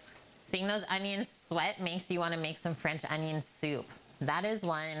 Seeing those onions sweat makes you want to make some French onion soup. That is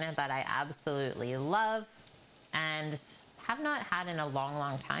one that I absolutely love and have not had in a long,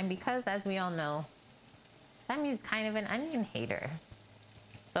 long time because, as we all know, Sammy's kind of an onion hater.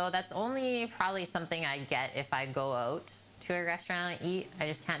 So that's only probably something I get if I go out to a restaurant and eat. I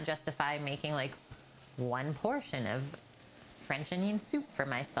just can't justify making like one portion of French onion soup for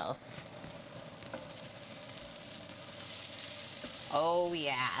myself. Oh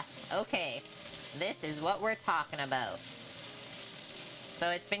yeah. Okay, this is what we're talking about. So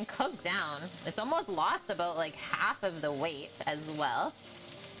it's been cooked down. It's almost lost about like half of the weight as well.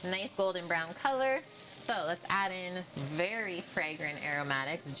 Nice golden brown color. So let's add in very fragrant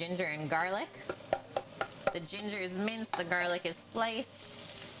aromatics, ginger and garlic. The ginger is minced, the garlic is sliced.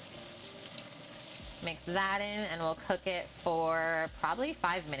 Mix that in and we'll cook it for probably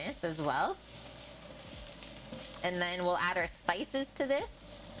 5 minutes as well. And then we'll add our spices to this.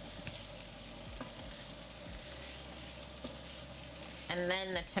 And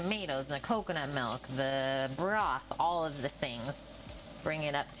then the tomatoes, the coconut milk, the broth, all of the things. Bring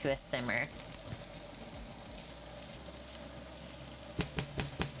it up to a simmer.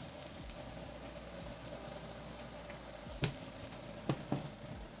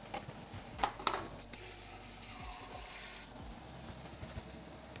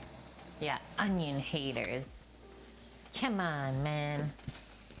 Yeah, onion haters. Come on, man.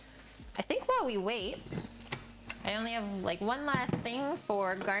 I think while we wait, I only have like one last thing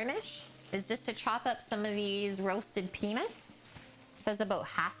for garnish is just to chop up some of these roasted peanuts. It says about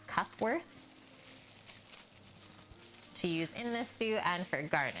 ½ cup worth to use in the stew and for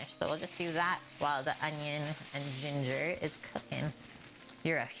garnish. So we'll just do that while the onion and ginger is cooking.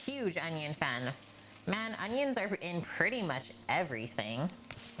 You're a huge onion fan. Man, onions are in pretty much everything,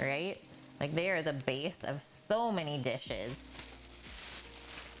 right? Like they are the base of so many dishes.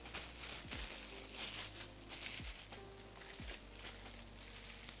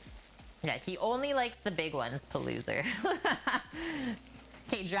 Yeah, he only likes the big ones, Paloozer.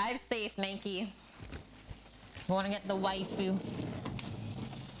 Okay, drive safe, Nike. We want to get the waifu.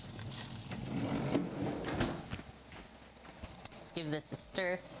 Let's give this a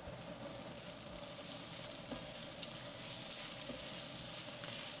stir.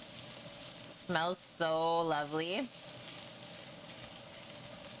 Smells so lovely.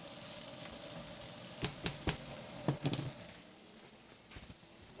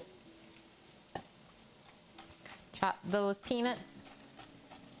 Chop those peanuts.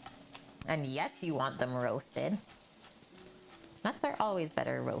 And yes, you want them roasted. Nuts are always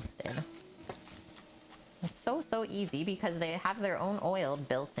better roasted. It's so easy because they have their own oil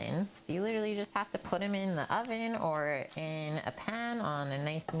built in. So you literally just have to put them in the oven or in a pan on a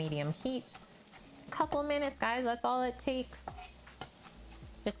nice medium heat. A couple minutes, guys, that's all it takes.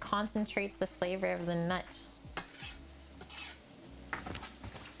 Just concentrates the flavor of the nut.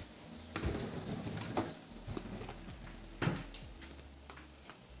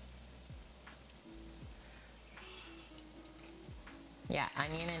 Yeah,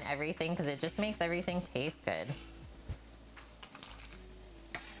 onion and everything because it just makes everything taste good.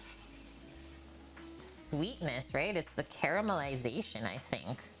 sweetness, right? It's the caramelization, I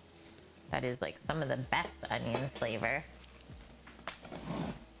think, that is like some of the best onion flavor.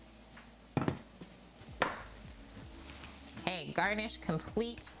 Okay, garnish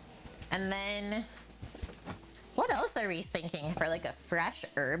complete. And then, what else are we thinking for like a fresh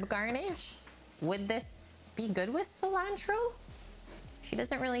herb garnish? Would this be good with cilantro? She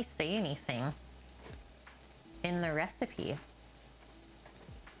doesn't really say anything in the recipe.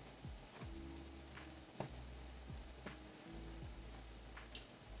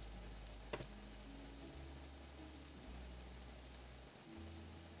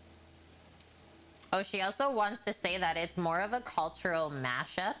 Oh, she also wants to say that it's more of a cultural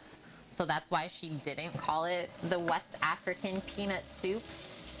mashup. So that's why she didn't call it the West African peanut soup.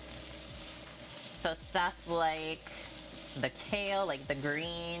 So stuff like the kale, like the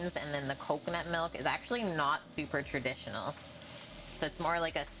greens, and then the coconut milk is actually not super traditional. So it's more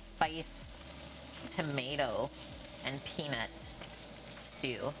like a spiced tomato and peanut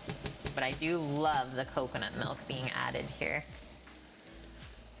stew. But I do love the coconut milk being added here.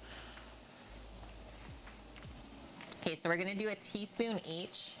 Okay, so we're gonna do a teaspoon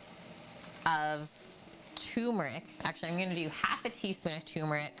each of turmeric. Actually, I'm gonna do half a teaspoon of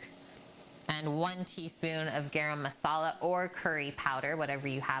turmeric and 1 teaspoon of garam masala or curry powder, whatever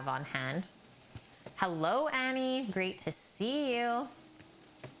you have on hand. Hello, Annie. Great to see you.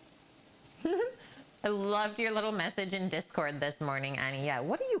 I loved your little message in Discord this morning, Annie. Yeah,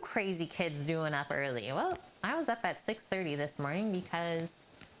 what are you crazy kids doing up early? Well, I was up at 6:30 this morning because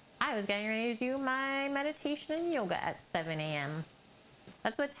I was getting ready to do my meditation and yoga at 7 a.m.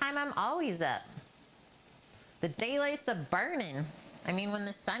 That's what time I'm always up. The daylight's a burning. I mean, when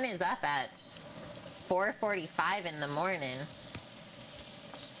the sun is up at 4:45 in the morning,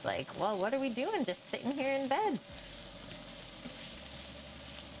 just like, well, what are we doing? Just sitting here in bed.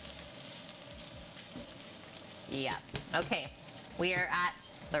 Yeah, okay. We are at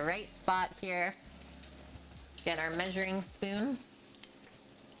the right spot here. Let's get our measuring spoon.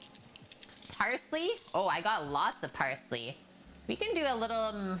 Parsley. Oh, I got lots of parsley. We can do a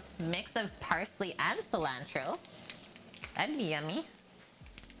little mix of parsley and cilantro. That'd be yummy.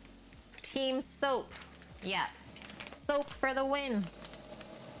 Team soap. Yeah, soap for the win.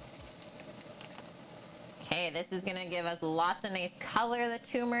 Okay, this is gonna give us lots of nice color, the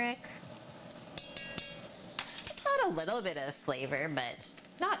turmeric. Got a little bit of flavor, but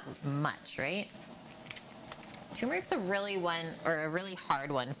not much, right? Turmeric's a really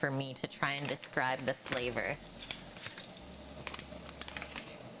hard one for me to try and describe the flavor.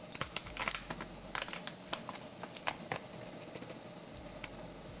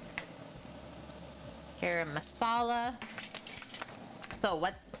 Garam masala. So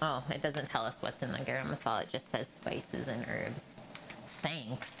oh, it doesn't tell us what's in the garam masala. It just says spices and herbs.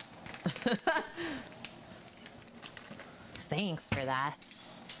 Thanks. Thanks for that.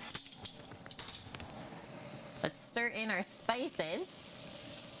 Let's stir in our spices.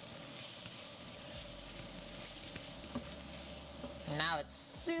 Now it's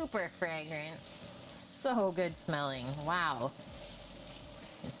super fragrant. So good smelling. Wow.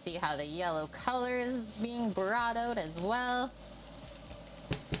 And see how the yellow color is being brought out as well.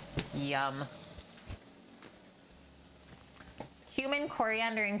 Yum. Cumin,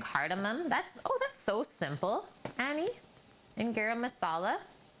 coriander, and cardamom. That's so simple, Annie. And garam masala.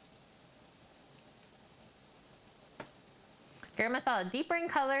 Garam masala, deeper in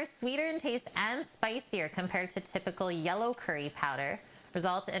color, sweeter in taste, and spicier compared to typical yellow curry powder.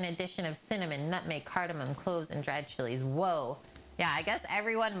 Results in addition of cinnamon, nutmeg, cardamom, cloves, and dried chilies. Whoa. Yeah, I guess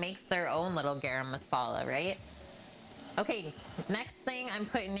everyone makes their own little garam masala, right? Okay, next thing I'm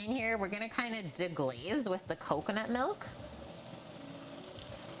putting in here, we're gonna kind of deglaze with the coconut milk.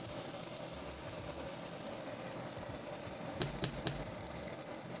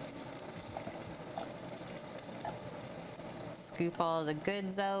 Scoop all the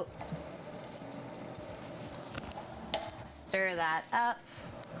goods out. Stir that up.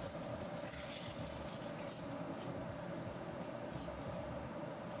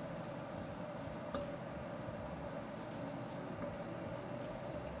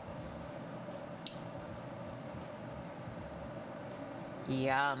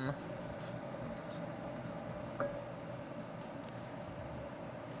 Yum.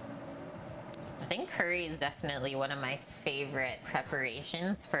 I think curry is definitely one of my favorite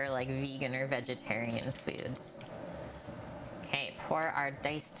preparations for like vegan or vegetarian foods. Okay, pour our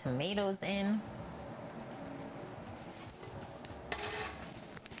diced tomatoes in.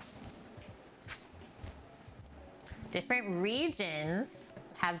 Different regions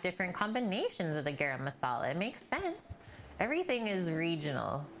have different combinations of the garam masala. It makes sense. everything is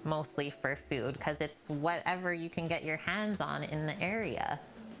regional, mostly for food, because it's whatever you can get your hands on in the area.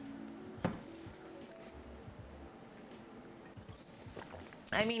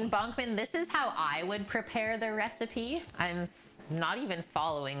 I mean, Bonkman, this is how I would prepare the recipe. I'm not even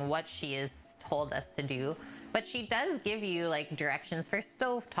following what she has told us to do, but she does give you like directions for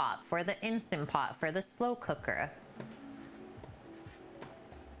stovetop, for the Instant Pot, for the slow cooker.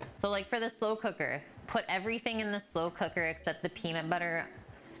 So like for the slow cooker, put everything in the slow cooker except the peanut butter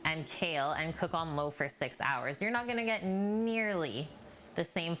and kale and cook on low for 6 hours. You're not gonna get nearly the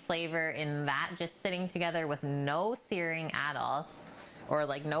same flavor in that just sitting together with no searing at all, or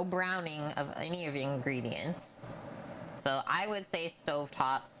like no browning of any of the ingredients. So I would say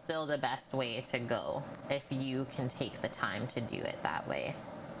stovetop, still the best way to go if you can take the time to do it that way.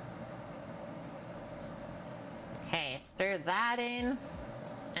 Okay, stir that in.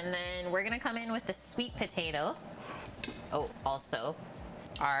 And then we're gonna come in with the sweet potato. Oh, also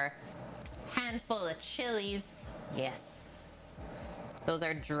our handful of chilies. Yes. Those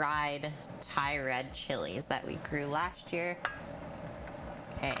are dried Thai red chilies that we grew last year.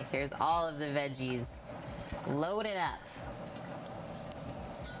 Okay, here's all of the veggies loaded up.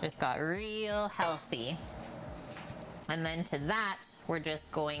 Just got real healthy. And then to that, we're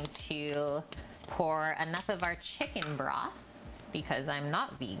just going to pour enough of our chicken broth, because I'm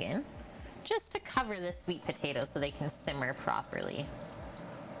not vegan, just to cover the sweet potatoes so they can simmer properly.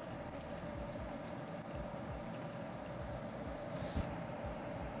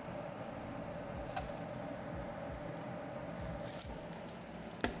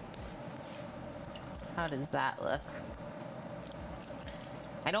 How does that look?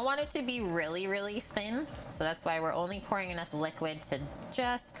 I don't want it to be really, really thin, so that's why we're only pouring enough liquid to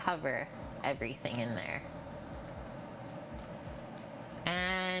just cover everything in there.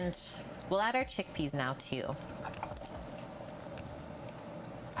 And we'll add our chickpeas now too.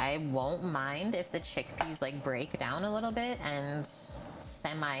 I won't mind if the chickpeas like break down a little bit and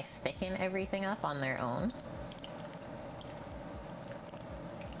semi-thicken everything up on their own.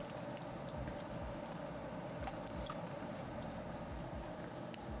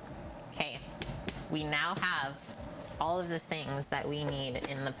 Okay, we now have all of the things that we need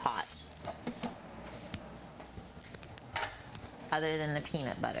in the pot, other than the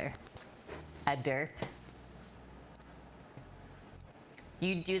peanut butter. A derp.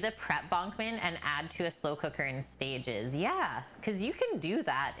 You do the prep, Bonkman, and add to a slow cooker in stages. Yeah, because you can do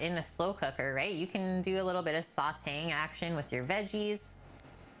that in a slow cooker, right? You can do a little bit of sauteing action with your veggies.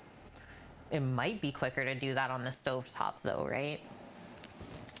 It might be quicker to do that on the stovetops though, right?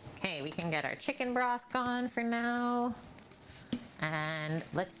 Okay, we can get our chicken broth gone for now. And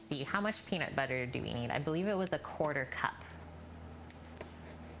let's see, how much peanut butter do we need? I believe it was a 1/4 cup.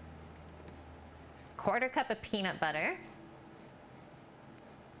 1/4 cup of peanut butter.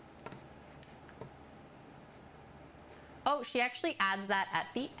 Oh, she actually adds that at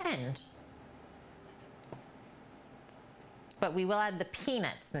the end. But we will add the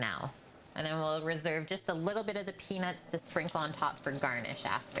peanuts now. And then we'll reserve just a little bit of the peanuts to sprinkle on top for garnish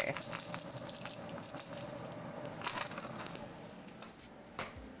after.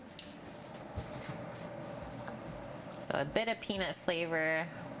 So a bit of peanut flavor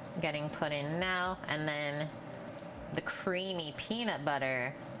getting put in now, and then the creamy peanut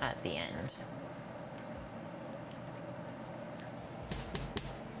butter at the end.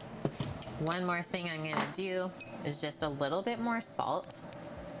 One more thing I'm gonna do is just a little bit more salt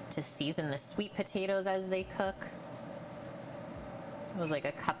to season the sweet potatoes as they cook. It was like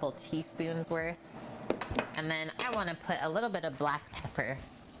a couple teaspoons worth. And then I want to put a little bit of black pepper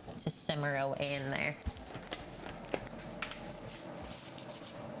to simmer away in there.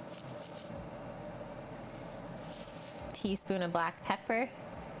 Teaspoon of black pepper.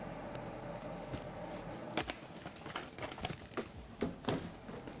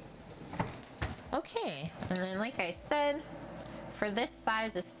 Okay, and then like I said, for this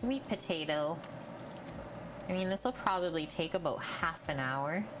size of sweet potato, I mean, this will probably take about half an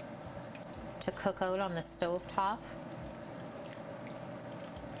hour to cook out on the stove top.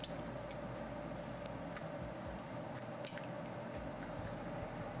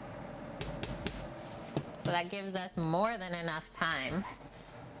 So that gives us more than enough time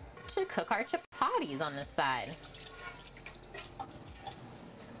to cook our chapatis on the side.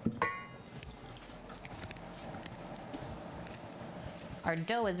 Our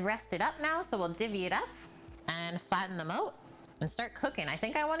dough is rested up now, so we'll divvy it up and flatten them out and start cooking. I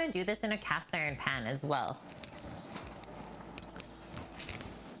think I want to do this in a cast iron pan as well.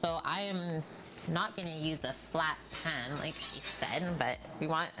 So I am not going to use a flat pan like she said, but we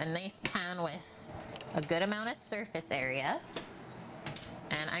want a nice pan with a good amount of surface area.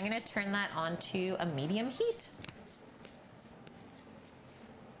 And I'm gonna turn that onto a medium heat.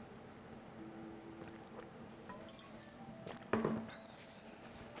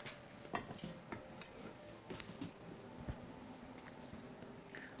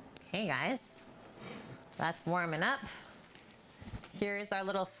 Okay guys, that's warming up. Here's our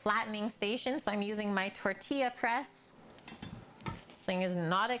little flattening station. So I'm using my tortilla press. This thing is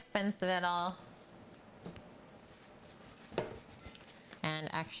not expensive at all. And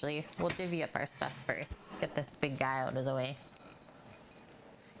actually, we'll divvy up our stuff first. Get this big guy out of the way.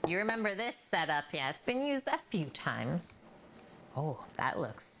 You remember this setup? Yeah, it's been used a few times. Oh, that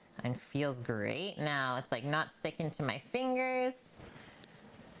looks and feels great now. It's like not sticking to my fingers.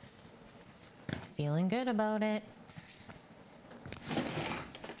 Feeling good about it.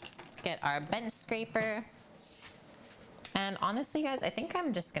 Let's get our bench scraper. And honestly, guys, I think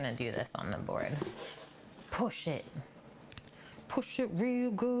I'm just gonna do this on the board. Push it. Push it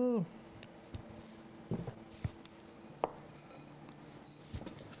real good.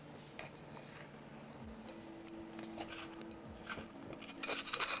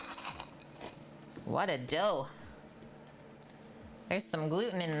 What a dough. There's some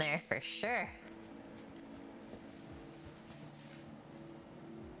gluten in there for sure.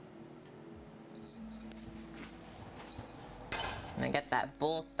 And I get that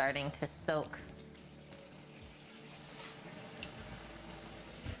bowl starting to soak.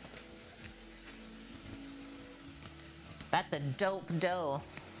 That's a dope dough,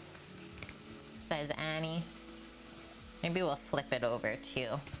 says Annie. Maybe we'll flip it over too.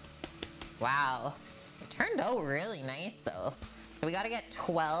 Wow, it turned out really nice though. So we gotta get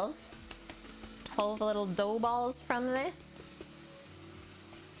 12 little dough balls from this.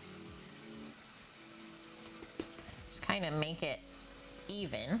 Just kind of make it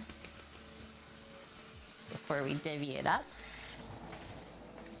even before we divvy it up.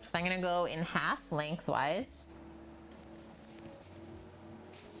 So I'm gonna go in half lengthwise.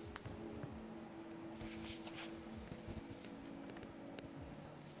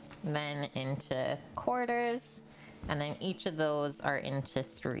 Then into quarters, and then each of those are into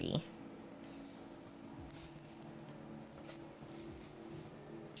 3.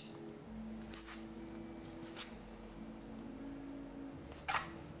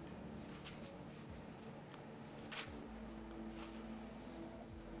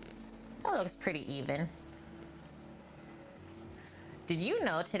 That looks pretty even. Did you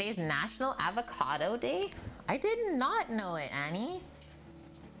know today's National Avocado Day? I did not know it, Annie.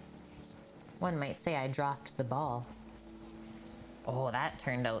 One might say I dropped the ball. Oh, that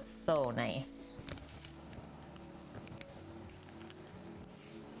turned out so nice.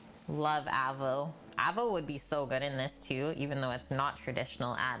 Love avo. Avo would be so good in this too, even though it's not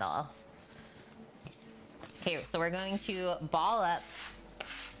traditional at all. Okay, so we're going to ball up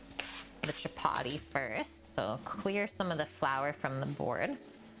the chapati first. So clear some of the flour from the board. And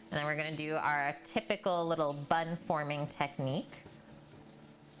then we're gonna do our typical little bun forming technique.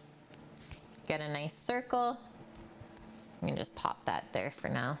 Get a nice circle. You can just pop that there for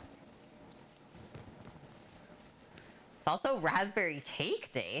now. It's also Raspberry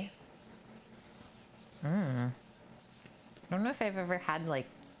Cake Day. I don't know if I've ever had like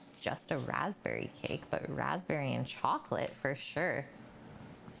just a raspberry cake, but raspberry and chocolate for sure.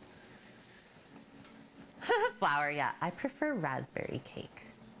 Flour, yeah, I prefer raspberry cake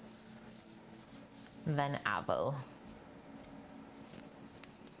than avo.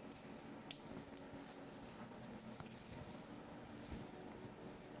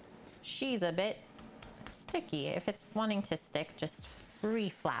 She's a bit sticky. If it's wanting to stick, just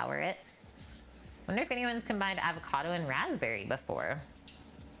re-flour it. Wonder if anyone's combined avocado and raspberry before.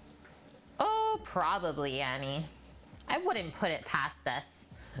 Oh, probably, Annie. I wouldn't put it past us.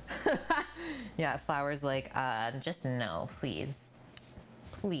 Yeah, Flour's like, just no, please.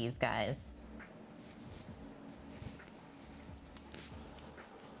 Please, guys.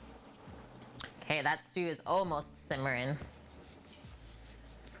 Okay, that stew is almost simmering.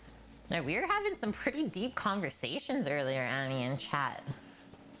 Now, we were having some pretty deep conversations earlier, Annie, in chat.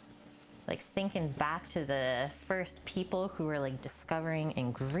 Like thinking back to the first people who were like discovering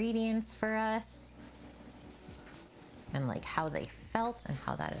ingredients for us. And like how they felt and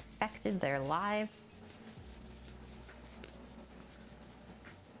how that affected their lives.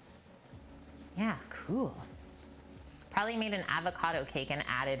 Yeah, cool. Probably made an avocado cake and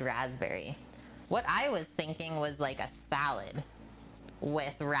added raspberry. What I was thinking was like a salad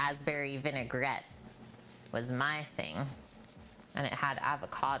with raspberry vinaigrette was my thing. And it had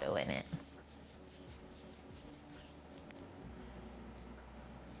avocado in it.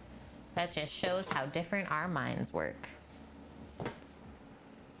 That just shows how different our minds work.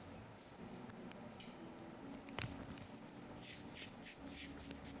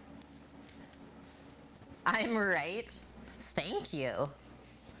 I'm right. Thank you.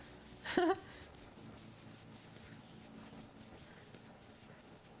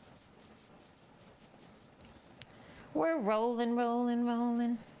 We're rolling, rolling,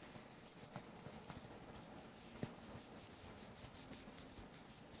 rolling.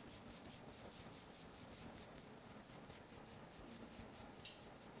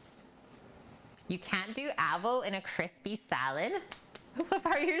 You can't do avo in a crispy salad? What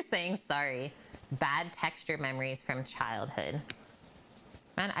are you saying? Sorry. Bad texture memories from childhood.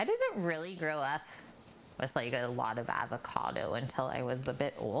 Man, I didn't really grow up with like a lot of avocado until I was a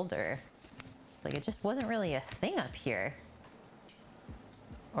bit older. It's like it just wasn't really a thing up here.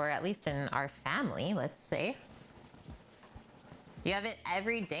 Or at least in our family, let's say. You have it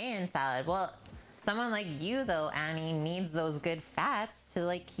every day in salad. Well, someone like you though, Annie, needs those good fats to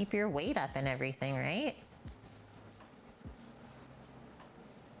like keep your weight up and everything, right?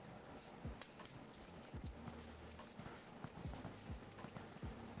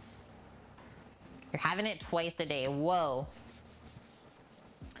 You're having it twice a day. Whoa.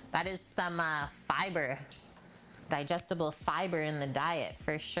 That is some fiber, digestible fiber in the diet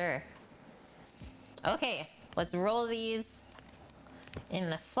for sure. Okay, let's roll these in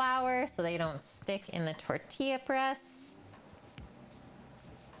the flour so they don't stick in the tortilla press.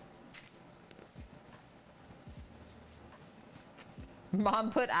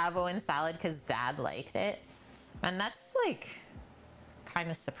 Mom put avo in salad because dad liked it. And that's like kind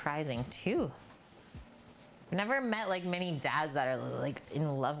of surprising too. I've never met like many dads that are like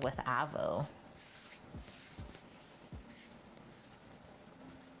in love with avo.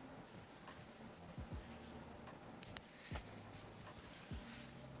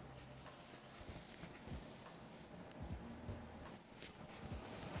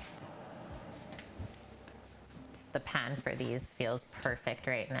 The pan for these feels perfect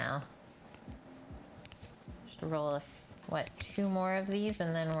right now. Just roll, what, 2 more of these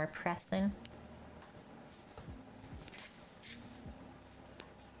and then we're pressing.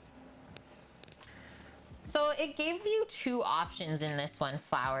 So it gave you 2 options in this one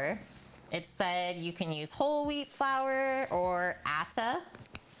flour. It said you can use whole wheat flour or atta.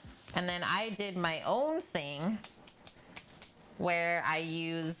 And then I did my own thing where I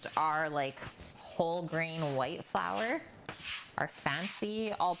used our like whole grain white flour, our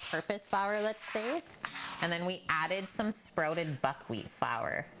fancy all-purpose flour, let's say. And then we added some sprouted buckwheat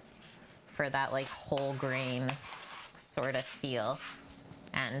flour for that like whole grain sort of feel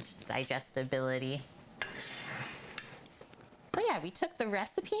and digestibility. So yeah, we took the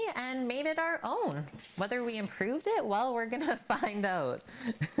recipe and made it our own. Whether we improved it, well, we're gonna find out.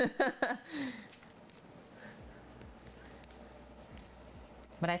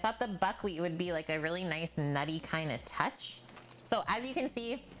 But I thought the buckwheat would be like a really nice nutty kind of touch. So as you can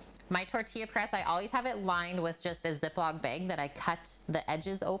see, my tortilla press, I always have it lined with just a Ziploc bag that I cut the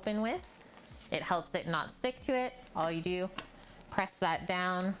edges open with. It helps it not stick to it. All you do, press that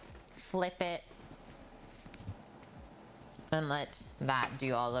down, flip it, and let that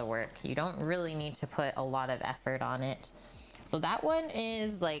do all the work. You don't really need to put a lot of effort on it. So that one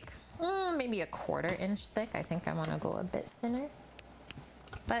is like maybe a 1/4 inch thick. I think I want to go a bit thinner.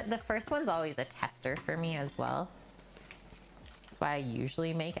 But the first one's always a tester for me as well. That's why I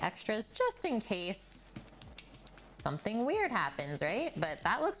usually make extras just in case something weird happens, right? But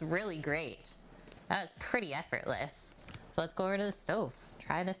that looks really great. That was pretty effortless. So let's go over to the stove,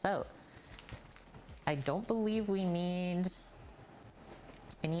 try this out. I don't believe we need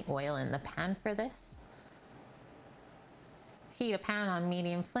any oil in the pan for this. Heat a pan on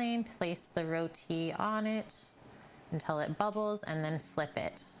medium flame, place the roti on it until it bubbles and then flip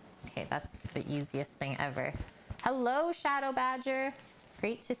it. Okay, that's the easiest thing ever. Hello, Shadow Badger.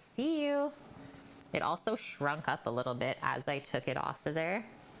 Great to see you. It also shrunk up a little bit as I took it off of there.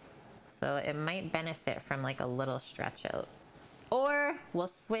 So it might benefit from like a little stretch out. Or we'll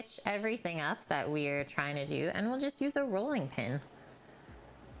switch everything up that we're trying to do and we'll just use a rolling pin.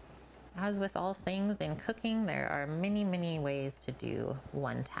 As with all things in cooking, there are many, many ways to do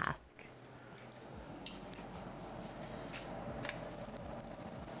one task.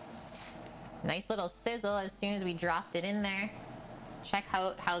 Nice little sizzle as soon as we dropped it in there. Check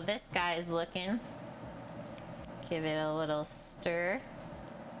out how this guy is looking. Give it a little stir.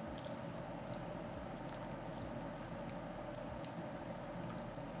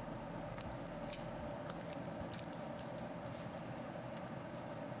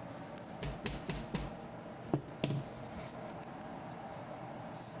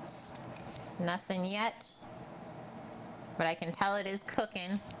 Nothing yet, but I can tell it is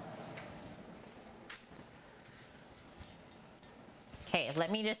cooking. Okay,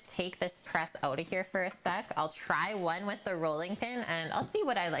 let me just take this press out of here for a sec. I'll try one with the rolling pin and I'll see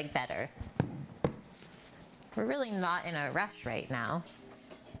what I like better. We're really not in a rush right now.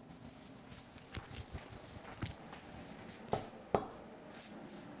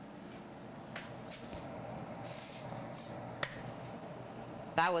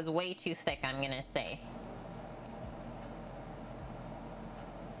 That was way too thick, I'm gonna say.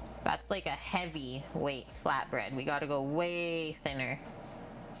 That's like a heavy weight flatbread. We gotta go way thinner.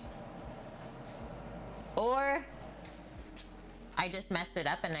 Or I just messed it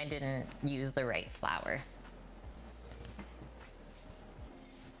up and I didn't use the right flour.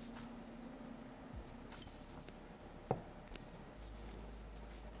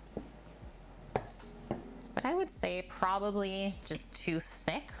 But I would say probably just too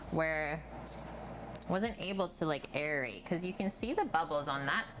thick, where I wasn't able to like aerate, because you can see the bubbles on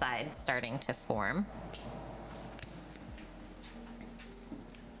that side starting to form.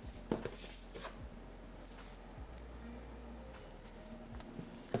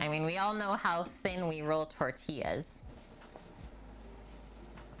 I mean, we all know how thin we roll tortillas.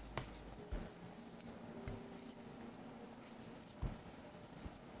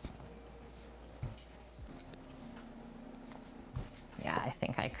 Yeah, I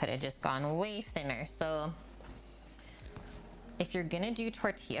think I could have just gone way thinner. So if you're gonna do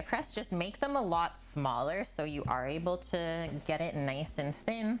tortilla press, just make them a lot smaller so you are able to get it nice and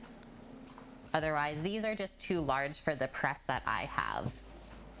thin. Otherwise, these are just too large for the press that I have.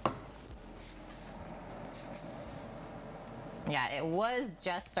 Yeah, it was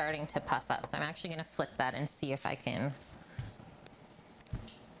just starting to puff up, so I'm actually gonna flip that and see if I can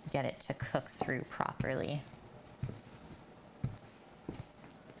get it to cook through properly.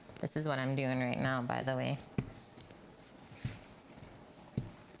 This is what I'm doing right now, by the way.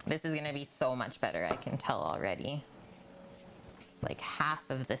 This is gonna be so much better, I can tell already. It's like half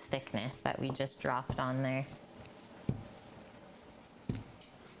of the thickness that we just dropped on there.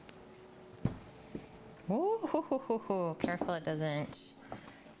 Ooh, hoo, hoo, hoo, hoo. Careful it doesn't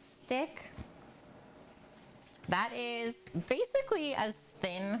stick. That is basically as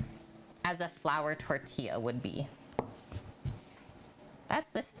thin as a flour tortilla would be. That's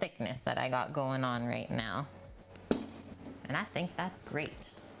the thickness that I got going on right now. And I think that's great.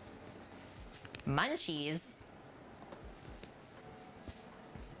 Munchies.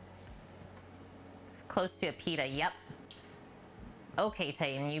 Close to a pita, yep. Okay,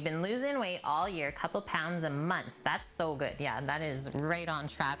 Titan, you've been losing weight all year, a couple pounds a month. That's so good. Yeah, that is right on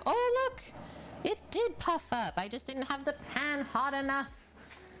track. Oh, look, it did puff up. I just didn't have the pan hot enough.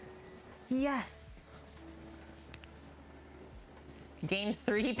 Yes. Gained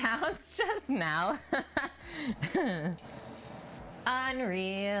 3 pounds just now.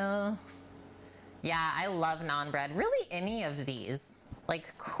 Unreal. Yeah, I love naan bread. Really any of these.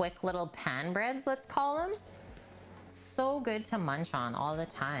 Like quick little pan breads, let's call them. So good to munch on all the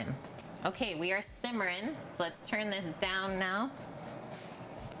time. Okay, we are simmering. So let's turn this down now.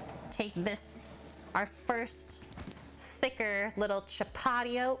 Take this, our first thicker little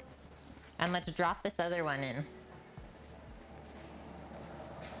chapati out, and let's drop this other one in.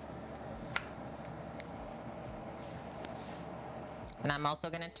 And I'm also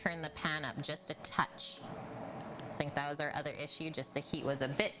gonna turn the pan up just a touch. I think that was our other issue, just the heat was a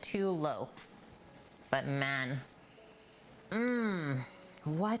bit too low. But man,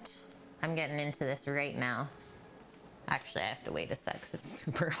 what? I'm getting into this right now. Actually, I have to wait a sec 'cause it's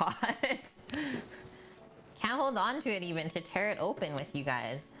super hot. Can't hold on to it even to tear it open with you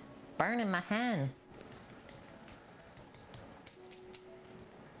guys. Burning my hands.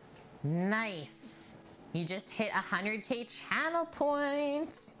 Nice. You just hit 100K channel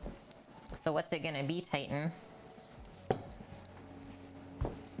points. So what's it gonna be, Titan?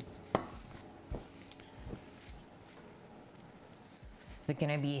 Is it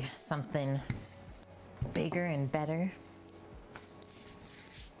gonna be something bigger and better?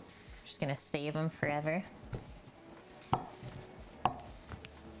 Just gonna save them forever.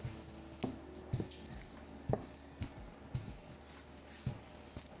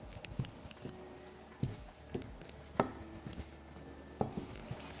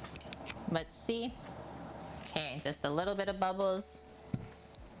 Let's see. Okay, just a little bit of bubbles.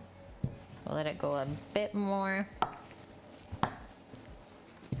 We'll let it go a bit more.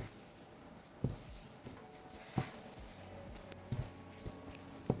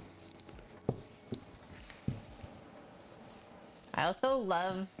 I also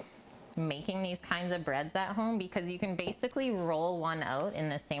love making these kinds of breads at home, because you can basically roll one out in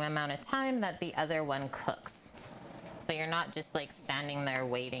the same amount of time that the other one cooks. So you're not just like standing there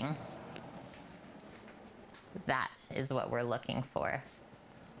waiting. That is what we're looking for.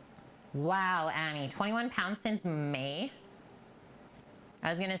 Wow, Annie, 21 pounds since May. I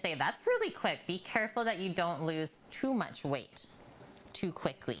was gonna say, that's really quick. Be careful that you don't lose too much weight too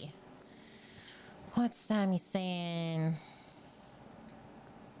quickly. What's Sammy saying?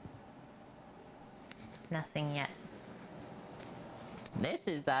 Nothing yet. This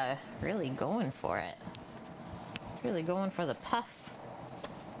is really going for it. Really going for the puff.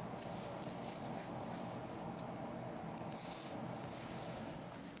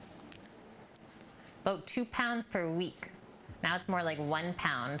 About 2 pounds per week. Now it's more like 1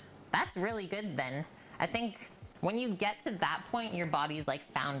 pound. That's really good then. I think when you get to that point, your body's like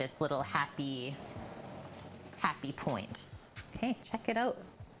found its little happy point. Okay, check it out.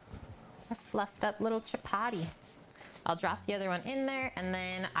 A fluffed up little chapati. I'll drop the other one in there, and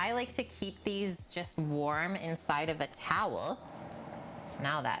then I like to keep these just warm inside of a towel.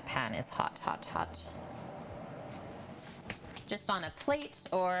 Now that pan is hot, hot, hot. Just on a plate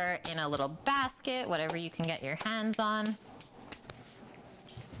or in a little basket, whatever you can get your hands on.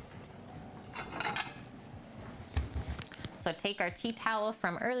 So take our tea towel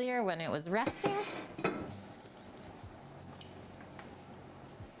from earlier when it was resting.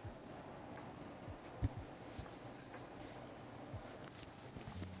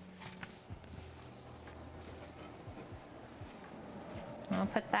 I'll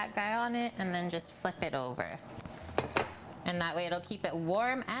put that guy on it and then just flip it over. And that way it'll keep it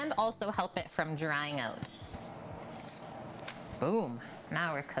warm and also help it from drying out. Boom,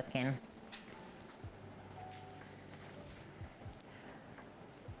 now we're cooking.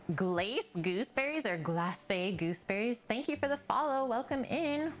 Glace gooseberries or glacé gooseberries. Thank you for the follow, welcome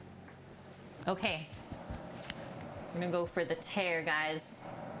in. Okay, I'm gonna go for the tear, guys.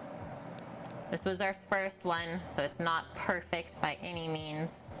 This was our first one, so it's not perfect by any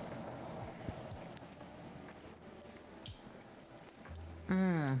means.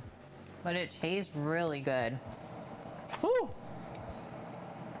 But it tastes really good. Whew.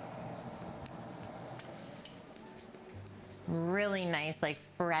 Really nice, like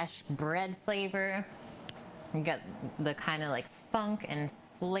fresh bread flavor. You get the kind of like funk and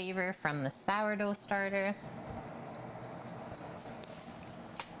flavor from the sourdough starter.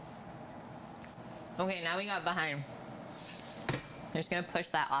 Okay, now we got behind. Just gonna push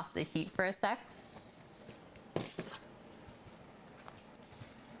that off the heat for a sec.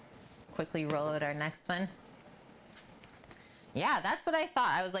 Quickly roll out our next one. Yeah, that's what I thought.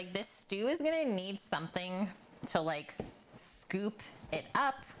 I was like, this stew is gonna need something to like scoop it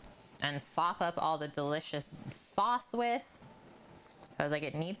up and sop up all the delicious sauce with. So I was like,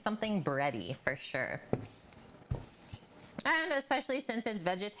 it needs something bready for sure. And especially since it's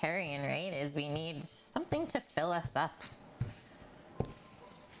vegetarian, right? Is we need something to fill us up.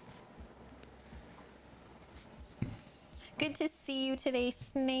 Good to see you today,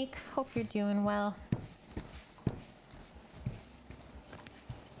 Snake. Hope you're doing well.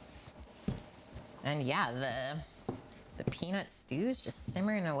 And yeah, the peanut stew is just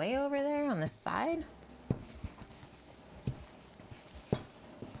simmering away over there on the side.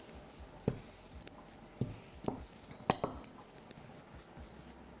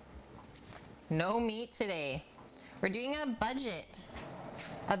 No meat today. We're doing a budget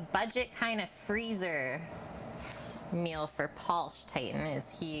kind of freezer meal for Polsh Titan.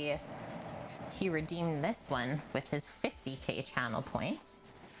 Is he redeemed this one with his 50k channel points.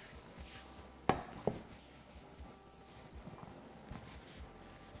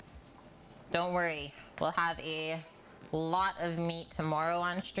 Don't worry, we'll have a lot of meat tomorrow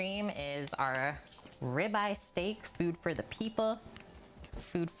on stream. Is our ribeye steak, food for the people,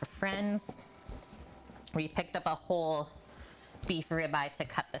 food for friends. We picked up a whole beef ribeye to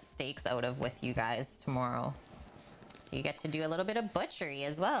cut the steaks out of with you guys tomorrow. So you get to do a little bit of butchery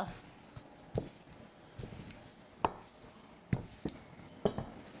as well.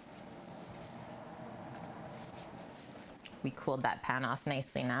 We cooled that pan off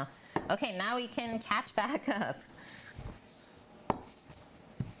nicely now. Okay, now we can catch back up.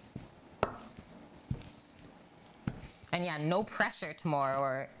 And yeah, no pressure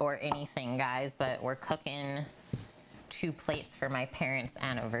tomorrow or anything, guys, but we're cooking 2 plates for my parents'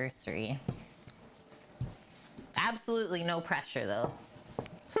 anniversary. Absolutely no pressure, though.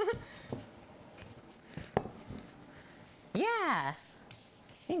 Yeah,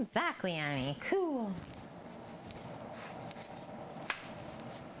 exactly, Annie. Cool.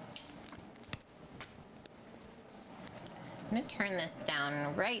 I'm gonna turn this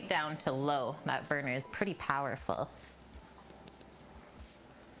down, right down to low. That burner is pretty powerful.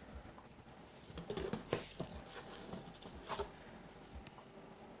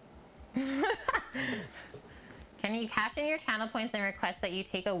 Can you cash in your channel points and request that you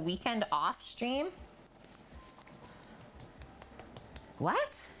take a weekend off stream?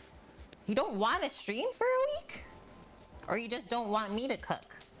 What? You don't want to stream for a week? Or you just don't want me to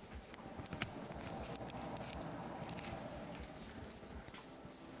cook?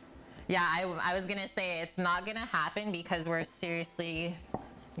 Yeah, I was gonna say it's not gonna happen because we're seriously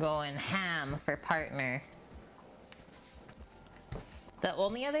going ham for partner. The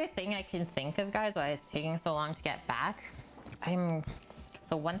only other thing I can think of, guys, why it's taking so long to get back,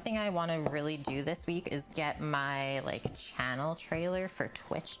 so one thing I want to really do this week is get my like channel trailer for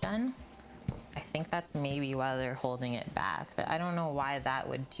Twitch done. I think that's maybe why they're holding it back, but I don't know why that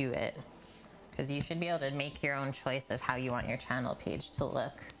would do it, because you should be able to make your own choice of how you want your channel page to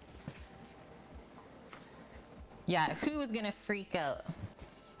look. Yeah, who's gonna freak out?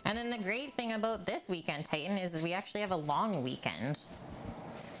 And then the great thing about this weekend, Titan, is we actually have a long weekend.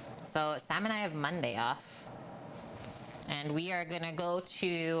 So Sam and I have Monday off. And we are gonna go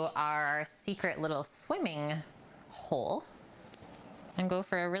to our secret little swimming hole and go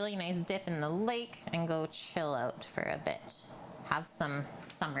for a really nice dip in the lake and go chill out for a bit. Have some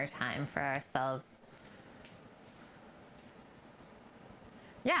summertime for ourselves.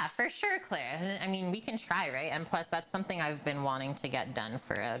 Yeah, for sure, Claire. I mean, we can try, right? And plus, that's something I've been wanting to get done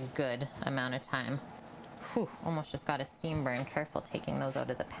for a good amount of time. Whew, almost just got a steam burn. Careful taking those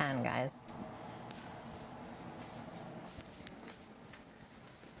out of the pan, guys.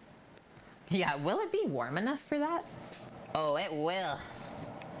 Yeah, will it be warm enough for that? Oh, it will.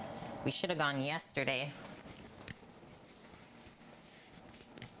 We should have gone yesterday.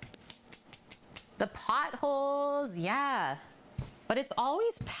 The potholes, yeah. But it's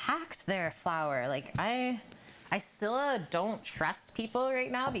always packed there, Flower. Like, I still don't trust people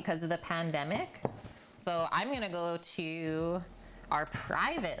right now because of the pandemic. So I'm gonna go to our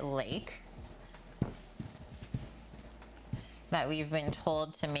private lake that we've been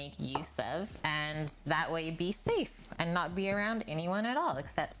told to make use of, and that way be safe and not be around anyone at all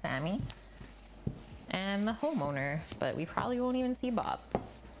except Sammy and the homeowner. But we probably won't even see Bob.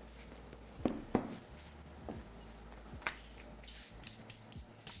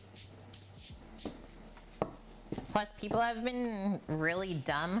 Plus, people have been really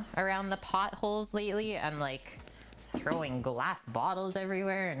dumb around the potholes lately and like throwing glass bottles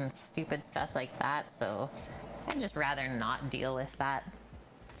everywhere and stupid stuff like that. So I'd just rather not deal with that.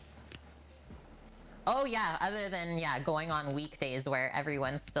 Oh yeah, other than, yeah, going on weekdays where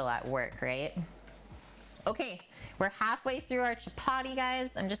everyone's still at work, right? Okay, we're halfway through our chapati, guys.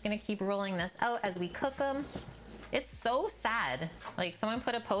 I'm just gonna keep rolling this out as we cook them. It's so sad. Like, someone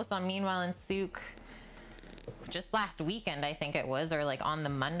put a post on Meanwhile in Souk just last weekend, I think it was, or like on the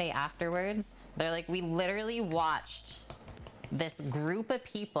Monday afterwards. They're like, we literally watched this group of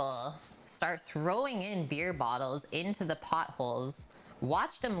people start throwing in beer bottles into the potholes,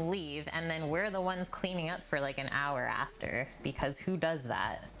 watched them leave, and then we're the ones cleaning up for like an hour after, because who does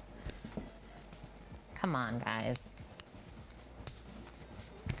that? Come on, guys.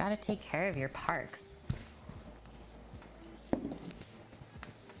 Gotta take care of your parks.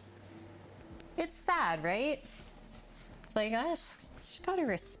 It's sad, right? It's like, I just gotta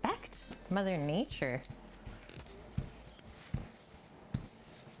respect Mother Nature.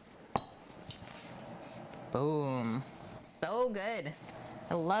 Boom. So good.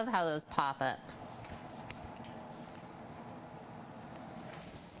 I love how those pop up.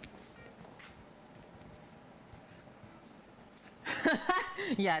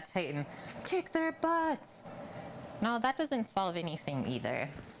 Yeah, Titan. Kick their butts. No, that doesn't solve anything either.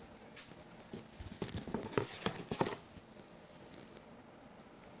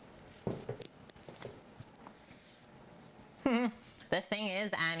 The thing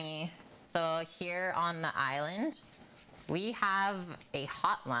is, Annie, so here on the island, we have a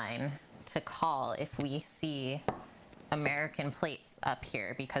hotline to call if we see American plates up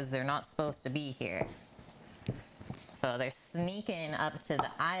here, because they're not supposed to be here. So they're sneaking up to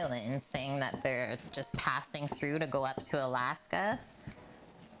the island saying that they're just passing through to go up to Alaska,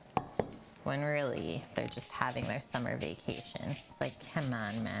 when really they're just having their summer vacation. It's like, come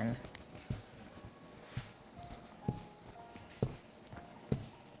on, man.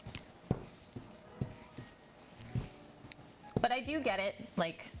 But I do get it.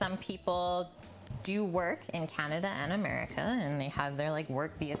 Like, some people do work in Canada and America, and they have their like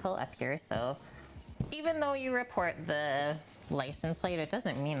work vehicle up here. So even though you report the license plate, it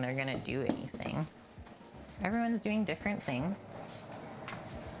doesn't mean they're gonna do anything. Everyone's doing different things.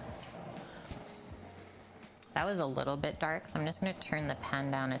 That was a little bit dark, so I'm just gonna turn the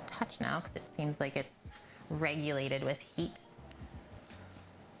pan down a touch now because it seems like it's regulated with heat.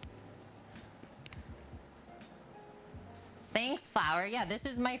 Thanks, Flour. Yeah, this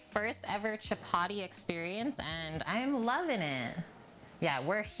is my first ever chapati experience and I'm loving it. Yeah,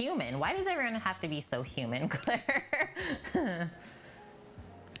 we're human. Why does everyone have to be so human, Claire?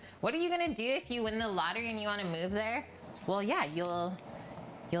 What are you gonna do if you win the lottery and you wanna move there? Well, yeah, you'll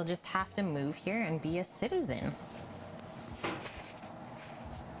just have to move here and be a citizen.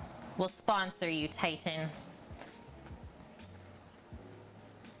 We'll sponsor you, Titan.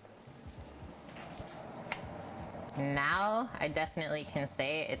 Now, I definitely can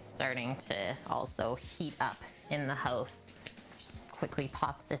say it's starting to also heat up in the house. Just quickly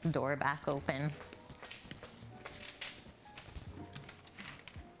pop this door back open.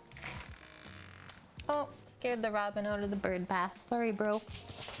 Oh, scared the robin out of the bird bath. Sorry, bro.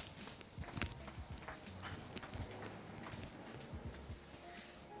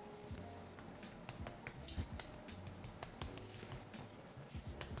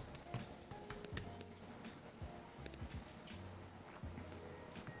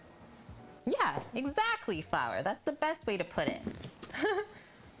 Yeah, exactly, Flour. That's the best way to put it.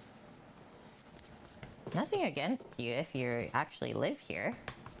 Nothing against you if you actually live here.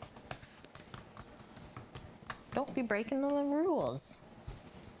 Don't be breaking the rules.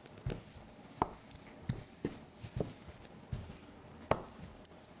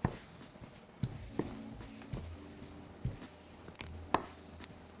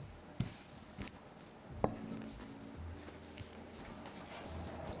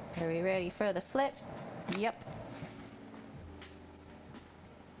 Are we ready for the flip? Yep.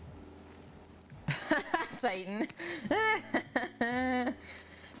 Titan.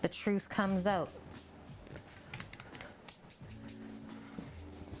 The truth comes out.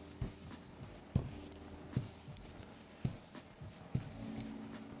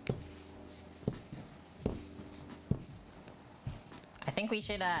 I think we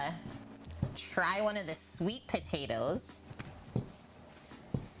should try one of the sweet potatoes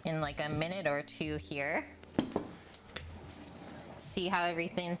in like a minute or two here. See how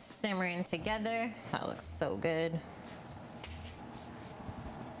everything's simmering together. That looks so good.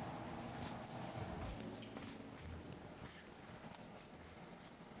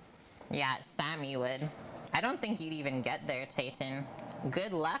 Yeah, Sammy would. I don't think you'd even get there, Titan.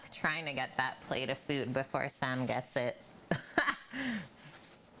 Good luck trying to get that plate of food before Sam gets it.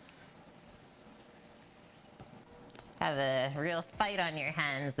 Have a real fight on your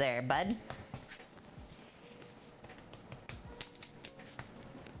hands there, bud.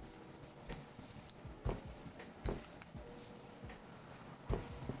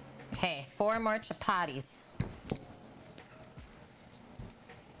 Okay, 4 more chapatis.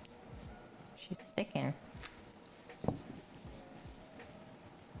 She's sticking.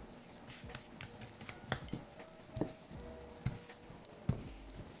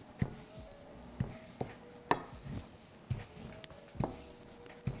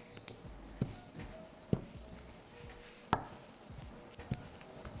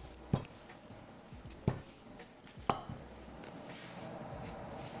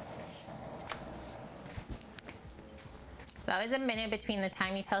 So always a minute between the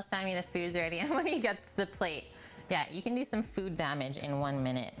time you tell Sammy the food's ready and when he gets the plate. Yeah, you can do some food damage in 1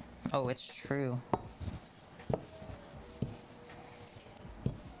 minute. Oh, it's true.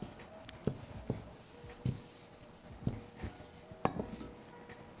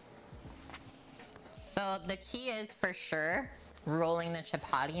 So the key is for sure rolling the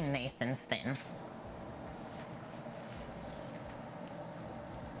chapati nice and thin.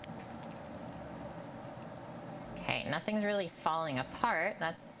 Okay, nothing's really falling apart.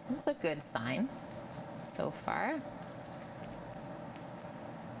 That's a good sign so far.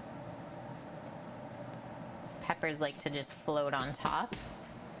 Peppers like to just float on top.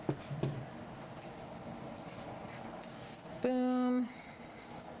 Boom.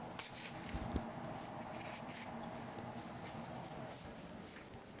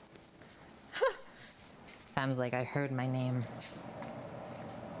 Sam's like, I heard my name.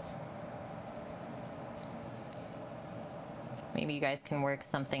 Maybe you guys can work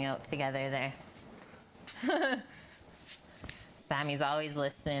something out together there. Sammy's always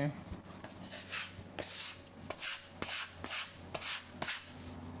listening.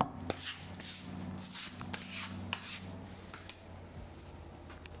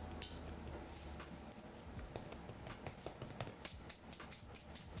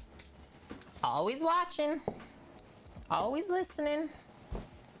 Always watching, always listening.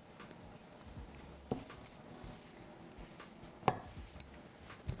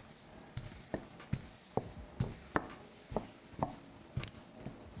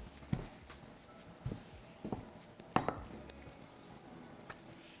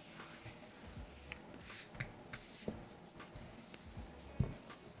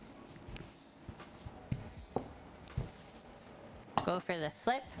 Go for the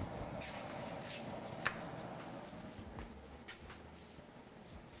flip.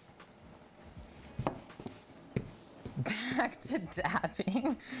 Back to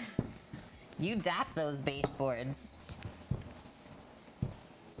dapping. You dap those baseboards.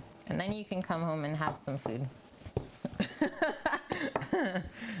 And then you can come home and have some food.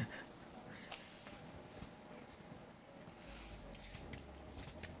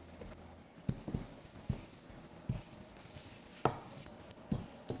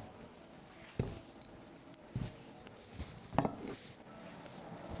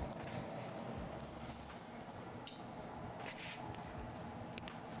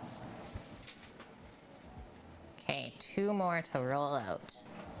 Okay, 2 more to roll out.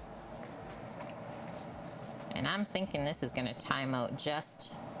 And I'm thinking this is gonna time out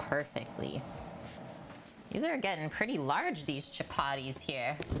just perfectly. These are getting pretty large, these chapatis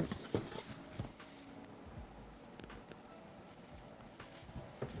here.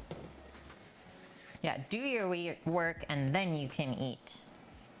 Yeah, do your work and then you can eat.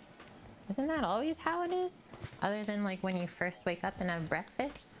 Isn't that always how it is? Other than like when you first wake up and have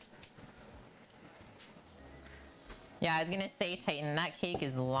breakfast? Yeah, I was gonna say, Titan, that cake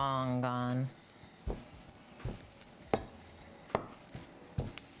is long gone.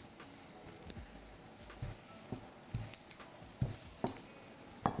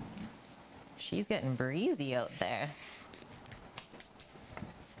 She's getting breezy out there.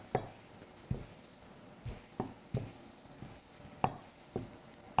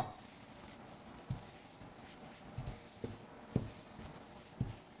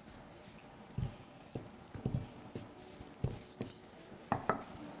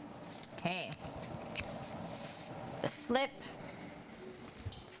 Okay. The flip.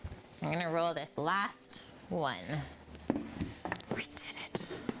 I'm gonna roll this last one. We did it.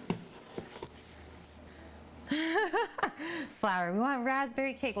 Flour, we want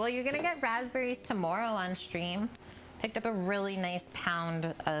raspberry cake. Well, you're gonna get raspberries tomorrow on stream. Picked up a really nice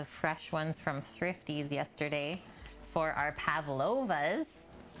pound of fresh ones from Thrifties yesterday for our pavlovas.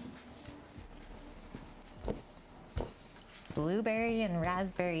 Blueberry and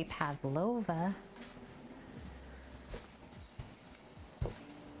raspberry pavlova.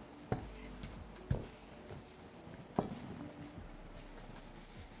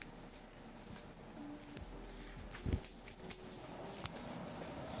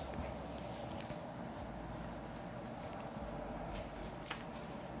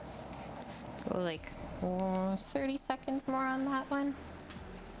 Go like 30 seconds more on that one.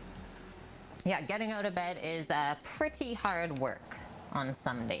 Yeah, getting out of bed is pretty hard work on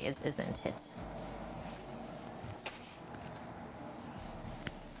some days, isn't it?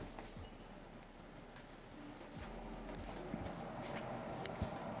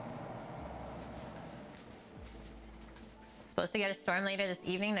 Supposed to get a storm later this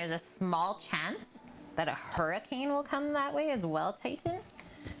evening. There's a small chance that a hurricane will come that way as well, Titan.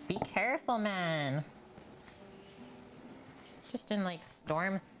 Be careful, man. Just in like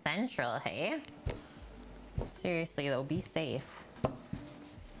storm central, hey? Seriously though, be safe.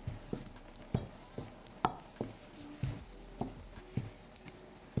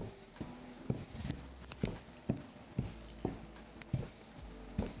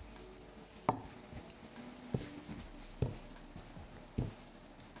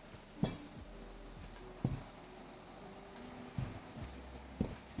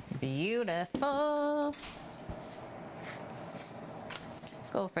 Beautiful.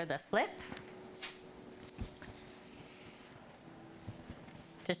 Go for the flip.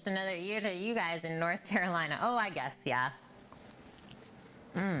 Just another year to you guys in North Carolina. Oh, I guess, yeah.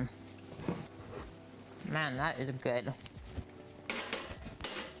 Man, that is good.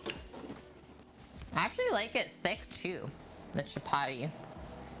 I actually like it thick too, the chapati.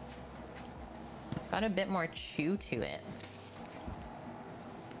 Got a bit more chew to it.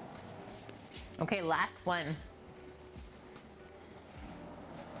 Okay, last one.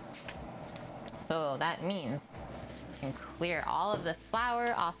 So that means I can clear all of the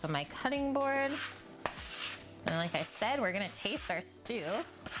flour off of my cutting board. And like I said, we're gonna taste our stew.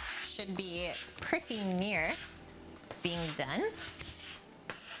 Should be pretty near being done.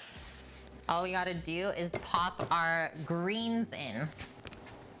 All we gotta do is pop our greens in.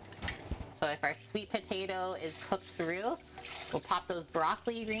 So if our sweet potato is cooked through, we'll pop those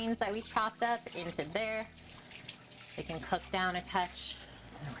broccoli greens that we chopped up into there. They can cook down a touch,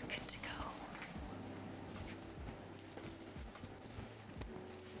 and we're good to go.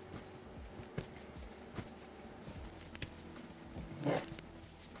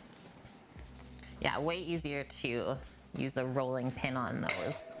 Yeah, way easier to use a rolling pin on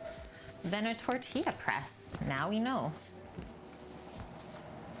those than a tortilla press. Now we know.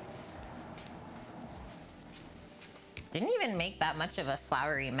 Didn't even make that much of a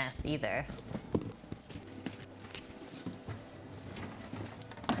floury mess either.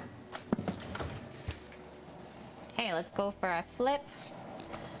 Okay, let's go for a flip.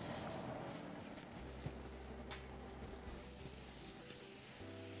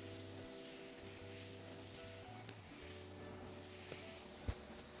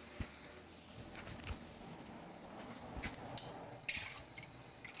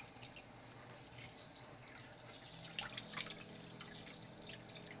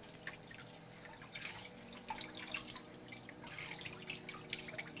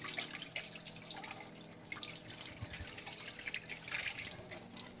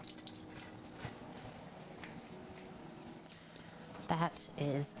 That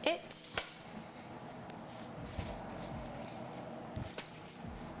is it.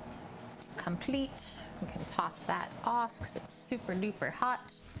 Complete. We can pop that off because it's super duper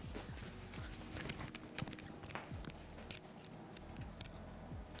hot.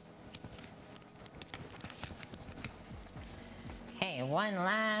 Okay, one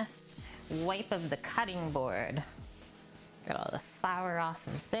last wipe of the cutting board. Got all the flour off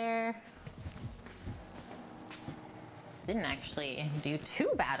of there. Didn't actually do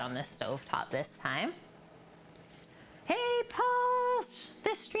too bad on the stovetop this time. Hey, Posh!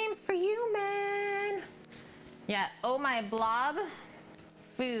 This stream's for you, man! Yeah, oh my blob.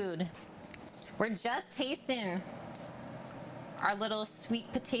 Food. We're just tasting our little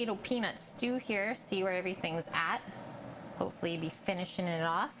sweet potato peanut stew here. See where everything's at. Hopefully be finishing it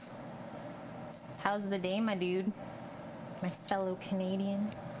off. How's the day, my dude? My fellow Canadian.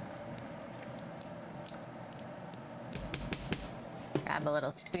 Grab a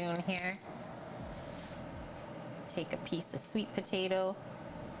little spoon here. Take a piece of sweet potato.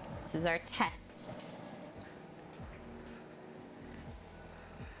 This is our test.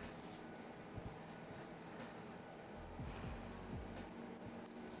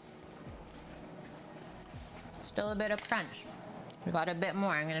 Still a bit of crunch. We got a bit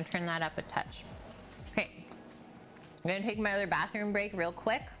more. I'm gonna turn that up a touch. Okay. I'm gonna take my other bathroom break real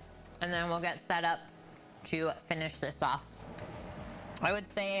quick, and then we'll get set up to finish this off. I would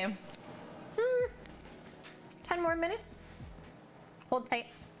say 10 more minutes. Hold tight.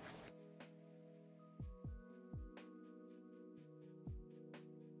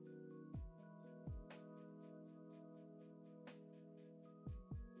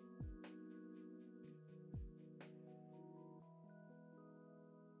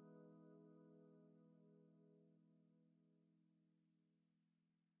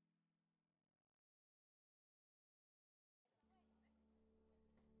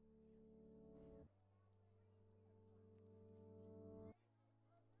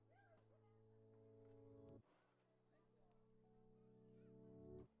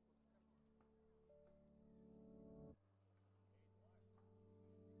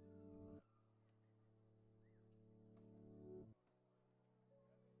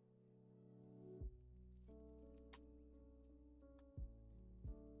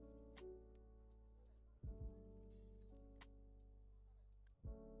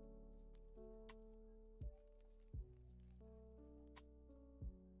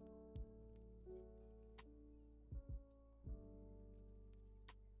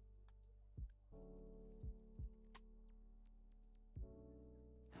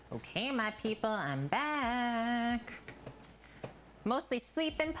 Okay, my people, I'm back. Mostly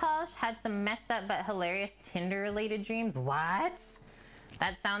sleeping, Posh. Had some messed up but hilarious Tinder-related dreams. What?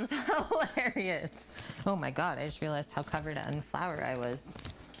 That sounds hilarious. Oh my God, I just realized how covered in flour I was.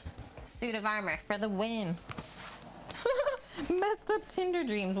 Suit of armor for the win. Messed up Tinder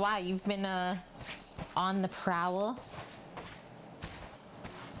dreams. Why? You've been on the prowl?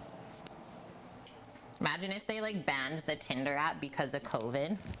 Imagine if they like banned the Tinder app because of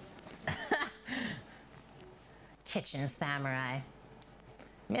COVID. Kitchen Samurai.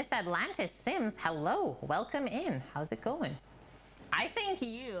 Miss Atlantis Sims, hello, welcome in. How's it going? I think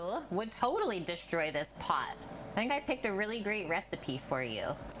you would totally destroy this pot. I think I picked a really great recipe for you.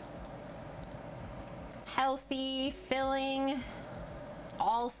 Healthy, filling,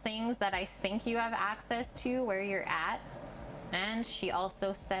 all things that I think you have access to where you're at. And she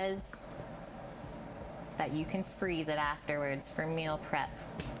also says that you can freeze it afterwards for meal prep.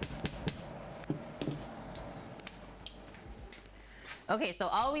 Okay, so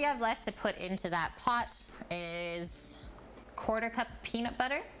all we have left to put into that pot is 1/4 cup peanut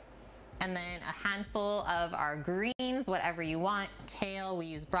butter and then a handful of our greens, whatever you want. Kale, we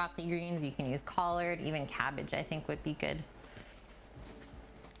use broccoli greens, you can use collard, even cabbage I think would be good.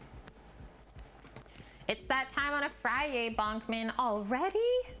 It's that time on a Friday, Bonkman,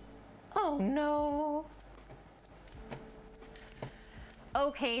 already? Oh no.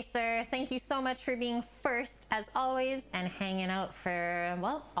 Okay, sir, thank you so much for being first as always and hanging out for,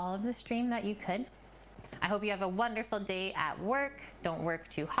 well, all of the stream that you could. I hope you have a wonderful day at work. Don't work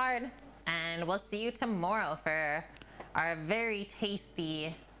too hard. And we'll see you tomorrow for our very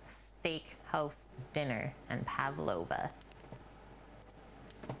tasty steakhouse dinner and pavlova.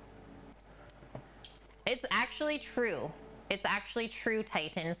 It's actually true. It's actually true,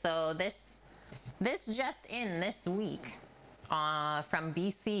 Titan. So this just in this week from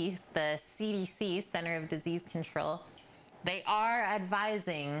BC, the CDC, Center of Disease Control, they are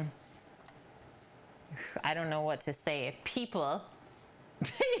advising, I don't know what to say, people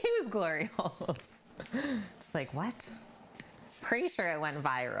to use glory holes. It's like, what? Pretty sure it went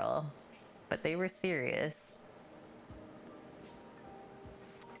viral, but they were serious.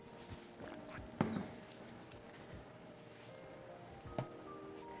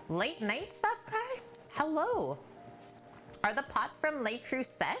 Late night stuff, guy? Hello. Are the pots from Le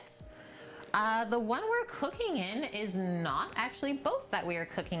Creuset? The one we're cooking in is not. Actually, both that we are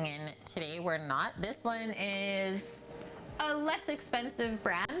cooking in today were not. This one is a less expensive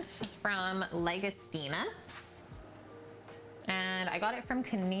brand from Legostina. And I got it from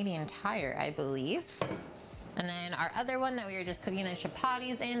Canadian Tire, I believe. And then our other one that we were just cooking the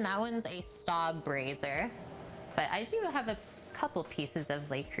chapatis in, that one's a Staub Brazier. But I do have a couple pieces of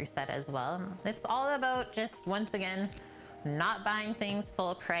Le Creuset as well. It's all about just, once again, not buying things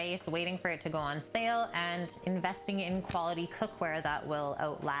full price, waiting for it to go on sale, and investing in quality cookware that will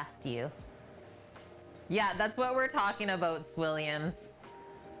outlast you. Yeah, that's what we're talking about, Swilliams.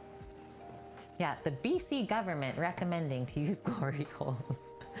 Yeah, the BC government recommending to use glory holes.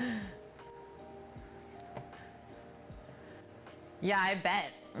 Yeah, I bet.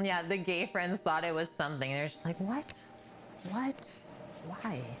 Yeah, the gay friends thought it was something. They're just like, what? What?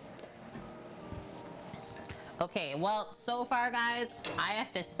 Why? Okay, well, so far, guys, I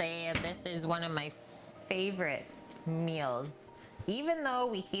have to say this is one of my favorite meals. Even though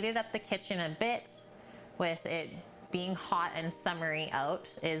we heated up the kitchen a bit with it being hot and summery out,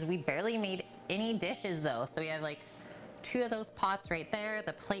 is we barely made any dishes though. So we have like 2 of those pots right there,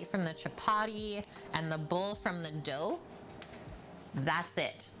 the plate from the chapati, and the bowl from the dough. That's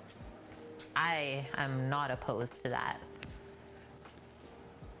it. I am not opposed to that.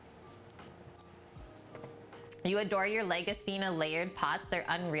 You adore your Legostina layered pots. They're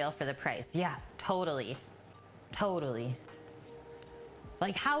unreal for the price. Yeah, totally. Totally.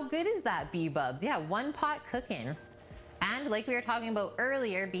 Like, how good is that, B-Bubs? Yeah, 1 pot cooking. And like we were talking about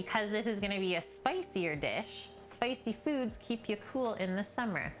earlier, because this is gonna be a spicier dish, spicy foods keep you cool in the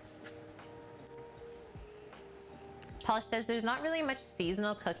summer. Polish says there's not really much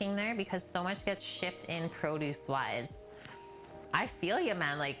seasonal cooking there because so much gets shipped in produce-wise. I feel you,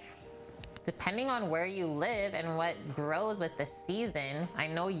 man. Like, depending on where you live and what grows with the season, I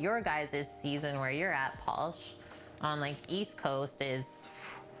know your guys' season where you're at, Polish, on like East Coast is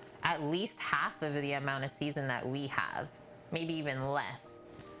at least half of the amount of season that we have, maybe even less.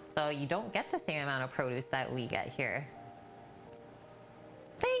 So you don't get the same amount of produce that we get here.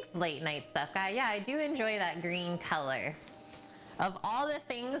 Thanks, late night stuff guy. Yeah, I do enjoy that green color. Of all the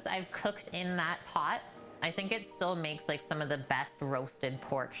things I've cooked in that pot, I think it still makes like some of the best roasted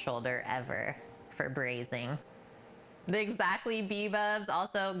pork shoulder ever for braising. Exactly, B-Bubs.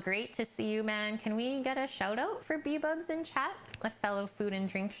 Also, great to see you, man. Can we get a shout out for B-Bubs in chat? A fellow food and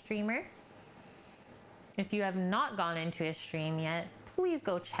drink streamer. If you have not gone into his stream yet, please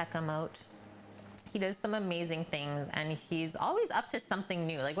go check him out. He does some amazing things and he's always up to something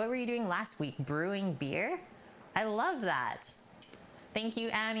new. Like, what were you doing last week? Brewing beer? I love that. Thank you,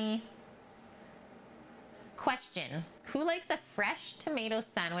 Annie. Question, who likes a fresh tomato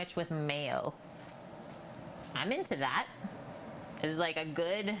sandwich with mayo? I'm into that. Is like a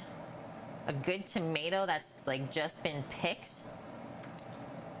good tomato that's like just been picked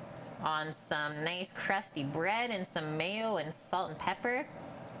on some nice crusty bread and some mayo and salt and pepper.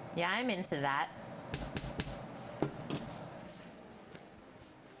 Yeah, I'm into that.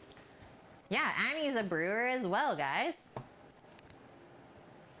 Yeah, Annie's a brewer as well, guys.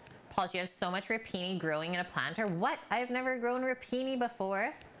 Paul, you have so much rapini growing in a planter. What? I've never grown rapini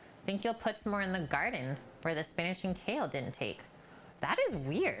before. Think you'll put some more in the garden where the spinach and kale didn't take. That is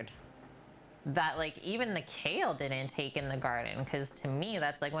weird. That like even the kale didn't take in the garden, because to me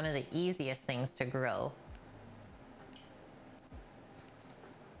that's like one of the easiest things to grow.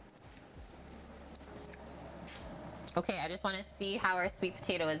 Okay, I just want to see how our sweet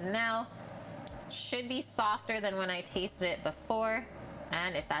potato is now. Should be softer than when I tasted it before.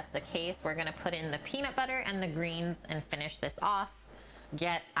 And if that's the case, we're gonna put in the peanut butter and the greens and finish this off.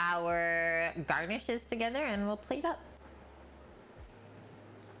 Get our garnishes together and we'll plate up.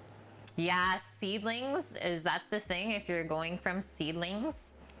 Yeah, seedlings that's the thing. If you're going from seedlings,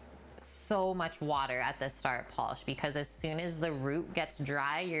 so much water at the start, Polish, because as soon as the root gets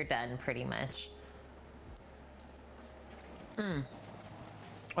dry, you're done pretty much.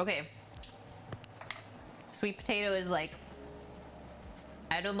 Okay. Sweet potato is like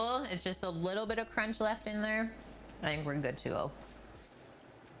edible. It's just a little bit of crunch left in there. I think we're good to go.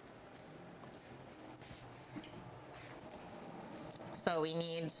 So we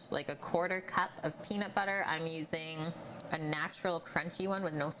need like a 1/4 cup of peanut butter. I'm using a natural crunchy one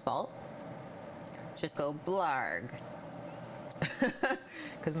with no salt. Just go blarg.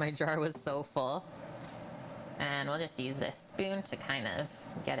 Because my jar was so full. And we'll just use this spoon to kind of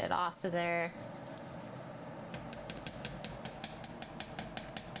get it off of there.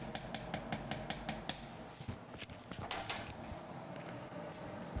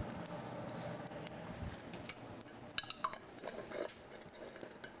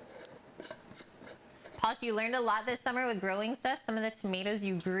 Polish, you learned a lot this summer with growing stuff. Some of the tomatoes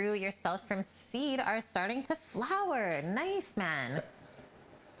you grew yourself from seed are starting to flower. Nice, man.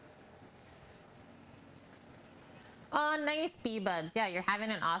 Oh, nice, bee-bubs. Yeah, you're having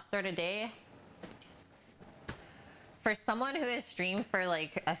an off sort of day. For someone who has streamed for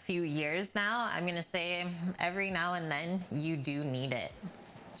like a few years now, I'm gonna say every now and then you do need it.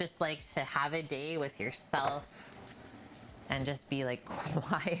 Just like to have a day with yourself and just be like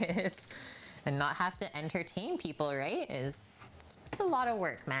quiet and not have to entertain people, right? It's a lot of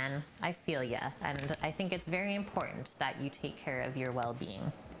work, man. I feel ya. And I think it's very important that you take care of your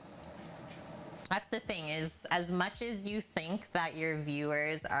well-being. That's the thing, is as much as you think that your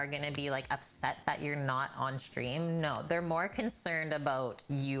viewers are gonna be like upset that you're not on stream, no, they're more concerned about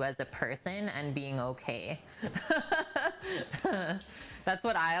you as a person and being okay. That's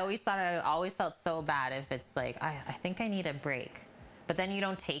what I always thought. I always felt so bad if it's like, I think I need a break. But then you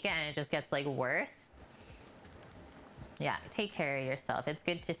don't take it and it just gets like worse. Yeah, take care of yourself. It's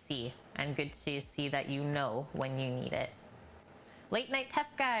good to see, and good to see that you know when you need it. Late night tough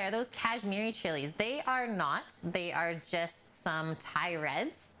guy, are those Kashmiri chilies? They are not. They are just some Thai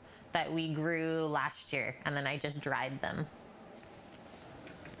reds that we grew last year, and then I just dried them.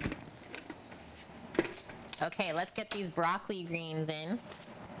 Okay, let's get these broccoli greens in.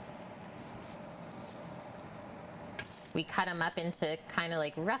 We cut them up into kind of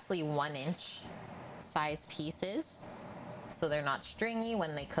like roughly 1-inch size pieces, so they're not stringy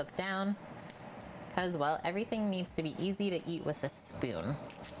when they cook down. Because, well, everything needs to be easy to eat with a spoon.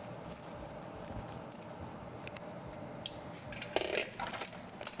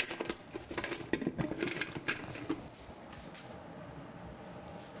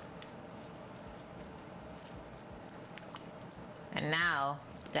 And now,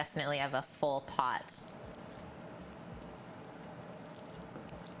 definitely have a full pot.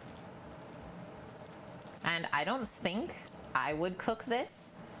 And I don't think I would cook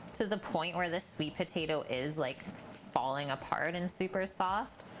this to the point where the sweet potato is like falling apart and super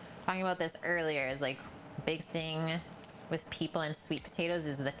soft. Talking about this earlier, is like big thing with people and sweet potatoes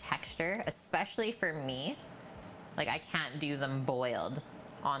is the texture, especially for me. Like I can't do them boiled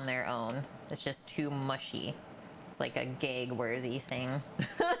on their own. It's just too mushy. It's like a gag worthy thing.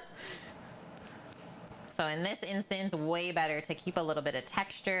 So in this instance, way better to keep a little bit of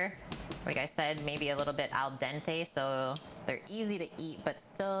texture. Like I said, maybe a little bit al dente, so they're easy to eat, but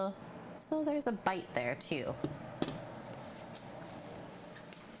still there's a bite there too.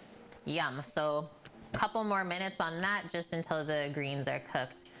 Yum. So a couple more minutes on that, just until the greens are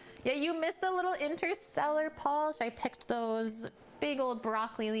cooked. Yeah, you missed a little interstellar, Polish. I picked those big old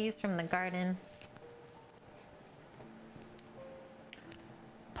broccoli leaves from the garden.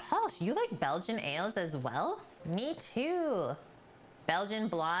 Polish, you like Belgian ales as well? Me too. Belgian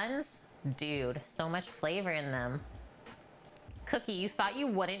blondes? Dude, so much flavor in them. Cookie, you thought you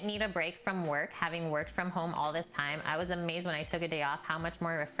wouldn't need a break from work, having worked from home all this time. I was amazed when I took a day off how much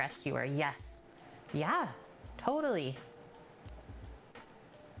more refreshed you were. Yes. Yeah, totally.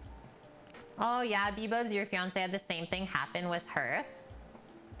 Oh yeah, B-Bubs, your fiance had the same thing happen with her.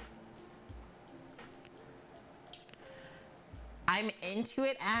 I'm into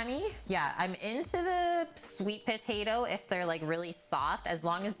it, Annie. Yeah, I'm into the sweet potato if they're like really soft, as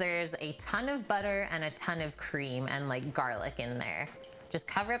long as there's a ton of butter and a ton of cream and like garlic in there. Just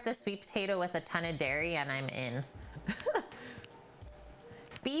cover up the sweet potato with a ton of dairy and I'm in.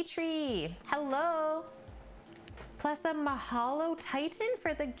 Bee-Tree, hello. Plus a Mahalo Titan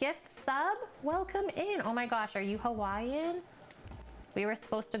for the gift sub. Welcome in. Oh my gosh, are you Hawaiian? We were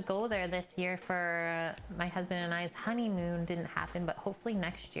supposed to go there this year for my husband and I's honeymoon. Didn't happen, but hopefully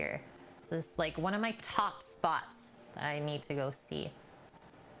next year. This is like one of my top spots that I need to go see.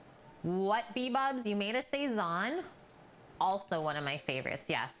 What, Bebobs? You made a Saison? Also one of my favorites.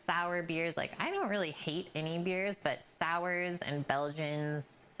 Yeah, sour beers. Like, I don't really hate any beers, but sours and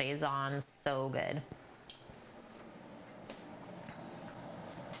Belgians, Saisons, so good.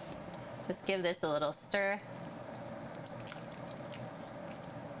 Just give this a little stir.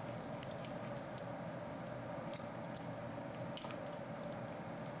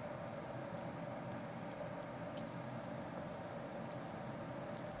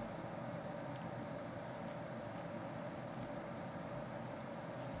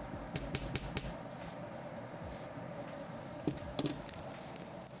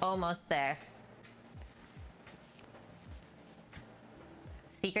 Almost there.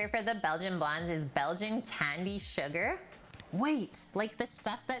 Secret for the Belgian blondes is Belgian candy sugar. Wait, like the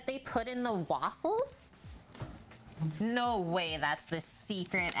stuff that they put in the waffles? No way that's the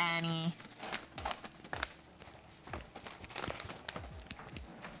secret, Annie.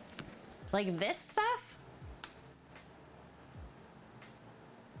 Like this stuff?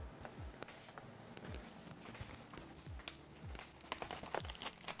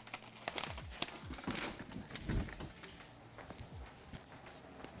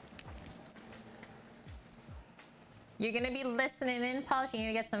 You're gonna be listening in, Polish. You need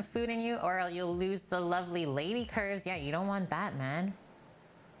to get some food in you or you'll lose the lovely lady curves. Yeah, you don't want that, man.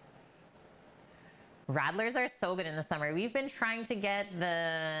 Radlers are so good in the summer. We've been trying to get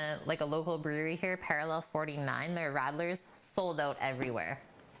like a local brewery here, Parallel 49. Their Radlers sold out everywhere.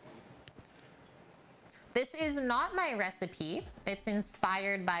 This is not my recipe. It's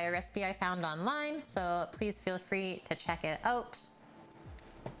inspired by a recipe I found online, so please feel free to check it out.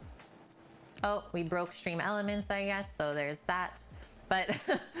 Oh, we broke stream elements, I guess, so there's that. But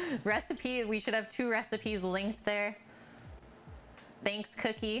recipe, we should have 2 recipes linked there. Thanks,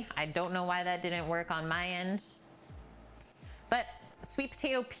 Cookie. I don't know why that didn't work on my end. But sweet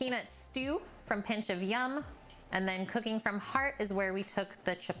potato peanut stew from Pinch of Yum. And then cooking from heart is where we took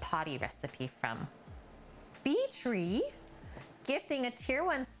the chapati recipe from. Bee-Tree gifting a tier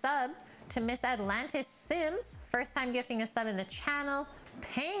 1 sub to Miss Atlantis Sims. First time gifting a sub in the channel.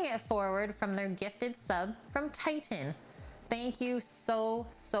 Paying it forward from their gifted sub from Titan. Thank you so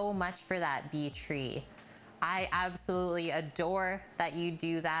much for that, Bee-Tree. I absolutely adore that you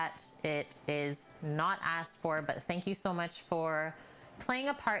do that. It is not asked for, but thank you so much for playing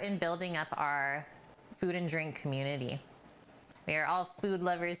a part in building up our food and drink community. We are all food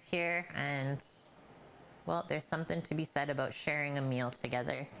lovers here, and well, there's something to be said about sharing a meal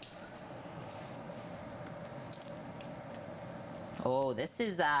together. Oh, this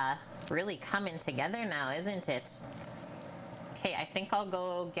is really coming together now, isn't it? Okay, I think I'll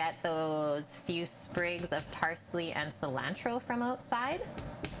go get those few sprigs of parsley and cilantro from outside.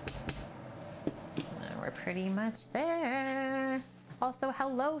 We're pretty much there. Also,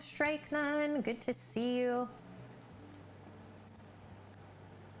 hello, Strike Nun. Good to see you.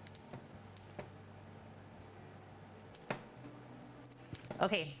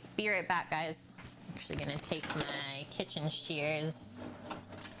 Okay, be right back, guys. Actually gonna take my kitchen shears.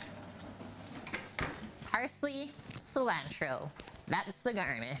 Parsley, cilantro. That's the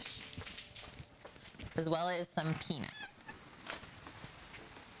garnish. As well as some peanuts.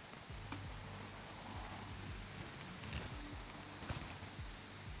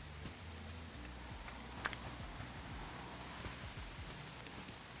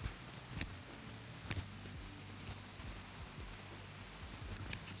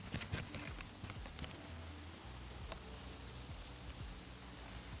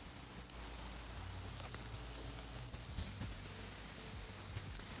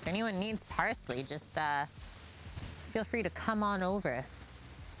 If anyone needs parsley, just feel free to come on over.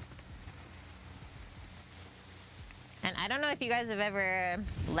 And I don't know if you guys have ever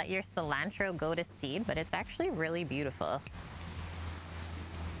let your cilantro go to seed, but it's actually really beautiful.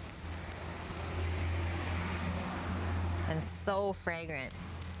 And so fragrant.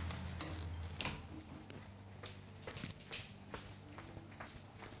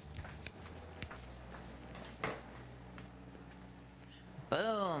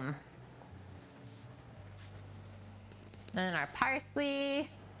 Boom. And then our parsley.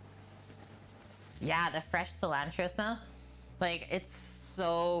 Yeah, the fresh cilantro smell. Like, it's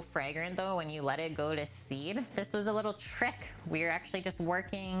so fragrant though when you let it go to seed. This was a little trick. We were actually just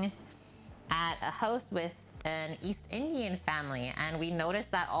working at a house with an East Indian family, and we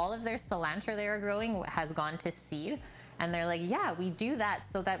noticed that all of their cilantro they were growing has gone to seed. And they're like, yeah, we do that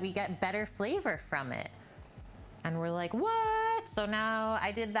so that we get better flavor from it. And we're like, what? So now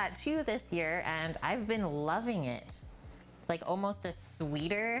I did that too this year, and I've been loving it. It's like almost a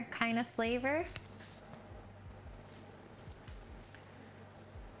sweeter kind of flavor.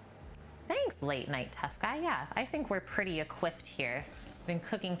 Thanks, late night tough guy. Yeah, I think we're pretty equipped here. Been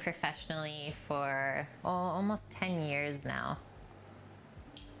cooking professionally for almost 10 years now.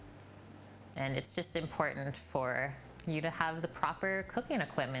 And it's just important for you to have the proper cooking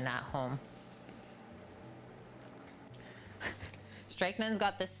equipment at home. Strike Nun's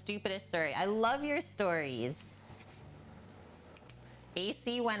got the stupidest story. I love your stories.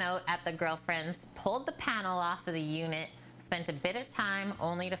 AC went out at the girlfriend's, pulled the panel off of the unit, spent a bit of time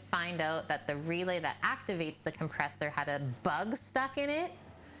only to find out that the relay that activates the compressor had a bug stuck in it.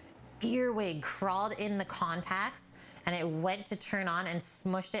 Earwig crawled in the contacts and it went to turn on and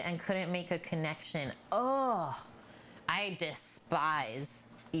smushed it and couldn't make a connection. Oh, I despise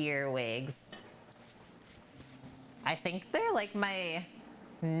earwigs. I think they're like my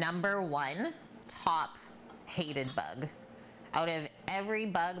 #1 top hated bug. Out of every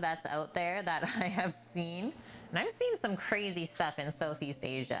bug that's out there that I have seen, and I've seen some crazy stuff in Southeast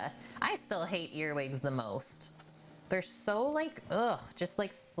Asia, I still hate earwigs the most. They're so like, ugh, just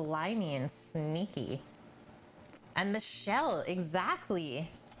like slimy and sneaky. And the shell, exactly.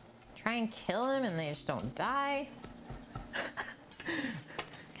 Try and kill them and they just don't die.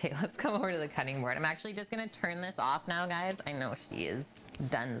 Okay, let's come over to the cutting board. I'm actually just gonna turn this off now, guys. I know she is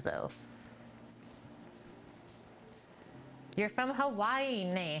donezo. You're from Hawaii,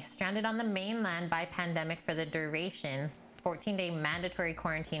 nay. Stranded on the mainland by pandemic for the duration. 14-day mandatory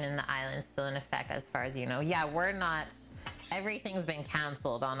quarantine in the island still in effect as far as you know. Yeah, we're not, everything's been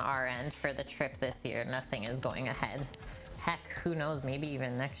canceled on our end for the trip this year. Nothing is going ahead. Heck, who knows, maybe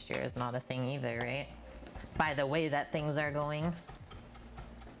even next year is not a thing either, right? By the way that things are going.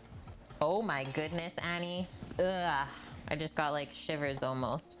 Oh my goodness, Annie. Ugh, I just got like shivers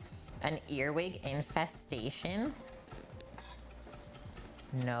almost. An earwig infestation?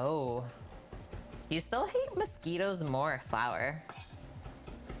 No. You still hate mosquitoes more, Flower.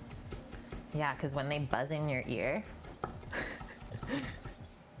 Yeah, because when they buzz in your ear.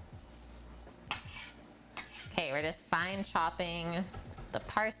 Okay, we're just fine chopping the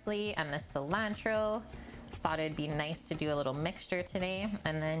parsley and the cilantro. Thought it'd be nice to do a little mixture today.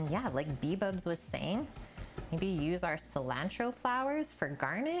 And then, yeah, like B-Bubs was saying, maybe use our cilantro flowers for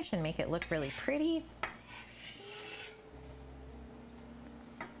garnish and make it look really pretty.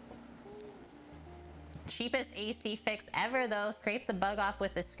 Cheapest AC fix ever though. Scrape the bug off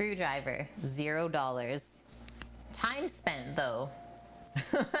with a screwdriver. $0. Time spent though.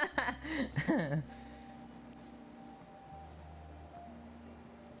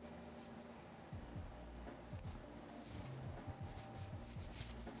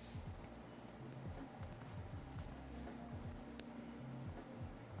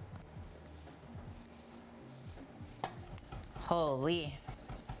 Holy.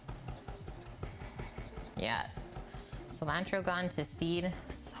 Yeah. Cilantro gone to seed.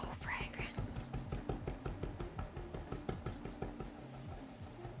 So fragrant.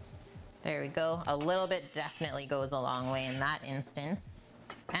 There we go. A little bit definitely goes a long way in that instance.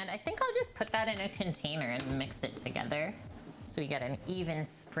 And I think I'll just put that in a container and mix it together so we get an even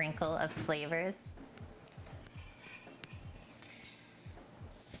sprinkle of flavors.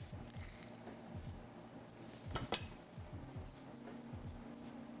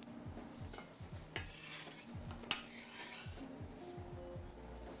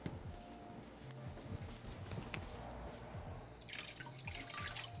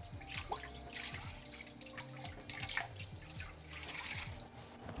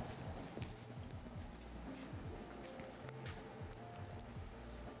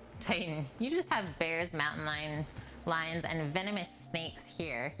 Titan, you just have bears, mountain lions, and venomous snakes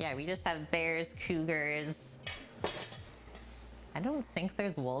here. Yeah, we just have bears, cougars. I don't think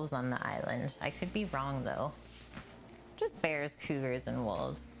there's wolves on the island. I could be wrong though. Just bears, cougars, and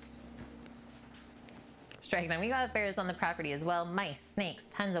wolves. Strike them. We got bears on the property as well. Mice, snakes,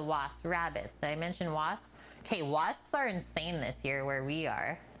 tons of wasps, rabbits. Did I mention wasps? Okay, wasps are insane this year where we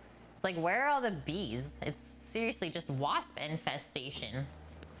are. It's like, where are all the bees? It's seriously just wasp infestation.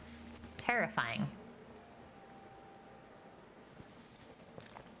 Terrifying.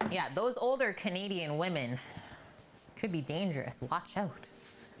 Yeah, those older Canadian women could be dangerous. Watch out.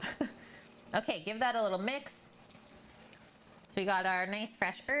 Okay, give that a little mix. So we got our nice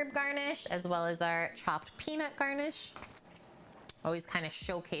fresh herb garnish as well as our chopped peanut garnish. Always kind of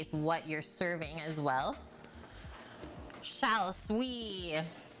showcase what you're serving as well. Shall we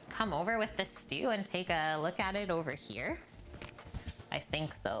come over with the stew and take a look at it over here? I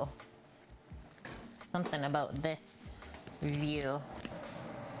think so. Something about this view.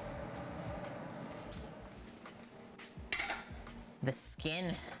 The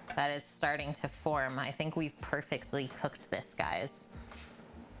skin that it's starting to form. I think we've perfectly cooked this, guys.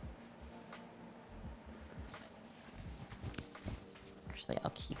 Actually,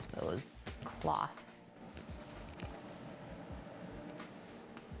 I'll keep those cloths.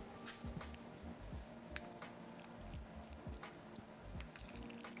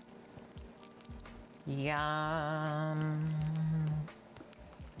 Yum.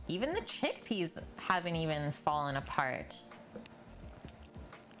 Even the chickpeas haven't even fallen apart.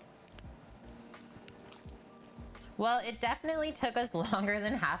 Well, it definitely took us longer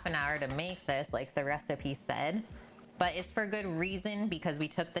than half an hour to make this, like the recipe said, but it's for good reason because we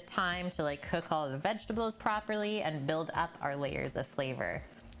took the time to like cook all the vegetables properly and build up our layers of flavor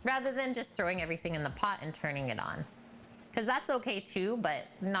rather than just throwing everything in the pot and turning it on. Because that's okay too, but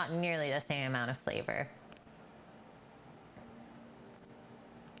not nearly the same amount of flavor.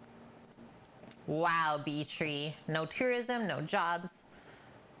 Wow, bee tree. No tourism, no jobs.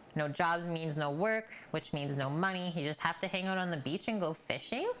 No jobs means no work, which means no money. You just have to hang out on the beach and go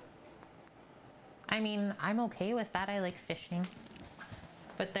fishing. I mean, I'm okay with that. I like fishing.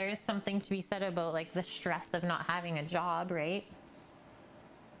 But there is something to be said about like the stress of not having a job, right?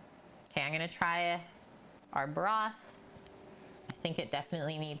 Okay, I'm gonna try our broth. I think it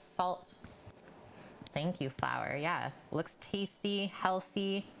definitely needs salt. Thank you, flour. Yeah, looks tasty,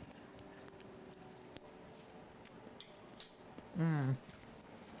 healthy.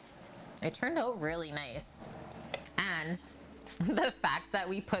 It turned out really nice. And the fact that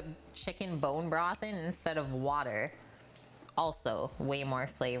we put chicken bone broth in instead of water, also way more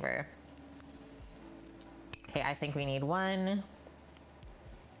flavor. Okay, I think we need 1,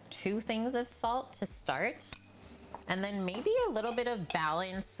 2 things of salt to start. And then maybe a little bit of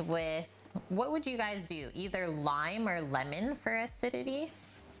balance with, what would you guys do? Either lime or lemon for acidity?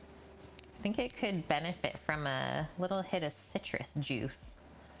 I think it could benefit from a little hit of citrus juice,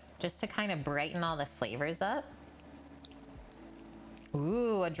 just to kind of brighten all the flavors up.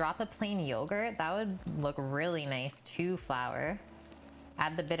 Ooh, a drop of plain yogurt. That would look really nice too, flour.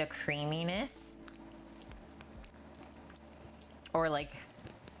 Add the bit of creaminess. Or like,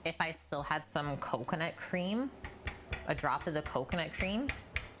 if I still had some coconut cream, a drop of the coconut cream.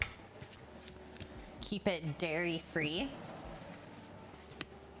 Keep it dairy free.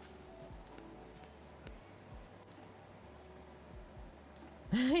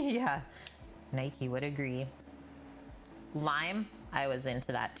 Yeah, Nike would agree. Lime, I was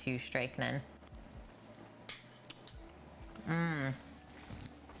into that too, Strikenin.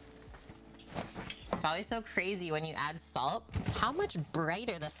 It's always so crazy when you add salt, how much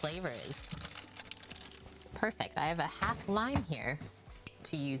brighter the flavor is. Perfect, I have a half lime here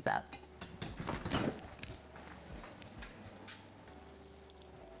to use up.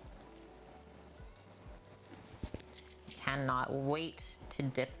 Cannot wait to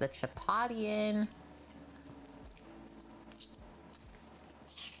dip the chapati in.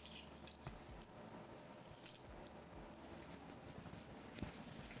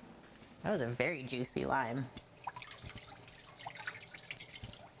 That was a very juicy lime.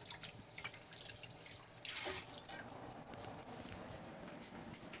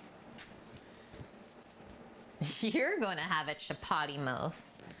 You're gonna have a chapati mouth.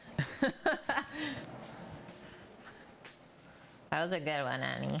 That was a good one,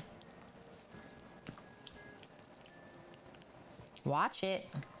 Annie. Watch it.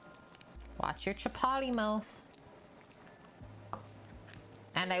 Watch your chapati mouth.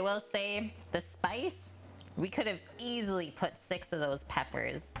 And I will say, the spice, we could have easily put 6 of those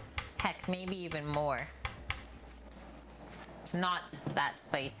peppers. Heck, maybe even more. Not that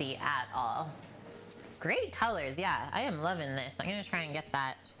spicy at all. Great colors, yeah. I am loving this. I'm gonna try and get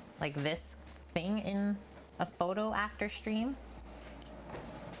that, like this thing in a photo after stream.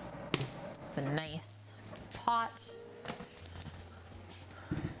 The nice pot.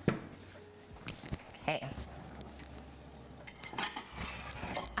 Okay.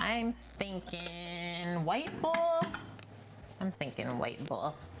 I'm thinking white bowl. I'm thinking white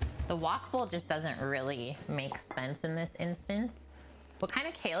bowl. The wok bowl just doesn't really make sense in this instance. What kind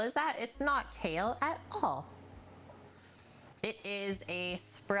of kale is that? It's not kale at all. It is a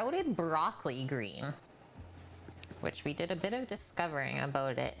sprouted broccoli green, which we did a bit of discovering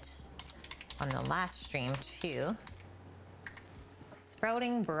about it on the last stream too.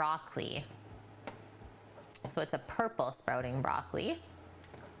 Sprouting broccoli. So it's a purple sprouting broccoli.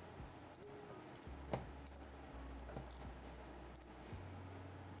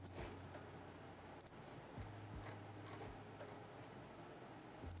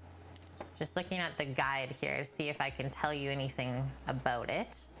 Just looking at the guide here to see if I can tell you anything about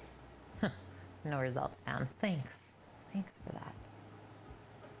it. No results found. Thanks. Thanks for that.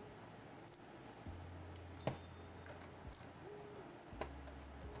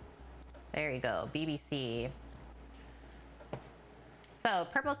 There you go, BBC. So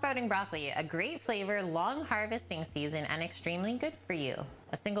purple sprouting broccoli, a great flavor, long harvesting season, and extremely good for you.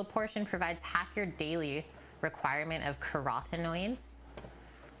 A single portion provides half your daily requirement of carotenoids,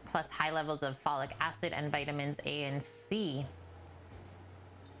 plus high levels of folic acid and vitamins A and C.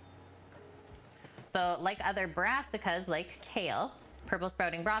 So like other brassicas like kale, purple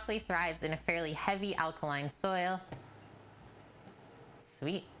sprouting broccoli thrives in a fairly heavy alkaline soil.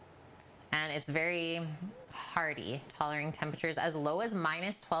 Sweet. And it's very hardy, tolerating temperatures as low as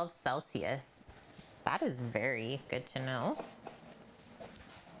 -12 Celsius. That is very good to know.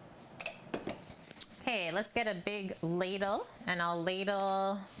 Okay, let's get a big ladle, and I'll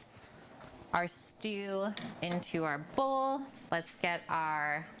ladle our stew into our bowl. Let's get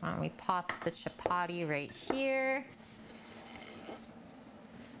our, why don't we pop the chapati right here.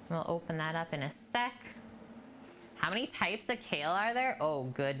 We'll open that up in a sec. How many types of kale are there? Oh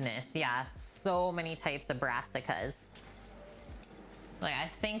goodness, yeah, so many types of brassicas. Like I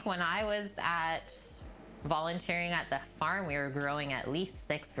think when I was volunteering at the farm, we were growing at least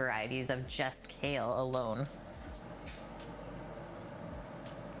 6 varieties of just kale alone.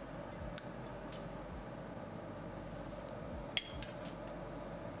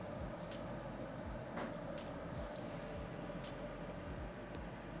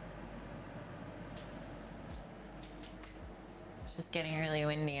 Just getting really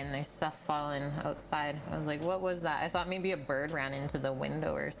windy and there's stuff falling outside. I was like, what was that? I thought maybe a bird ran into the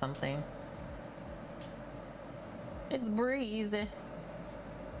window or something. It's breeze.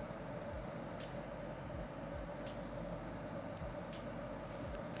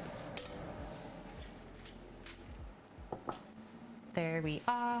 There we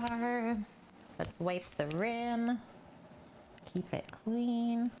are. Let's wipe the rim. Keep it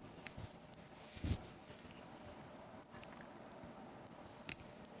clean.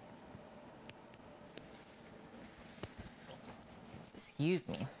 Excuse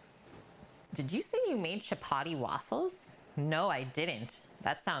me. Did you say you made chapati waffles? No, I didn't.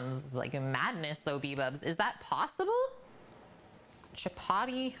 That sounds like a madness though, B-Bubs. Is that possible?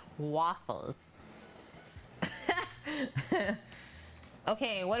 Chapati waffles.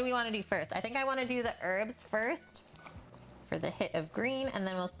 Okay, what do we want to do first? I think I want to do the herbs first for the hit of green, and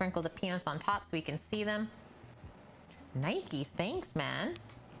then we'll sprinkle the peanuts on top so we can see them. Nike, thanks, man.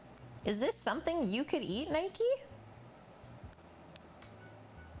 Is this something you could eat, Nike?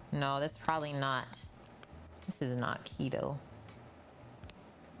 No, that's probably not. This is not keto.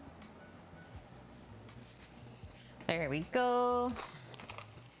 There we go.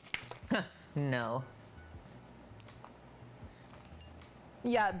 No.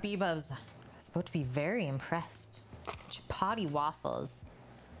 Yeah, B-Bubs. I was about to be very impressed. Chapati waffles.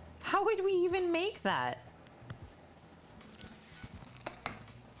 How would we even make that?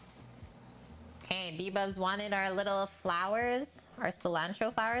 Okay, B-Bubs wanted our little flowers, our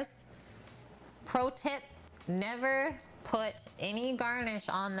cilantro flowers. Pro tip, never put any garnish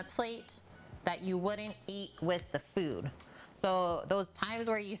on the plate that you wouldn't eat with the food. So those times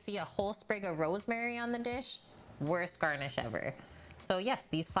where you see a whole sprig of rosemary on the dish, worst garnish ever. So yes,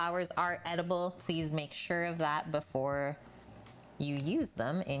 these flowers are edible. Please make sure of that before you use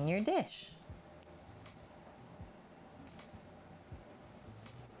them in your dish.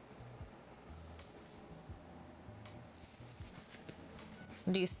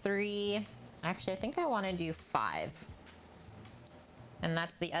 Do 3. Actually, I think I want to do 5. And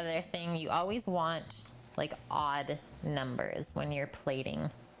that's the other thing. You always want like odd numbers when you're plating.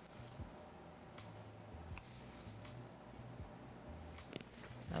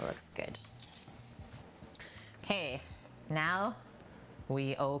 That looks good. Okay, now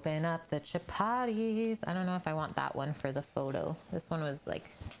we open up the chapatis. I don't know if I want that one for the photo. This one was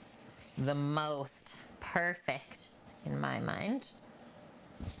like the most perfect in my mind.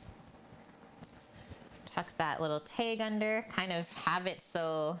 Tuck that little tag under, kind of have it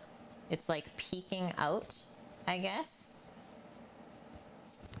so it's like peeking out, I guess.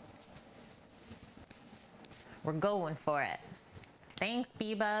 We're going for it. Thanks,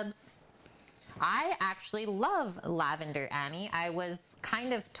 B-Bubs. I actually love lavender, Annie. I was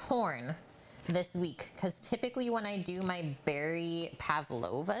kind of torn this week because typically when I do my berry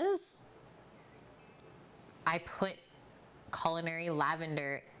pavlovas, I put culinary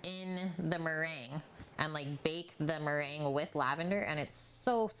lavender in the meringue and like bake the meringue with lavender, and it's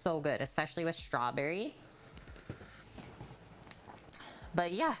so good, especially with strawberry.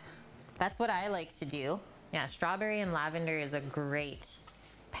 But yeah, that's what I like to do. Yeah, strawberry and lavender is a great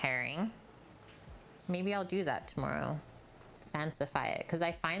pairing. Maybe I'll do that tomorrow. Fancify it, because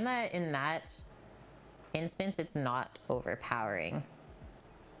I find that in that instance it's not overpowering.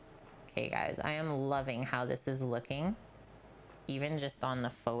 Okay guys, I am loving how this is looking. even just on the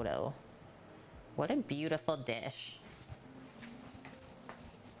photo. What a beautiful dish.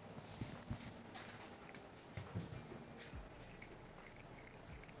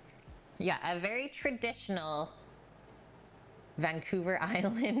 Yeah, a very traditional Vancouver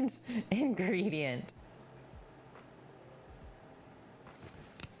Island ingredient.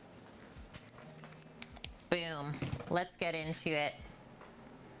 Boom. Let's get into it.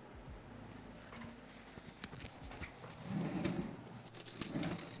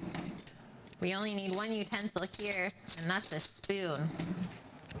 We only need one utensil here, and that's a spoon.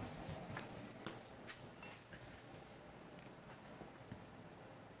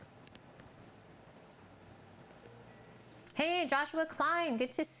 Hey, Joshua Klein,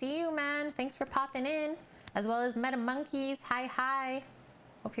 good to see you, man. Thanks for popping in. As well as Meta Monkeys, hi, hi.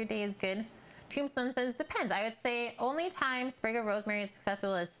 Hope your day is good. Tombstone says, depends. I would say only time sprig of rosemary is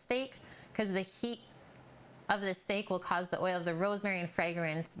acceptable as steak because the heat of the steak will cause the oil of the rosemary and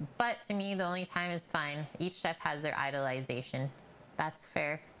fragrance. But to me, the only time is fine. Each chef has their idolization. That's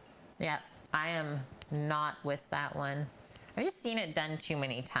fair. Yeah, I am not with that one. I've just seen it done too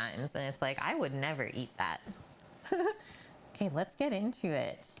many times and it's like, I would never eat that. Okay, let's get into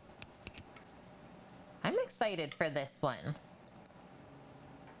it. I'm excited for this one.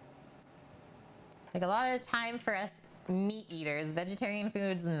 Like a lot of time for us meat eaters, vegetarian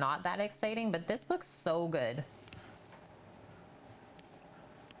food's not that exciting, but this looks so good.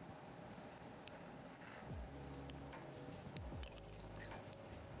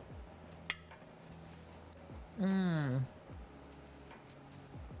 Mmm.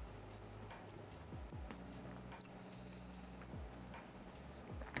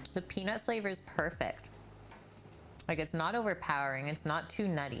 The peanut flavor is perfect. Like it's not overpowering, it's not too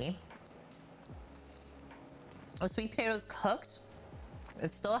nutty. The sweet potato's cooked. It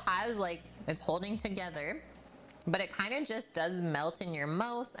still has like, it's holding together, but it kind of just does melt in your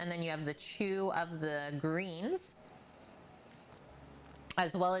mouth, and then you have the chew of the greens,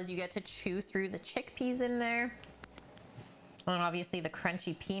 as well as you get to chew through the chickpeas in there. And obviously the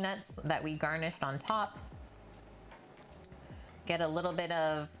crunchy peanuts that we garnished on top. Get a little bit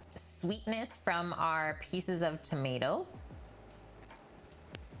of sweetness from our pieces of tomato.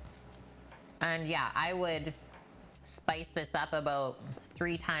 And yeah, I would spice this up about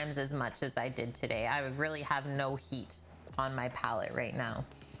 3 times as much as I did today. I would really have no heat on my palate right now,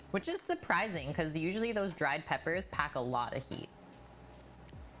 which is surprising because usually those dried peppers pack a lot of heat.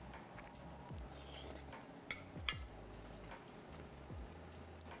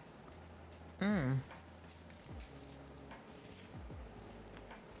 Mmm.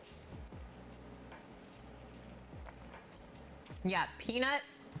 Yeah, peanut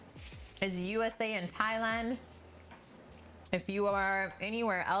is USA and Thailand. If you are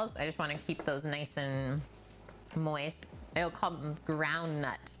anywhere else, I just want to keep those nice and moist. It'll call them ground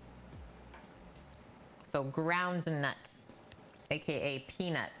nut. So ground nuts, aka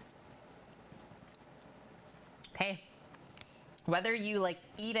peanut. Okay. Whether you like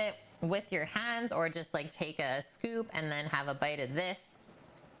eat it with your hands or just like take a scoop and then have a bite of this.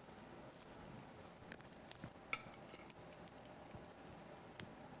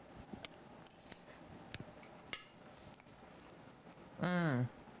 Mmm.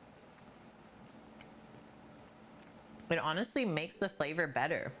 It honestly makes the flavor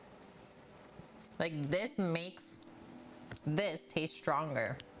better. Like this makes this taste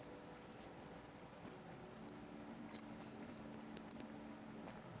stronger.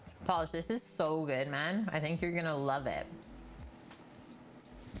 Polish, this is so good, man. I think you're gonna love it.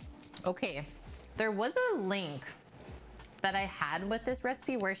 Okay, there was a link that I had with this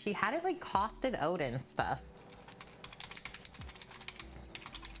recipe where she had it like costed out and stuff.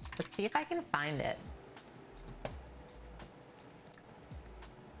 Let's see if I can find it.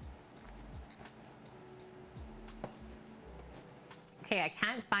 Okay, I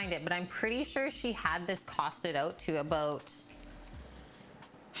can't find it, but I'm pretty sure she had this costed out to about,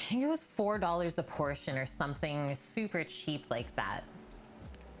 I think it was $4 a portion or something super cheap like that.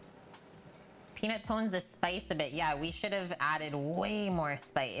 Peanut tones the spice a bit. Yeah, we should have added way more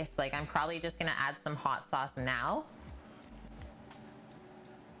spice. Like I'm probably just gonna add some hot sauce now.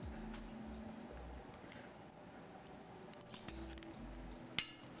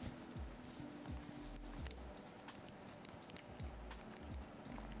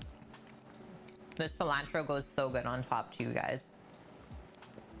 This cilantro goes so good on top too, guys.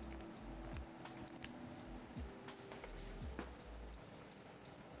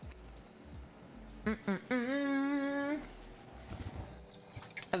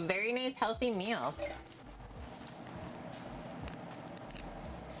 A very nice healthy meal.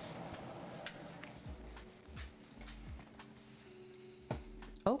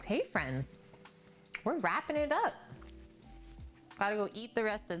 Okay, friends, we're wrapping it up. Gotta go eat the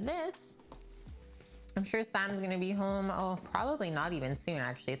rest of this. I'm sure Sam's gonna be home. Oh, probably not even soon,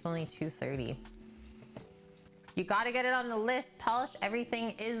 actually. It's only 2:30. You gotta get it on the list. Polish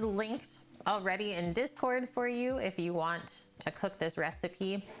Everything is linked already in Discord for you if you want to cook this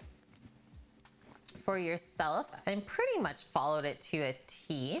recipe for yourself. I pretty much followed it to a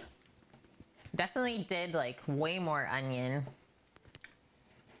T. Definitely did like way more onion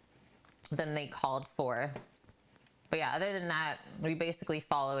than they called for. But yeah, other than that, we basically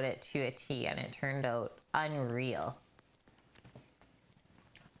followed it to a T and it turned out unreal.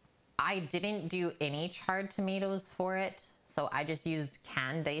 I didn't do any charred tomatoes for it, so I just used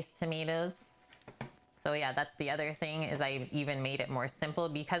canned diced tomatoes. So yeah, that's the other thing, is I even made it more simple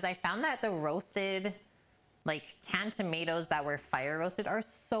because I found that the roasted, like canned tomatoes that were fire roasted are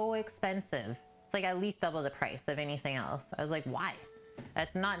so expensive. It's like at least double the price of anything else. I was like, why?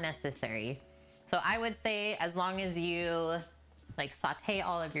 That's not necessary. So I would say as long as you like saute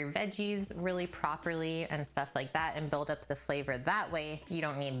all of your veggies really properly and stuff like that and build up the flavor that way, you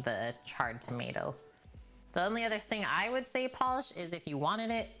don't need the charred tomato. The only other thing I would say, Polish, is if you wanted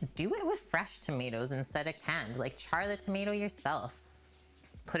it, do it with fresh tomatoes instead of canned. Like char the tomato yourself.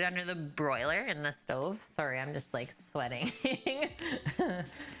 Put it under the broiler in the stove. Sorry, I'm just like sweating.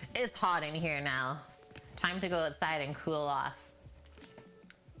 It's hot in here now. Time to go outside and cool off.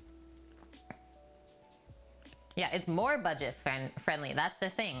 Yeah, it's more budget friendly. That's the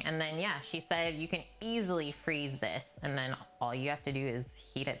thing. And then, yeah, she said you can easily freeze this. And then all you have to do is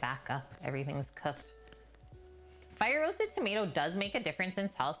heat it back up. Everything's cooked. Fire roasted tomato does make a difference in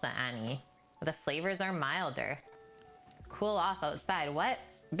salsa, Annie. The flavors are milder. Cool off outside. What?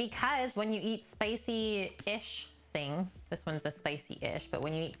 Because when you eat spicy-ish things, this one's a spicy-ish, but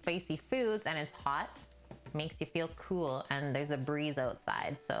when you eat spicy foods and it's hot, it makes you feel cool and there's a breeze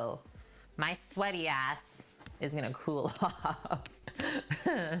outside. So my sweaty ass is gonna cool off.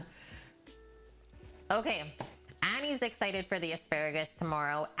 Okay, Annie's excited for the asparagus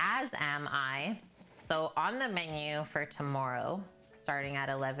tomorrow, as am I. So on the menu for tomorrow, starting at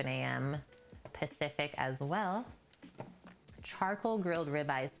 11 a.m. Pacific as well, charcoal grilled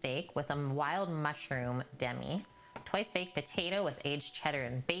ribeye steak with a wild mushroom demi, twice baked potato with aged cheddar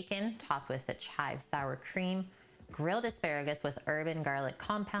and bacon, topped with a chive sour cream, grilled asparagus with herb and garlic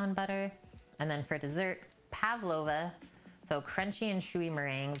compound butter, and then for dessert, pavlova, so crunchy and chewy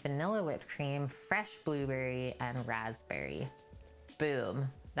meringue, vanilla whipped cream, fresh blueberry, and raspberry. Boom.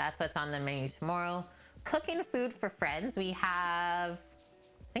 That's what's on the menu tomorrow. Cooking food for friends. We have,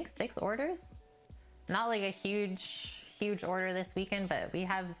 I think, 6 orders. Not like a huge order this weekend, but we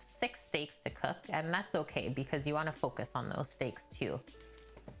have 6 steaks to cook, and that's okay because you want to focus on those steaks too.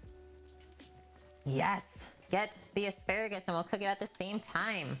 Yes, get the asparagus and we'll cook it at the same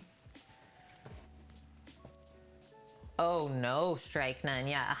time. Oh no, strike none.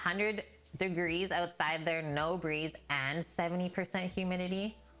 Yeah, 100 degrees outside there, no breeze, and 70%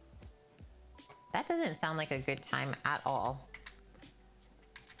 humidity. That doesn't sound like a good time at all.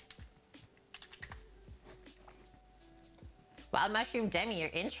 Wild mushroom demi, you're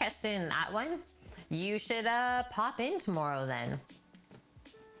interested in that one? You should pop in tomorrow then.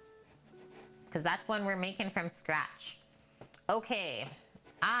 Because that's one we're making from scratch. Okay,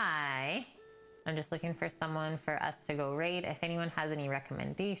 I'm just looking for someone for us to go raid. If anyone has any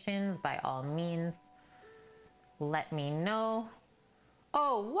recommendations, by all means, let me know.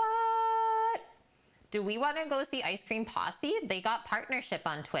 Oh, what? Do we want to go see Ice Cream Posse? They got partnership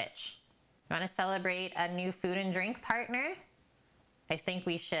on Twitch. You want to celebrate a new food and drink partner? I think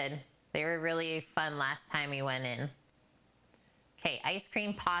we should. They were really fun last time we went in. Okay, Ice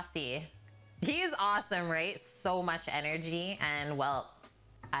Cream Posse. He's awesome, right? So much energy, and well,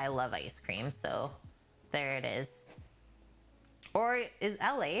 I love ice cream, so there it is. Or is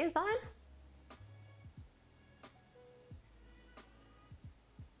LA is on?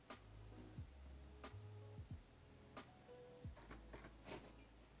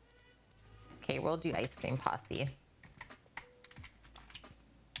 Okay, we'll do Ice Cream Posse.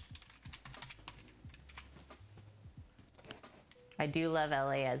 I do love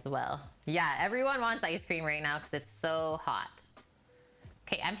LA as well. Yeah, everyone wants ice cream right now because it's so hot.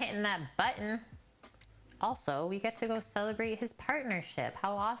 Okay, I'm hitting that button. Also, we get to go celebrate his partnership.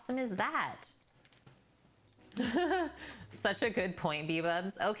 How awesome is that? Such a good point,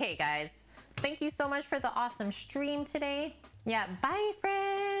 B-Bubs. Okay, guys. Thank you so much for the awesome stream today. Yeah, bye,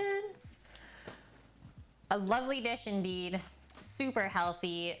 friends. A lovely dish indeed. Super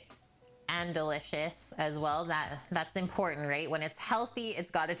healthy and delicious as well. That's important, right? When it's healthy,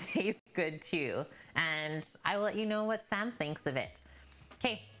 it's got to taste good too. And I will let you know what Sam thinks of it.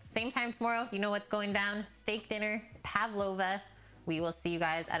 Okay, same time tomorrow. You know what's going down. Steak dinner, pavlova. We will see you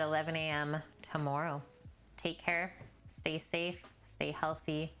guys at 11 a.m. tomorrow. Take care, stay safe, stay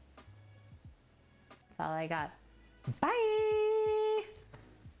healthy. That's all I got. Bye.